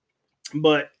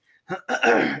 But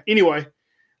anyway,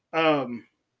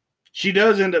 she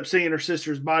does end up seeing her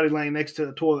sister's body laying next to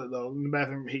the toilet, though, in the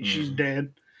bathroom. She's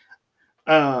dead.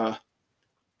 And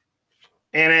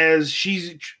as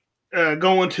she's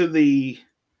going to the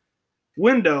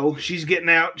window, she's getting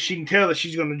out. She can tell that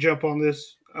she's going to jump on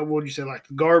this, what would you say, like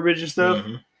the garbage and stuff.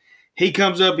 Mm-hmm. He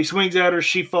comes up, he swings at her,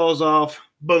 she falls off.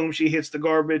 Boom, she hits the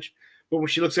garbage. But when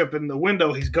she looks up in the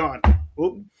window, he's gone.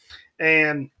 Whoop.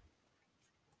 And,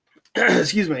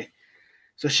 excuse me.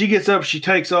 So she gets up, she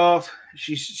takes off.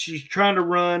 She's trying to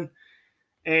run,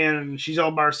 and she's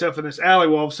all by herself in this alley.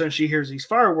 Well, all of a sudden, she hears these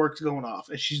fireworks going off.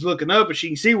 And she's looking up, and she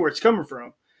can see where it's coming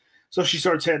from. So she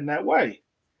starts heading that way.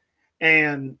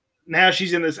 And now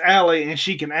she's in this alley, and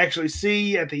she can actually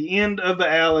see at the end of the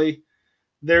alley,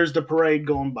 there's the parade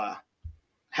going by.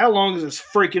 How long is this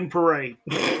freaking parade?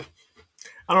 I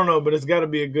don't know, but it's got to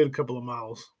be a good couple of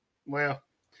miles. Well,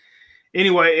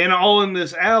 anyway, and all in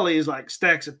this alley is like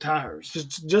stacks of tires.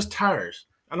 Just tires.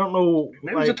 I don't know.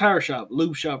 Maybe it's a tire shop,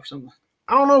 lube shop or something.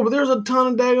 I don't know, but there's a ton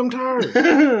of daggum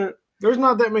tires. There's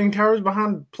not that many tires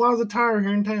behind Plaza Tire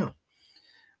here in town.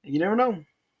 You never know.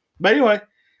 But anyway,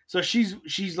 so she's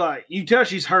like, you tell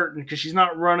she's hurting because she's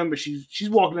not running, but she's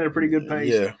walking at a pretty good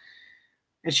pace. Yeah.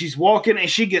 And she's walking, and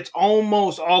she gets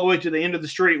almost all the way to the end of the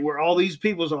street where all these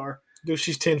peoples are. Dude,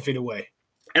 she's 10 feet away.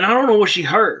 And I don't know what she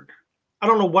heard. I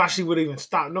don't know why she would even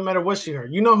stop, no matter what she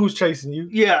heard. You know who's chasing you.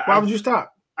 Yeah. Why would you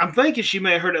stop? I'm thinking she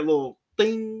may have heard that little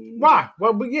thing. Why?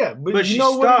 Well, but you she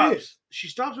know stops. what it is. She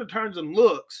stops and turns and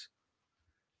looks.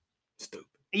 Stupid.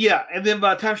 Yeah, and then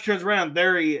by the time she turns around,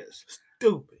 there he is.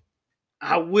 Stupid.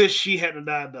 I wish she hadn't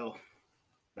died, though.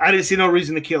 I didn't see no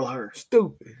reason to kill her.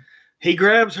 Stupid. He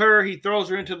grabs her. He throws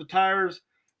her into the tires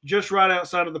just right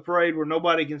outside of the parade where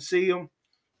nobody can see him.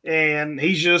 And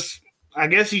I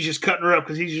guess he's just cutting her up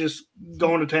because he's just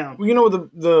going to town. Well, you know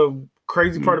what the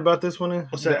crazy part about this one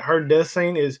is? What's that? Her death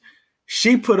scene is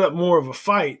she put up more of a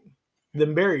fight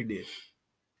than Barry did.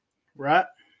 Right?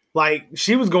 Like,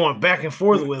 she was going back and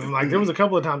forth with him. Like, there was a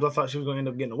couple of times I thought she was going to end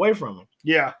up getting away from him.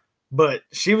 Yeah. But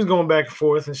she was going back and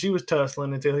forth, and she was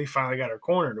tussling until he finally got her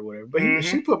cornered or whatever. But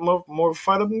she put more of a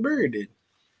fight up than Barry did.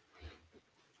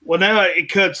 Well, now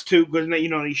it cuts to, because, you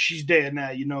know, she's dead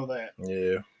now. You know that.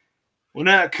 Yeah. Well,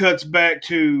 now it cuts back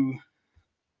to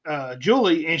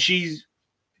Julie, and she's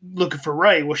looking for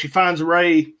Ray. Well, she finds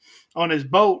Ray on his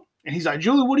boat, and he's like,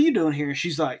 Julie, what are you doing here? And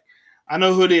she's like, I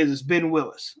know who it is. It's Ben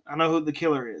Willis. I know who the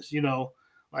killer is, you know.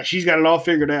 Like, she's got it all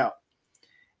figured out.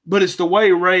 But it's the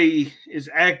way Ray is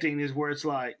acting is where it's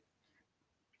like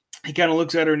he kind of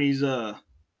looks at her and he's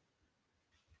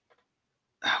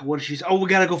what is she say? Oh, we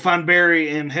gotta go find Barry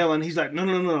and Helen. He's like,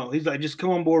 no. He's like, just come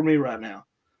on board with me right now.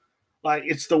 Like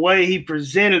it's the way he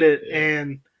presented it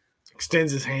and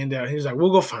extends his hand out. He's like,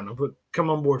 we'll go find him, but come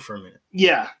on board for a minute.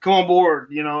 Yeah, come on board,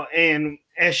 you know. And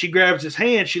as she grabs his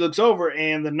hand, she looks over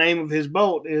and the name of his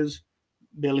boat is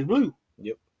Billy Blue.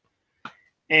 Yep.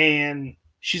 And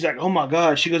she's like, oh my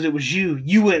God. She goes, it was you.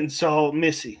 You went and saw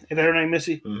Missy. Is that her name,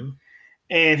 Missy? Mm-hmm.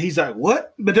 And he's like,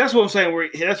 what? But that's what I'm saying.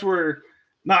 That's where,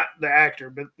 not the actor,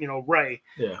 but, you know, Ray.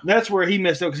 Yeah. That's where he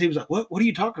messed up because he was like, what are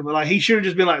you talking about? Like, he should have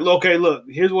just been like, okay, look,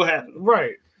 here's what happened.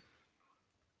 Right.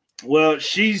 Well,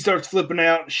 she starts flipping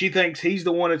out. She thinks he's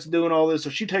the one that's doing all this,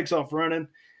 so she takes off running.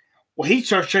 Well, he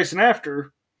starts chasing after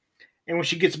her, and when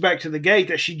she gets back to the gate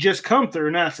that she just come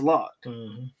through, now it's locked.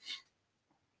 Mm-hmm.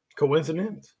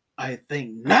 Coincidence? I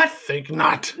think not. Think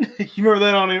not. You remember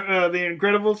that on The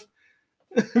Incredibles?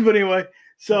 But anyway,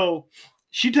 so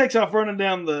she takes off running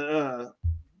down the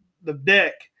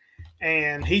deck,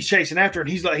 and he's chasing after her, and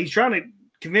he's trying to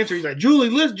convince her. He's like, Julie,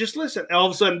 listen, just listen. And all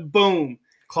of a sudden, boom.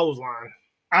 Clothesline.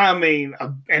 I mean,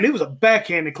 and it was a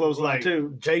backhanded clothesline Like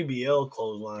too. JBL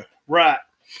clothesline. Right.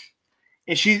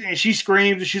 And she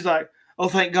screams and she's like, "Oh,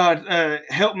 thank God!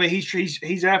 Help me!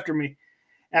 He's after me!"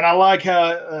 And I like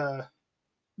how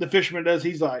the fisherman does.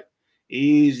 He's like,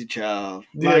 "Easy, child."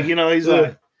 Yeah. Like, you know, he's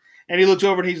like, and he looks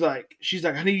over and he's like, she's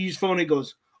like, "I need to use phone." He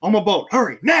goes, "On my boat,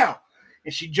 hurry now!"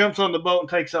 And she jumps on the boat and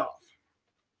takes off.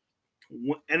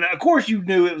 And of course, you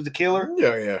knew it was the killer.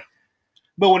 Yeah.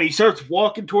 But when he starts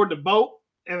walking toward the boat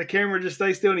and the camera just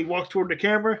stays still and he walks toward the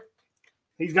camera,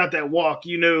 he's got that walk.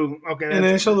 You knew, okay. And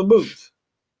then show the boots.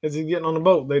 As he's getting on the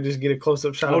boat, they just get a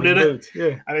close-up shot of the boots.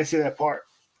 Yeah. I didn't see that part.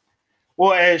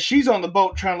 Well, as she's on the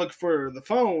boat trying to look for the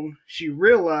phone, she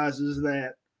realizes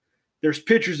that there's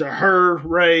pictures of her,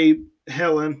 Ray,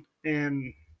 Helen,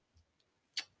 and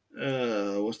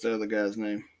what's the other guy's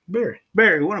name? Barry.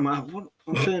 What am I'm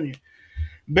telling you.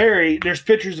 Barry, there's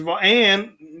pictures of,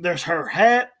 and there's her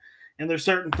hat, and there's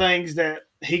certain things that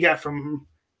he got from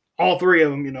all three of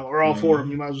them, you know, or all four of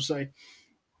them, you might as well say.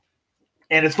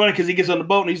 And it's funny because he gets on the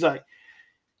boat and he's like,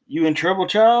 "You in trouble,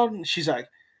 child?" And she's like,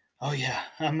 "Oh yeah,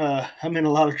 I'm in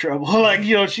a lot of trouble." Like,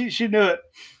 you know, she knew it.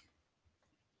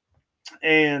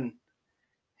 And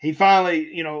he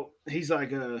finally, you know, he's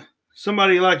like,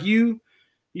 "Somebody like you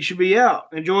should be out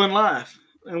enjoying life."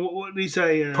 And what did he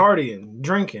say? Partying,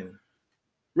 drinking,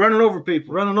 running over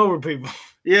people.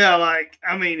 Yeah, like,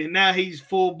 I mean, and now he's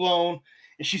full blown.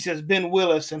 And she says, "Ben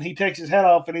Willis," and he takes his hat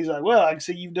off and he's like, "Well, I can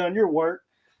see you've done your work."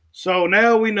 So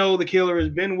now we know the killer is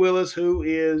Ben Willis, who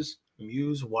is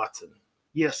Muse Watson.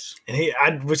 Yes.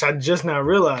 And which I just now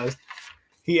realized,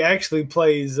 he actually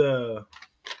plays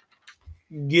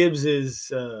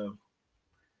Gibbs's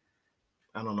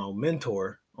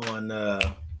mentor on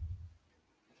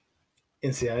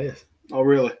NCIS. Oh,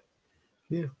 really?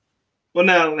 Yeah. Well,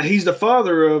 now he's the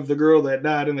father of the girl that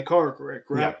died in the car, correct?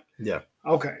 Right? Yeah.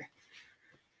 Okay.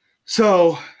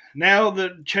 So now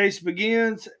the chase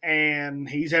begins, and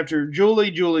he's after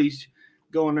Julie. Julie's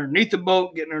going underneath the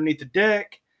boat, getting underneath the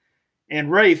deck,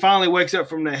 and Ray finally wakes up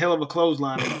from the hell of a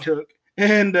clothesline he took,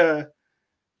 and the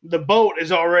boat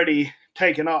is already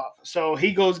taken off. So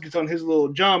he gets on his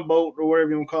little John boat or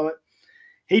whatever you want to call it.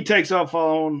 He takes off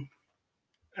following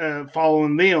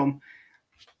them.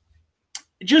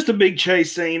 Just a big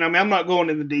chase scene. I mean, I'm not going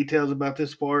into details about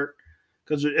this part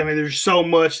because, I mean, there's so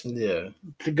much to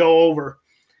go over.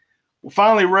 Well,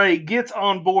 finally, Ray gets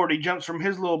on board. He jumps from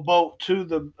his little boat to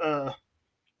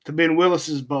to Ben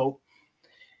Willis's boat.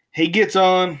 He gets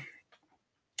on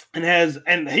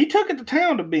and he took it to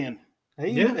town to Ben.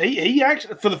 He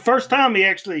actually, for the first time, he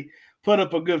actually put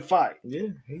up a good fight. Yeah,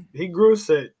 he grew a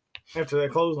set after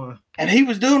that clothesline. And he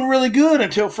was doing really good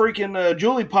until freaking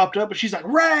Julie popped up and she's like,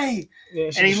 "Ray!"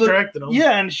 Yeah, she distracted him.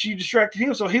 Yeah, and she distracted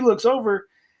him. So he looks over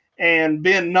and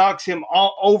Ben knocks him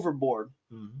all overboard.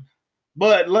 Mm-hmm.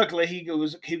 But luckily he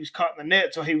was caught in the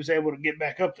net, so he was able to get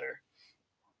back up there.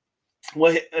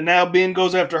 Well, now Ben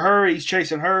goes after her. He's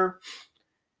chasing her.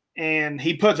 And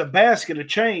he puts a basket of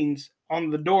chains on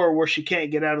the door where she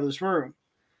can't get out of this room.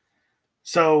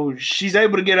 So she's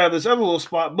able to get out of this other little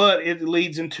spot, but it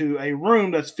leads into a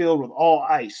room that's filled with all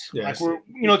ice. Yeah,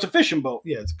 it's a fishing boat.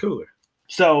 Yeah, it's a cooler.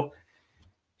 So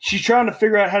she's trying to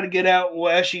figure out how to get out.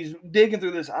 Well, as she's digging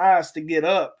through this ice to get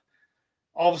up,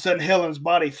 all of a sudden Helen's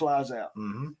body flies out.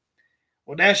 Mm-hmm.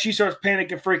 Well, now she starts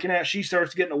panicking, freaking out. She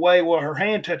starts getting away. Well, her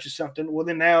hand touches something. Well,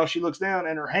 then now she looks down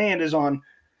and her hand is on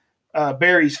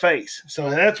Barry's face. So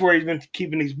that's where he's been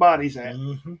keeping these bodies at.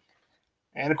 Mm-hmm.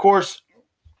 And of course,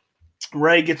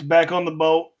 Ray gets back on the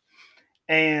boat,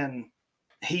 and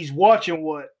he's watching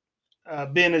what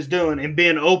Ben is doing, and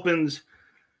Ben opens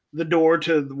the door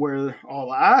to where all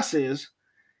the ice is,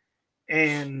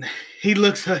 and he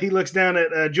looks down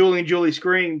at Julie, and Julie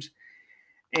screams,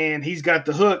 and he's got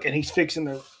the hook, and he's fixing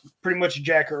to pretty much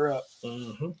jack her up.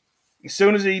 Mm-hmm. As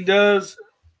soon as he does,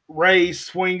 Ray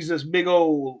swings this big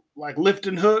old like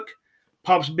lifting hook,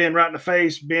 pops Ben right in the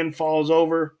face. Ben falls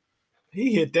over.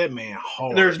 He hit that man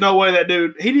hard. There's no way that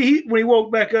dude. He when he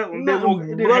woke back up, when Ben woke,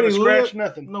 he didn't have a scratch,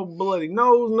 nothing. No bloody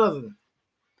nose, nothing.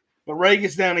 But Ray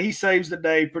gets down and he saves the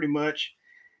day pretty much.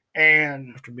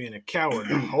 And After being a coward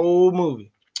the whole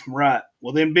movie. right.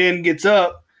 Well, then Ben gets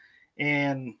up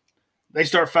and they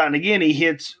start fighting again. He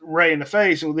hits Ray in the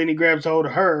face, and then he grabs hold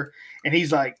of her, and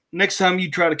he's like, "Next time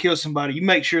you try to kill somebody, you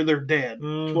make sure they're dead."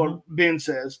 That's what Ben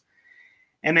says.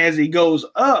 And as he goes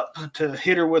up to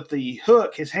hit her with the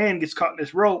hook, his hand gets caught in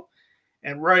this rope,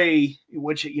 and Ray,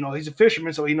 which, you know, he's a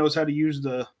fisherman, so he knows how to use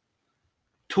the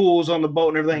tools on the boat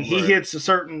and everything. Right. He hits a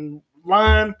certain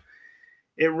line.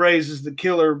 It raises the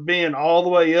killer Ben all the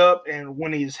way up, and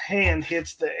when his hand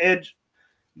hits the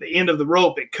end of the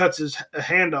rope, it cuts his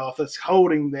hand off that's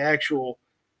holding the actual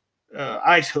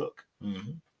ice hook.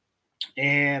 Mm-hmm.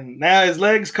 And now his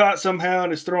leg's caught somehow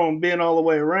and is throwing Ben all the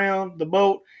way around the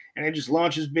boat, and it just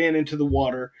launches Ben into the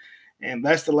water. And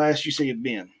that's the last you see of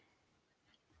Ben.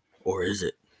 Or is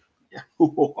it? Yeah.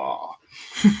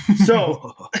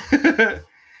 So,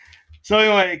 so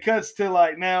anyway, it cuts to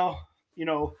like now, you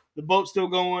know, the boat's still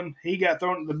going. He got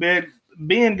thrown in the bed.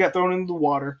 Ben got thrown into the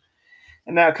water.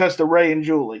 And now it cuts to Ray and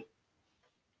Julie.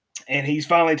 And he's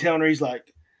finally telling her, he's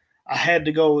like, I had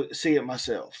to go see it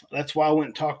myself. That's why I went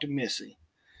and talked to Missy.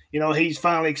 You know, he's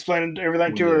finally explaining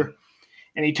everything to her.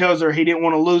 And he tells her he didn't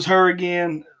want to lose her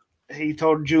again. He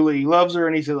told Julie he loves her.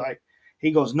 And he said, like,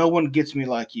 he goes, no one gets me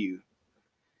like you.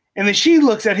 And then she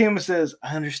looks at him and says,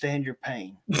 I understand your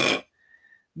pain.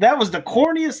 That was the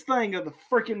corniest thing of the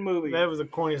freaking movie. That was the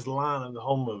corniest line of the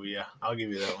whole movie. Yeah, I'll give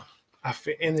you that one.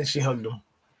 And then she hugged him.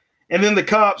 And then the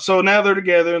cops, so now they're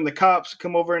together, and the cops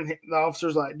come over, and the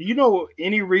officer's like, do you know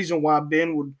any reason why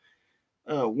Ben would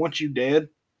want you dead?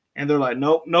 And they're like,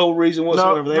 nope, no reason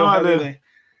whatsoever. They don't have anything.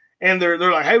 And they're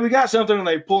like, hey, we got something, and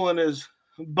they pulling his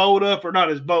boat up, or not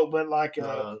his boat, but like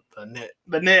the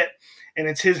net, and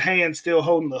it's his hand still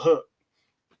holding the hook.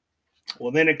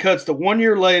 Well, then it cuts to 1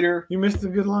 year later. You missed a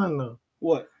good line, though.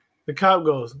 What? The cop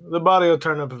goes, the body will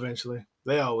turn up eventually.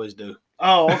 They always do.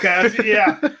 Oh, okay.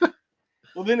 Yeah.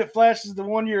 Well, then it flashes to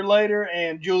 1 year later,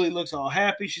 and Julie looks all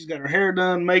happy. She's got her hair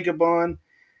done, makeup on,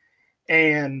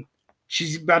 and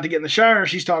she's about to get in the shower, and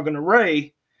she's talking to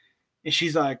Ray, and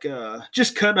she's like,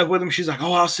 just cutting up with him. She's like,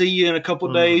 oh, I'll see you in a couple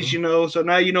of days, you know. So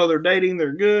now you know they're dating,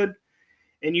 they're good,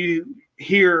 and you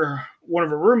hear one of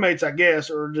her roommates, I guess,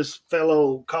 or just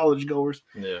fellow college goers.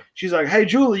 Yeah. She's like, hey,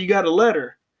 Julie, you got a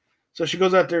letter. So she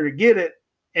goes out there to get it,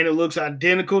 and it looks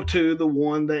identical to the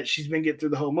one that she's been getting through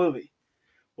the whole movie.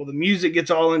 Well, the music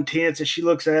gets all intense, and she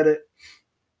looks at it.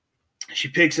 She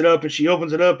picks it up, and she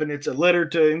opens it up, and it's a letter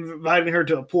inviting her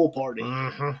to a pool party.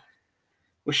 Mm-hmm.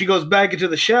 Well, she goes back into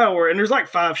the shower, and there's like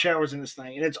 5 showers in this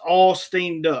thing, and it's all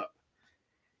steamed up.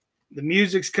 The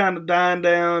music's kind of dying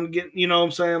down, you know what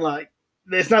I'm saying? Like,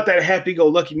 it's not that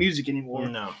happy-go-lucky music anymore.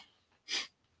 No.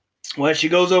 Well, as she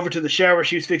goes over to the shower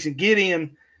she was fixing to get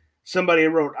in, somebody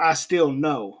wrote, I still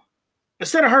know.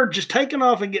 Instead of her just taking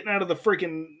off and getting out of the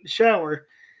freaking shower,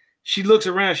 she looks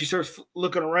around. She starts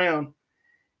looking around,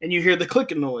 and you hear the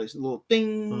clicking noise, the little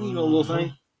ding, you know, little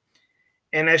thing.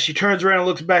 And as she turns around and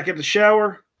looks back at the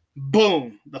shower,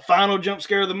 boom, the final jump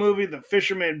scare of the movie, the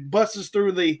fisherman busts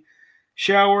through the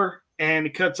shower, and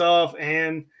it cuts off,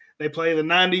 and they play the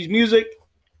 90s music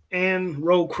and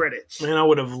roll credits. Man, I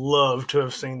would have loved to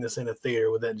have seen this in a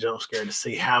theater with that jump scare to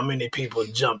see how many people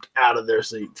jumped out of their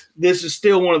seats. This is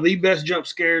still one of the best jump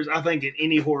scares, I think, in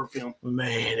any horror film.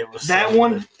 Man, it was that so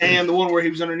one good. And the one where he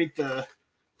was underneath the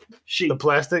sheet. The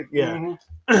plastic? Yeah.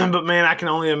 Mm-hmm. But, man, I can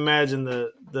only imagine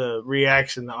the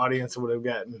reaction the audience would have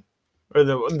gotten, or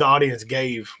the audience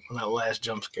gave on that last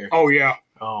jump scare. Oh, yeah.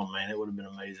 Oh, man, it would have been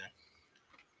amazing.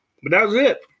 But that was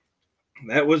it.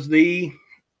 That was the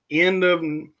end of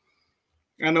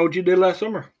I Know What You Did Last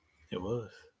Summer. It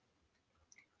was.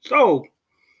 So,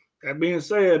 that being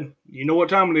said, you know what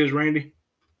time it is, Randy.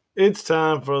 It's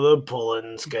time for the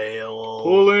pulling scale.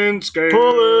 Pulling scale.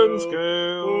 Pulling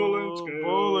scale. Pulling scale.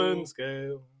 Pulling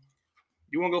scale.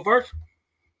 You want to go first?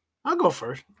 I'll go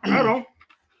first. I don't.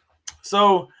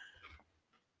 So,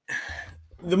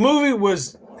 the movie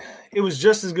was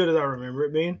just as good as I remember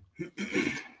it being.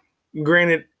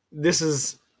 Granted, this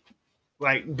is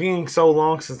like being so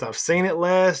long since I've seen it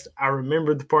last, I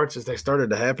remembered the parts as they started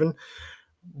to happen.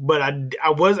 But I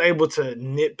was able to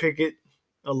nitpick it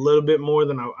a little bit more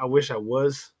than I wish I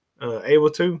was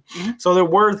able to. Mhm. So there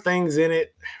were things in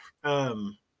it.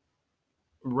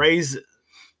 Ray's,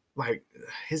 like,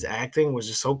 his acting was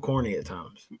just so corny at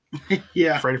times.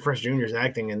 Yeah. Freddie Prinze Jr.'s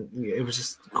acting, and it was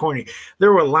just corny.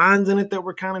 There were lines in it that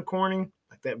were kind of corny,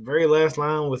 like that very last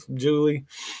line with Julie.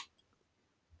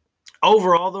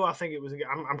 Overall, though, I think it was.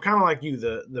 I'm kind of like you.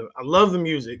 I love the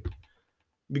music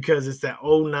because it's that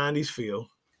old '90s feel.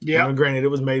 Yeah. I mean, granted, it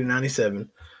was made in '97,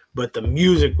 but the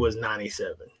music was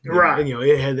 '97. Right. You know,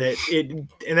 it had that.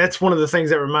 And that's one of the things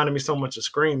that reminded me so much of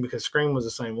Scream, because Scream was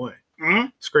the same way. Mm-hmm.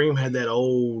 Scream had that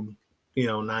old,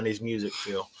 '90s music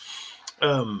feel.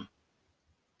 I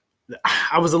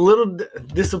was a little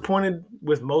disappointed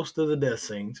with most of the death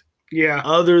scenes, Yeah.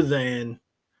 other than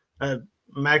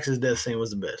Max's death scene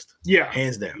was the best, Yeah.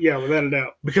 hands down. Yeah, without a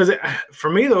doubt. Because for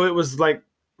me, though, it was like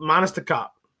minus the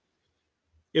cop.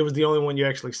 It was the only one you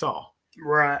actually saw.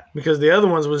 Right. Because the other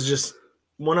ones was just,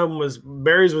 one of them was,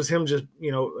 Barry's was him just,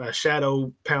 a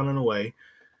shadow pounding away.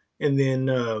 And then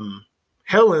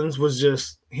Helen's was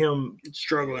just him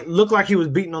Struggling. looked like he was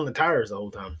beating on the tires the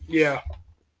whole time. Yeah.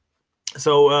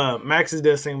 So Max's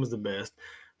death scene was the best.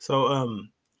 So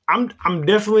I'm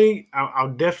definitely,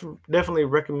 I'll definitely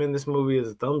recommend this movie as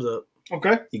a thumbs up.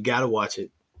 Okay. You got to watch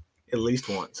it at least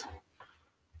once.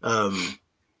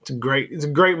 It's a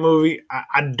great movie.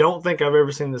 I don't think I've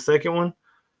ever seen the second one,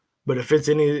 but if it's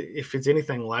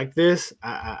anything like this,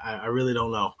 I really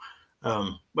don't know.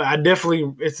 But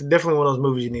it's definitely one of those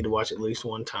movies you need to watch at least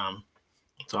one time.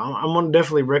 So I'm gonna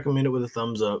definitely recommend it with a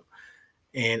thumbs up,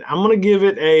 and I'm gonna give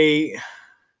it a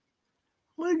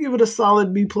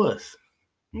solid B+.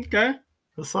 Okay.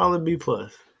 A solid B+.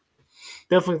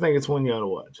 Definitely think it's one you ought to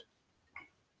watch.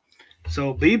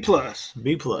 So B+.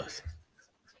 B+.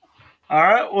 All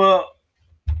right. Well,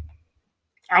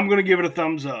 I'm going to give it a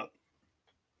thumbs up.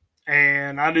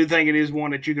 And I do think it is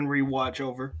one that you can rewatch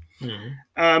over.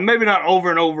 Mm-hmm. Maybe not over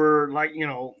and over, like,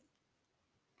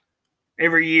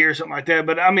 every year or something like that.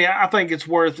 But, I mean, I think it's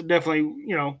worth definitely,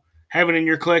 having in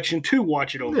your collection to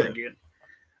watch it over again.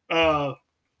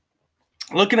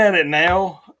 Looking at it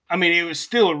now, I mean, it was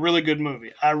still a really good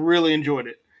movie. I really enjoyed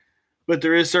it. But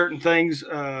there is certain things.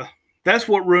 That's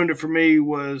what ruined it for me,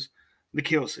 was the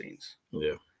kill scenes.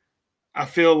 Yeah. I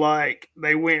feel like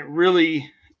they went really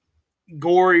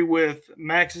gory with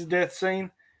Max's death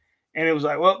scene, and it was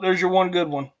like, well, there's your one good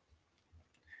one.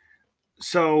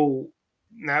 So,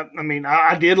 now, I mean,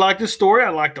 I did like the story. I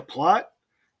liked the plot.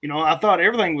 I thought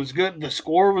everything was good. The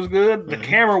score was good. The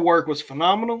camera work was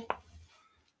phenomenal.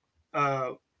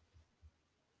 And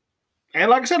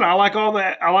like I said, I liked all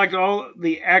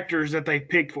the actors that they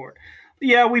picked for it.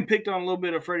 Yeah, we picked on a little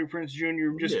bit of Freddie Prinze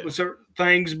Jr. just with certain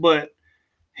things, but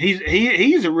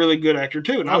he's a really good actor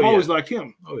too, and I've always liked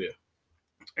him. Oh yeah,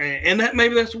 and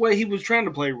that's the way he was trying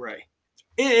to play Ray.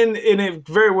 And it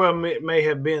very well may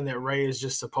have been that Ray is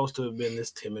just supposed to have been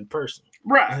this timid person,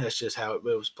 right? And that's just how it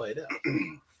was played out.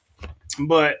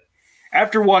 But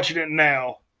after watching it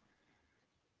now,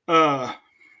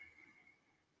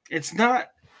 it's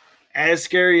not as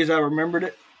scary as I remembered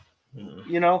it.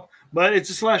 But it's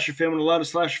a slasher film, and a lot of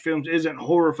slasher films isn't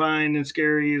horrifying and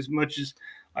scary as much as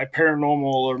like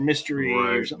paranormal or mystery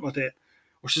or something like that,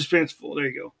 or suspenseful. There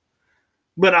you go.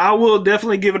 But I will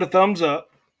definitely give it a thumbs up.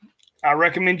 I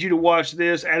recommend you to watch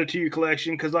this, add it to your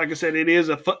collection, because, like I said,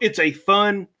 it's a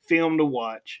fun film to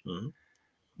watch. Mm-hmm.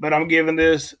 But I'm giving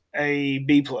this a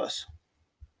B+.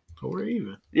 Or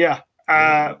even. Yeah.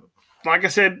 Like I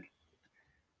said,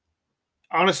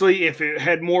 honestly, if it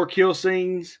had more kill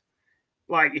scenes,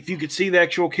 like if you could see the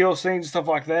actual kill scenes and stuff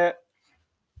like that,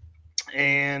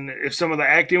 and if some of the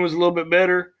acting was a little bit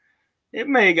better, it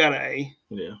may have got an A.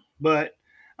 Yeah. But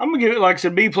I'm going to give it, like I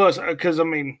said, B+, because, I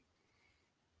mean,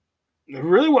 there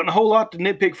really wasn't a whole lot to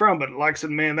nitpick from, but like I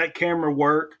said, man, that camera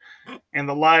work and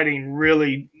the lighting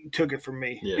really took it from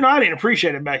me. Yeah. I didn't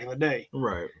appreciate it back in the day.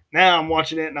 Right. Now I'm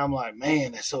watching it and I'm like,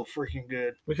 man, that's so freaking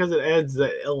good. Because it adds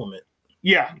that element.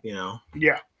 Yeah.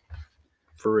 Yeah.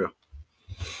 For real.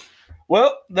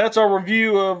 Well, that's our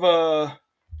review of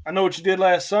I Know What You Did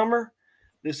Last Summer.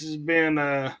 This has been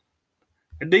a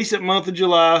decent month of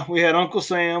July. We had Uncle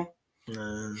Sam.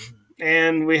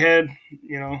 And we had,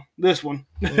 this one.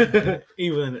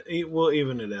 We'll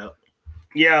even it out.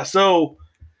 Yeah, so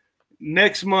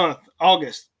next month,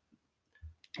 August,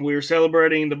 we're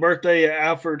celebrating the birthday of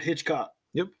Alfred Hitchcock.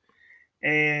 Yep.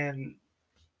 And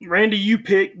Randy, you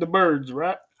picked The Birds,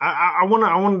 right? I want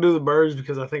to do The Birds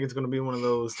because I think it's going to be one of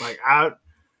those, like, I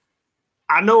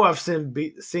I know I've seen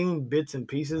bits and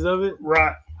pieces of it.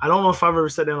 Right. I don't know if I've ever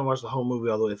sat down and watched the whole movie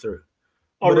all the way through.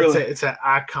 Oh, But really? It's an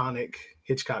iconic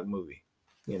Hitchcock movie,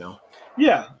 you know.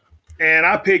 Yeah. And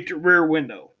I picked Rear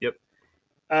Window. Yep.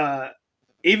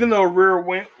 Even though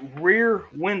Rear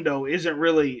Window isn't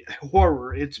really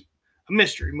horror, it's a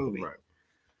mystery movie. Right.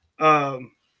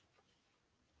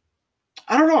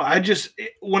 I don't know.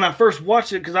 When I first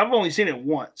watched it, because I've only seen it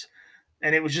once,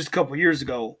 and it was just a couple years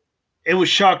ago, it was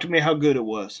shocked to me how good it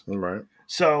was. Right.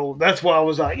 So that's why I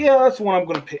was like, yeah, that's the one I'm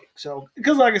going to pick. So,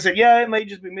 because like I said, yeah, it may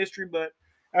just be mystery, but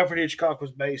Alfred Hitchcock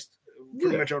was based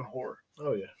pretty much on horror.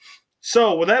 Oh, yeah.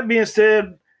 So, with that being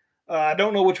said, I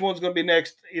don't know which one's going to be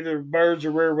next, either Birds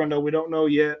or Rear Window. We don't know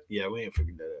yet. Yeah, we ain't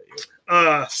figured that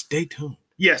out yet. Stay tuned.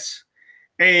 Yes.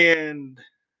 And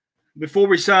before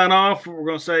we sign off, we're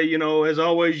going to say, as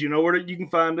always, where you can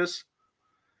find us.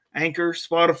 Anchor,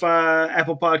 Spotify,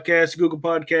 Apple Podcasts, Google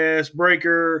Podcasts,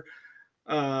 Breaker,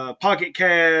 Pocket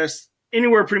Cast,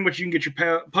 anywhere pretty much you can get your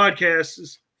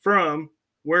podcasts from.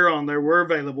 We're on there. We're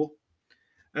available.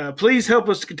 Please help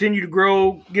us continue to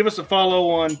grow. Give us a follow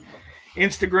on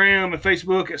Instagram and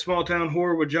Facebook at Small Town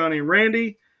Horror with Johnny and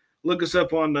Randy. Look us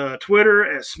up on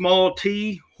Twitter at Small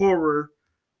T Horror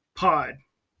Pod.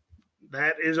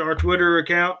 That is our Twitter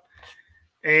account.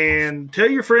 And tell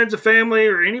your friends and family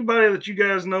or anybody that you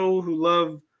guys know who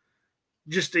love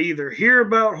just to either hear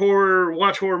about horror,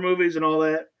 watch horror movies and all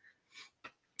that.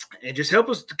 And just help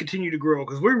us to continue to grow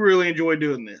because we really enjoy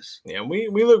doing this. Yeah, we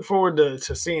look forward to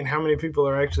seeing how many people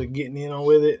are actually getting in on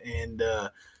with it. And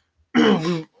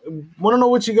we want to know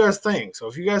what you guys think. So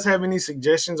if you guys have any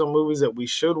suggestions on movies that we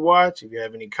should watch, if you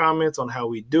have any comments on how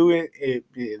we do it,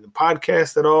 the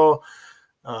podcast at all,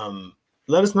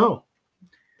 let us know.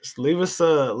 Just leave us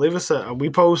we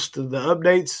post the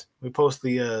updates. We post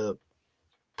the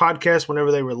podcast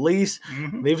whenever they release.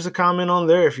 Mm-hmm. Leave us a comment on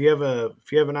there. If you have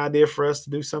an idea for us to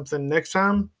do something next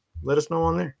time, let us know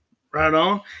on there. Right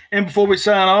on. And before we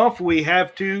sign off, we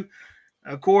have to,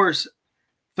 of course,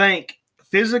 thank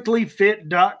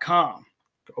physicallyfit.com.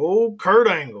 Oh, Kurt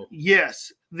Angle.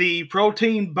 Yes, the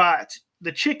protein bites,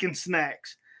 the chicken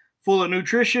snacks, full of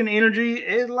nutrition, energy,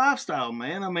 and lifestyle,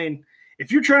 man. I mean,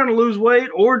 if you're trying to lose weight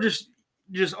or just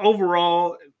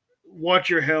overall watch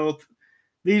your health,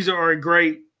 these are a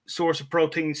great source of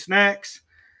protein snacks.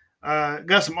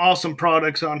 Got some awesome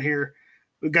products on here.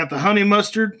 We've got the honey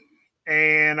mustard,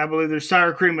 and I believe there's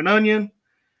sour cream and onion.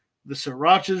 The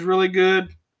sriracha is really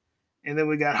good. And then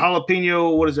we got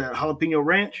jalapeno. What is that? Jalapeno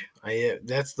ranch? Yeah,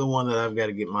 that's the one that I've got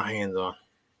to get my hands on.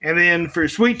 And then for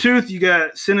sweet tooth, you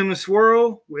got cinnamon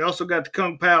swirl. We also got the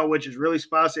Kung Pao, which is really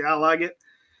spicy. I like it.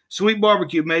 Sweet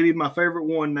barbecue, maybe my favorite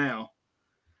one now.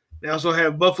 They also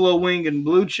have buffalo wing and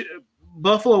blue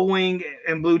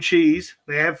cheese.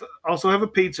 They also have a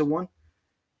pizza one.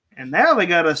 And now they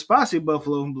got a spicy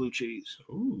buffalo and blue cheese.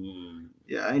 Ooh.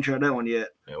 Yeah, I ain't tried that one yet.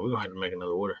 Yeah, we're going to have to make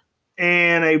another order.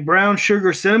 And a brown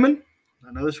sugar cinnamon.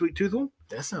 Another sweet tooth one.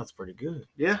 That sounds pretty good.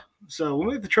 Yeah. So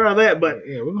we'll have to try that. But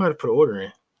yeah, we're going to have to put an order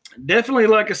in. Definitely,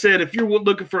 like I said, if you're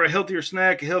looking for a healthier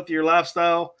snack, a healthier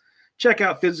lifestyle, check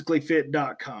out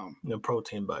physicallyfit.com. The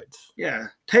protein bites. Yeah.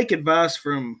 Take advice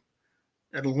from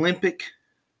an Olympic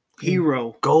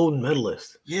hero. Gold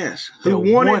medalist. Yes.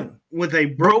 Who won it with a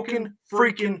broken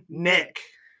freaking neck.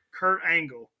 Kurt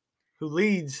Angle. Who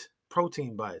leads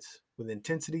protein bites with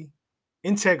intensity,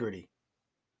 integrity,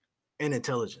 and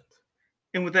intelligence.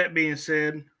 And with that being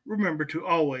said, remember to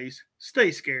always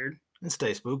stay scared and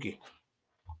stay spooky.